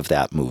copy of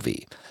that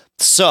movie.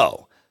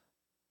 So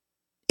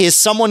is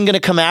someone going to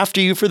come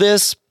after you for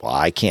this? Well,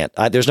 I can't.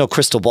 There's no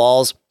crystal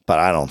balls, but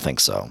I don't think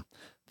so.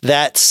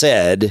 That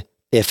said,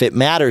 if it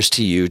matters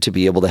to you to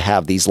be able to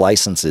have these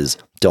licenses,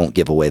 don't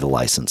give away the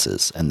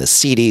licenses. And the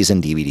CDs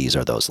and DVDs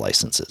are those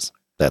licenses.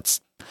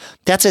 That's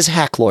as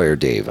Hack Lawyer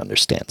Dave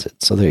understands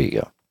it. So there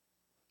you go.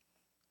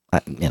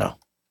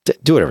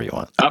 Do whatever you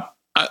want.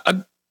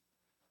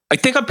 I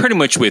think I'm pretty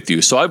much with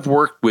you. So I've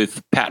worked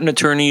with patent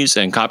attorneys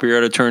and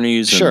copyright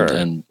attorneys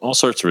and all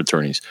sorts of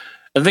attorneys.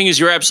 And the thing is,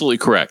 you're absolutely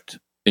correct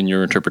in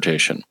your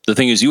interpretation. The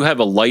thing is, you have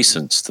a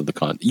license to the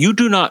content. You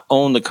do not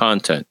own the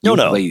content. You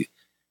have a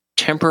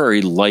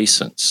temporary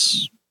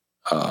license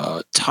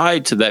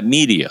tied to that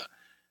media.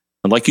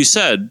 And like you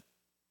said,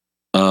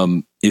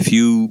 if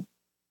you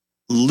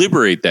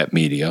liberate that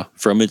media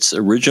from its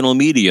original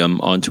medium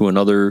onto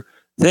another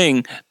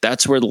thing,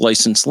 that's where the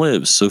license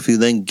lives. So if you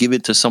then give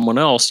it to someone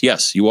else,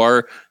 yes, you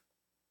are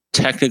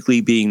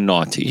technically being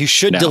naughty. You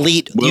should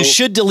delete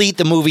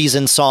the movies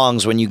and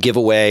songs when you give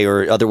away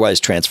or otherwise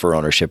transfer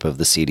ownership of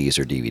the CDs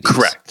or DVDs.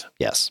 Correct.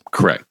 Yes.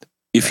 Correct.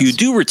 If you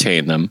do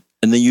retain them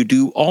and then you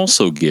do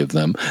also give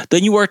them,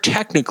 then you are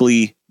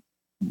technically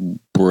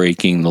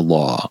breaking the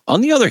law. On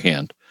the other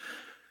hand,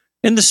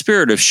 in the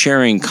spirit of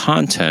sharing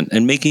content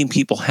and making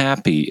people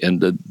happy,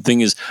 and the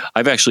thing is,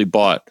 I've actually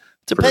bought...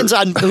 Depends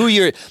on who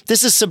you're...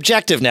 This is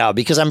subjective now,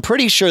 because I'm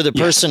pretty sure the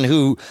person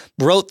who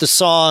wrote the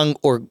song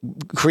or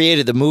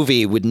created the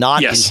movie would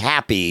not be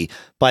happy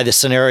by the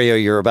scenario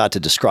you're about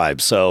to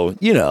describe. So,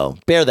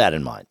 bear that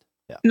in mind.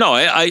 Yeah. No,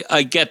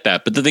 I get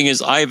that. But the thing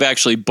is, I've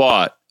actually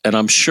bought, and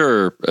I'm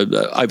sure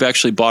I've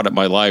actually bought at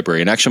my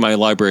library. And actually, my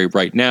library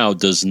right now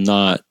does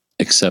not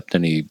accept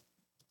any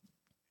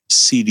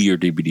CD or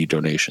DVD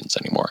donations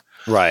anymore.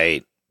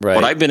 Right. Right.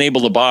 But I've been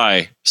able to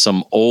buy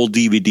some old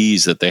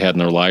DVDs that they had in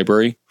their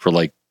library for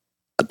like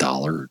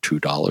 $1 or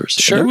 $2.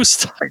 Sure. And there was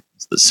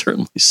times that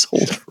certainly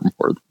sold for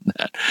more than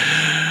that.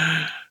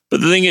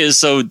 But the thing is,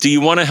 so do you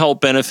want to help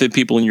benefit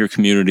people in your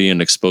community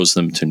and expose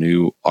them to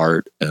new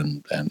art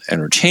and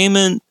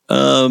entertainment?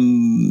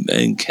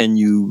 And can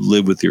you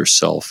live with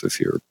yourself if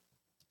you're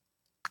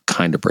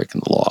kind of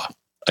breaking the law?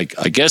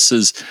 I guess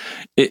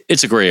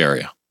it's a gray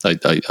area.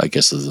 I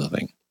guess is the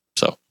thing.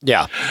 So,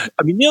 yeah.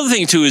 I mean, the other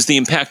thing, too, is the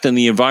impact on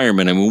the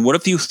environment. I mean, what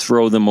if you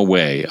throw them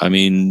away? I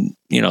mean,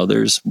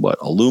 there's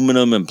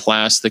aluminum and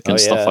plastic and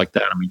stuff like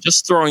that. I mean,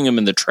 just throwing them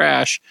in the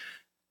trash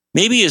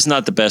maybe is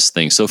not the best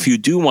thing. So if you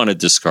do want to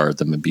discard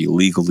them and be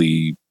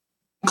legally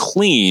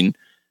clean,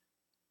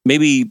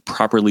 maybe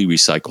properly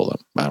recycle them.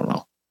 I don't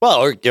know.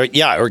 Well, or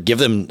give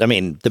them. I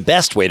mean, the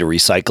best way to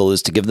recycle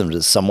is to give them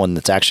to someone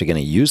that's actually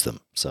going to use them.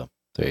 So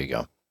there you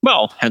go.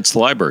 Well, hence the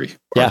library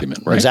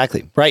argument, right?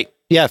 Exactly. Right.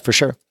 Yeah, for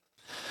sure.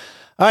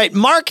 All right.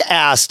 Mark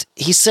asked,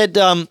 he said,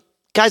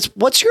 guys,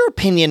 what's your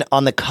opinion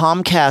on the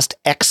Comcast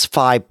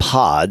X5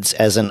 pods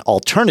as an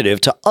alternative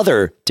to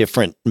other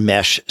different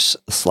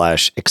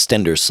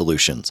mesh/extender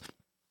solutions?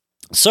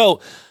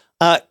 So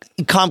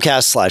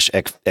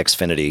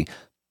Comcast/Xfinity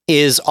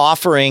is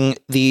offering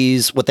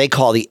these, what they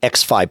call the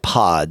X5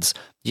 pods.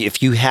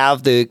 If you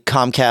have the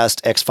Comcast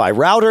X5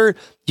 router,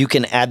 you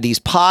can add these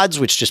pods,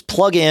 which just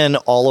plug in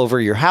all over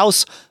your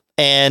house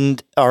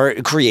and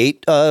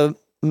create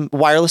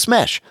wireless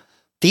mesh.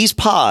 These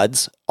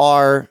pods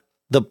are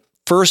the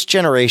first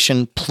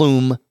generation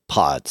Plume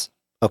pods.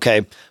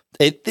 Okay.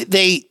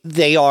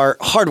 They are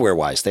hardware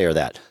wise. They are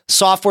that.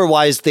 Software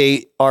wise,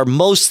 they are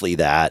mostly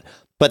that,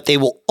 but they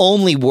will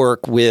only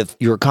work with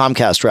your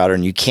Comcast router,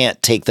 and you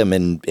can't take them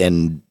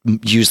and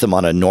use them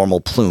on a normal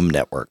Plume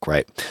network.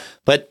 Right.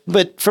 But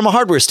from a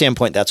hardware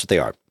standpoint, that's what they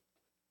are.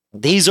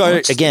 These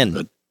are,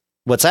 stupid.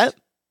 What's that?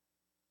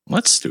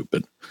 That's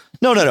stupid.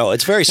 No.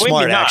 It's very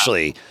smart,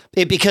 actually,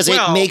 because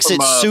it makes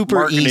it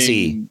super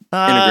easy.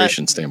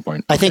 Integration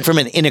standpoint. I think from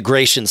an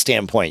integration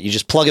standpoint, you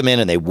just plug them in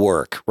and they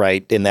work,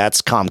 right? And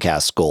that's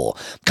Comcast's goal.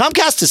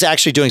 Comcast is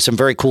actually doing some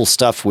very cool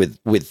stuff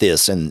with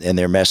this and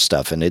their mesh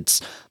stuff. And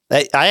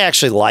I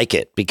actually like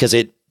it because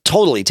it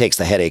totally takes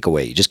the headache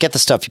away. You just get the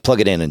stuff, you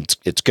plug it in, and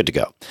it's good to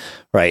go,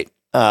 right?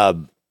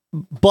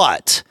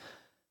 But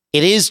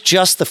it is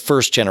just the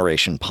first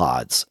generation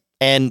pods.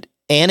 And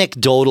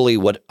anecdotally,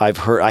 what I've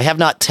heard, I have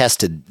not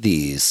tested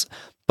these,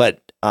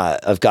 but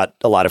I've got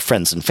a lot of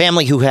friends and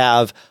family who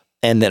have.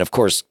 And then, of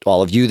course,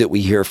 all of you that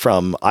we hear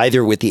from,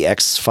 either with the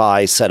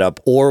X5 setup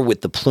or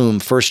with the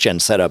Plume first gen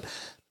setup,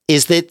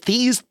 is that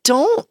these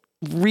don't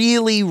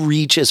really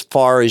reach as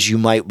far as you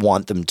might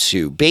want them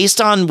to.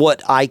 Based on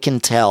what I can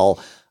tell,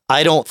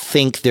 I don't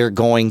think they're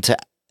going to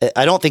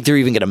I don't think they're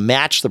even going to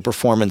match the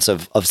performance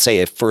of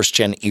say, a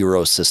first-gen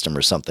Eero system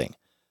or something.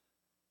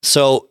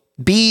 So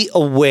be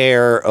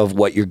aware of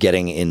what you're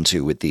getting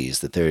into with these,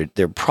 that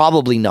they're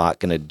probably not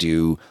going to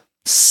do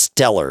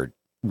stellar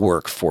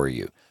work for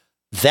you.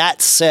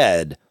 That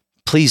said,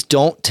 please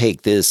don't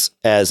take this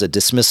as a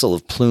dismissal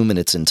of Plume in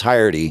its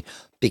entirety,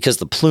 because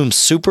the Plume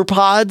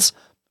SuperPods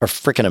are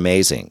freaking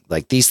amazing.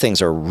 Like, these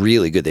things are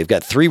really good. They've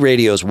got 3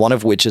 radios, one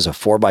of which is a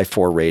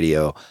 4x4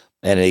 radio,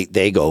 and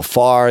they go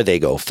far, they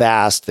go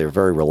fast, they're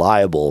very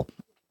reliable.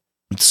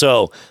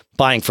 So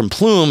buying from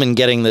Plume and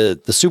getting the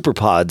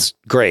SuperPods,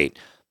 great.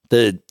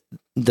 The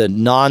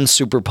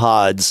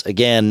non-SuperPods,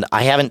 again,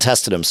 I haven't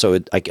tested them, so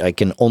I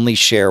can only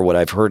share what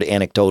I've heard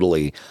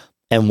anecdotally.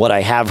 And what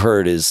I have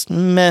heard is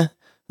meh.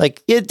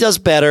 Like, it does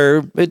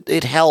better,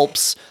 it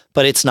helps,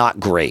 but it's not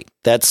great.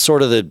 That's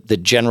sort of the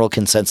general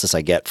consensus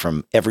I get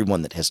from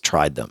everyone that has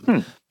tried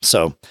them.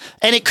 So,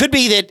 and it could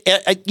be that,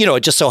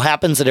 it just so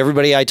happens that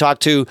everybody I talk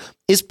to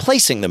is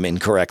placing them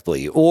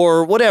incorrectly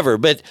or whatever,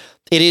 but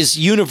it is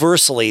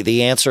universally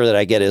the answer that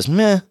I get is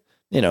meh,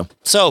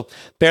 so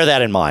bear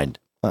that in mind.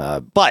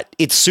 But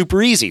it's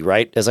super easy,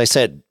 right? As I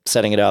said,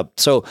 setting it up.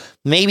 So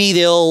maybe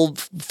they'll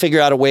figure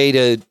out a way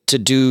to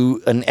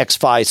do an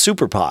X-Fi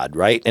SuperPod,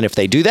 right? And if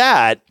they do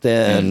that,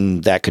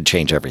 then that could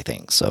change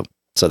everything. So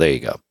there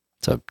you go.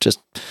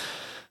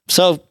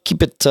 So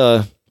keep it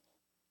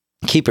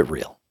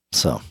real.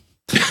 So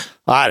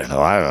I don't know.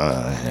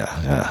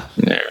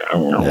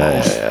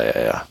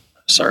 Yeah.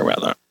 Sorry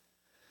about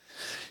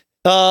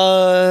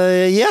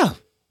that. Yeah.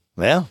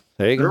 Well,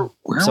 there you go.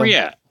 Where are we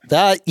at?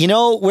 Where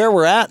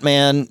we're at,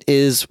 man,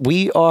 is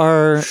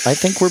I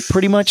think we're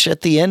pretty much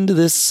at the end of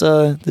this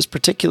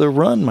particular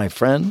run, my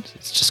friend.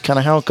 It's just kind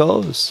of how it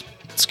goes.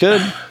 It's good.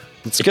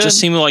 It just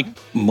seemed like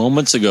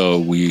moments ago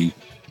we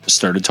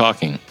started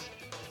talking.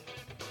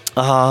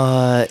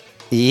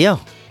 Yeah.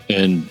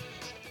 And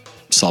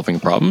solving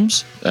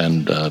problems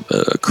and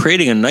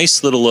creating a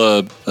nice little,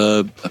 I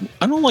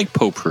don't like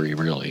potpourri,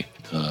 really.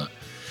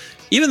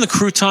 Even the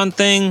crouton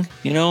thing,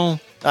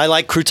 I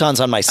like croutons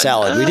on my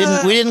salad.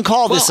 We didn't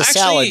call this a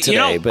salad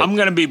today, but I'm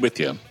going to be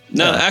with you.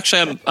 No,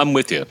 actually, I'm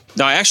with you.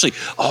 No, I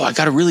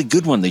got a really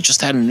good one. They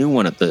just had a new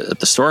one at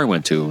the store I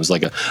went to. It was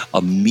like a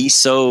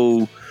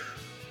miso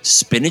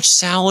spinach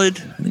salad.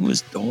 I think it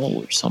was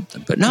dole or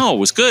something. But no, it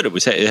was good.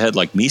 It had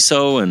like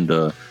miso and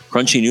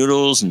crunchy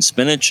noodles and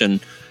spinach, and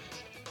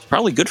it's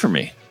probably good for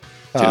me.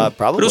 Probably.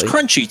 But it was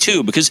crunchy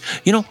too, because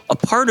a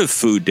part of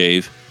food,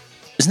 Dave,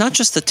 is not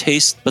just the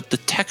taste, but the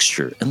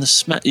texture and the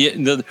smell.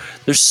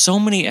 There's so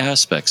many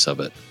aspects of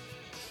it.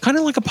 Kind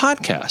of like a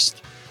podcast.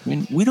 I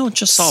mean, we don't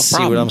just solve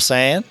problems.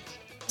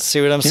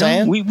 See what I'm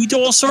saying? We do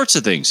all sorts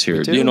of things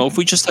here. If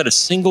we just had a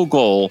single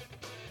goal,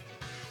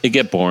 it'd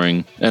get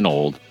boring and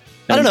old.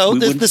 I don't know.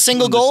 The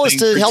single goal is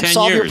to help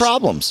solve your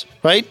problems,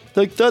 right?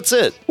 Like, that's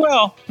it.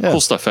 Well, pull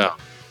stuff out.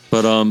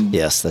 But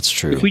yes, that's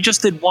true. If we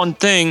just did one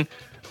thing,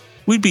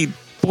 we'd be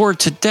bored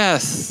to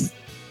death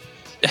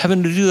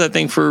having to do that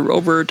thing for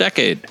over a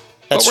decade.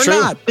 That's but we're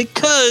true. not,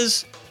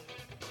 because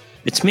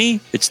it's me,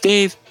 it's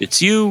Dave,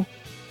 it's you,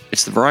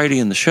 it's the variety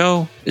in the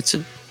show. I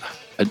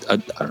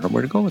don't know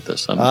where to go with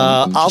this.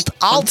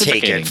 I'll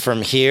take it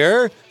from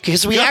here,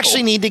 because we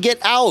actually need to get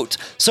out.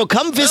 So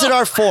come visit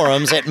our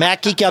forums at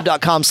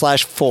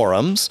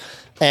macgeekgab.com/forums.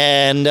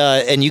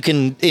 And you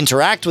can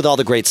interact with all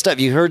the great stuff.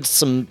 You heard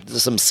some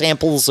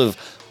samples of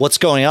what's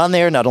going on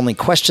there, not only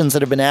questions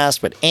that have been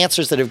asked, but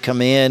answers that have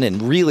come in,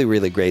 and really,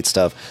 really great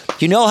stuff.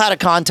 You know how to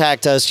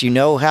contact us. You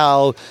know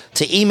how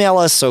to email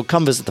us. So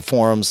come visit the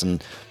forums,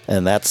 and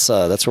that's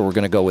where we're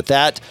going to go with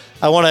that.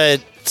 I want to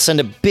send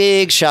a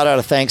big shout out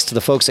of thanks to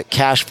the folks at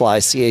Cachefly,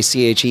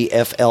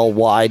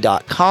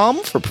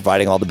 CACHEFLY.com, for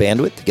providing all the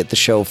bandwidth to get the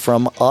show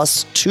from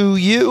us to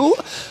you.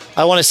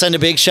 I want to send a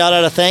big shout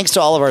out of thanks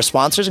to all of our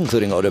sponsors,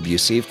 including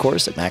OWC, of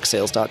course, at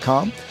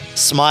MacSales.com,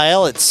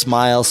 Smile at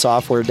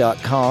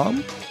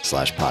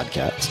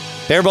SmileSoftware.com/podcast,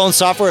 Barebones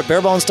Software at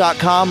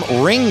Barebones.com,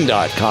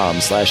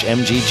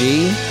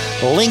 Ring.com/MGG,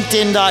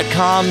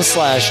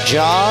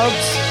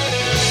 LinkedIn.com/jobs,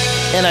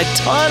 and a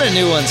ton of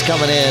new ones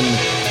coming in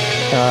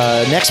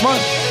next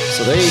month.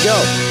 So there you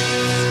go.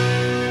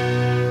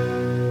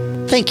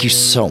 Thank you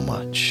so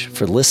much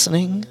for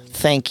listening.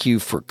 Thank you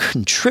for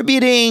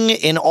contributing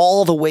in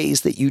all the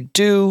ways that you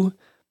do.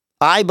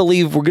 I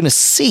believe we're going to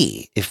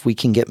see if we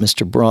can get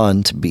Mr.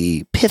 Braun to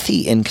be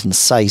pithy and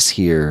concise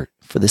here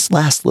for this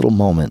last little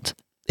moment.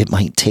 It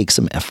might take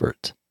some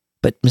effort.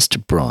 But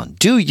Mr. Braun,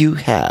 do you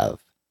have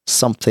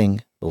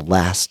something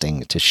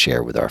lasting to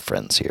share with our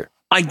friends here?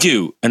 I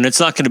do. And it's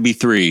not going to be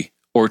 3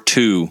 or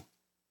 2.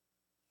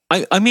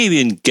 I may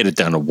even get it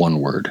down to 1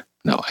 word.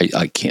 No,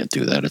 I can't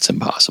do that. It's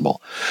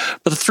impossible.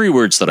 But the 3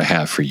 words that I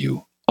have for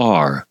you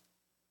are: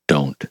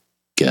 don't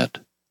get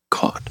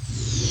caught.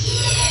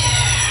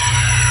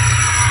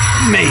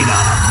 Made on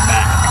a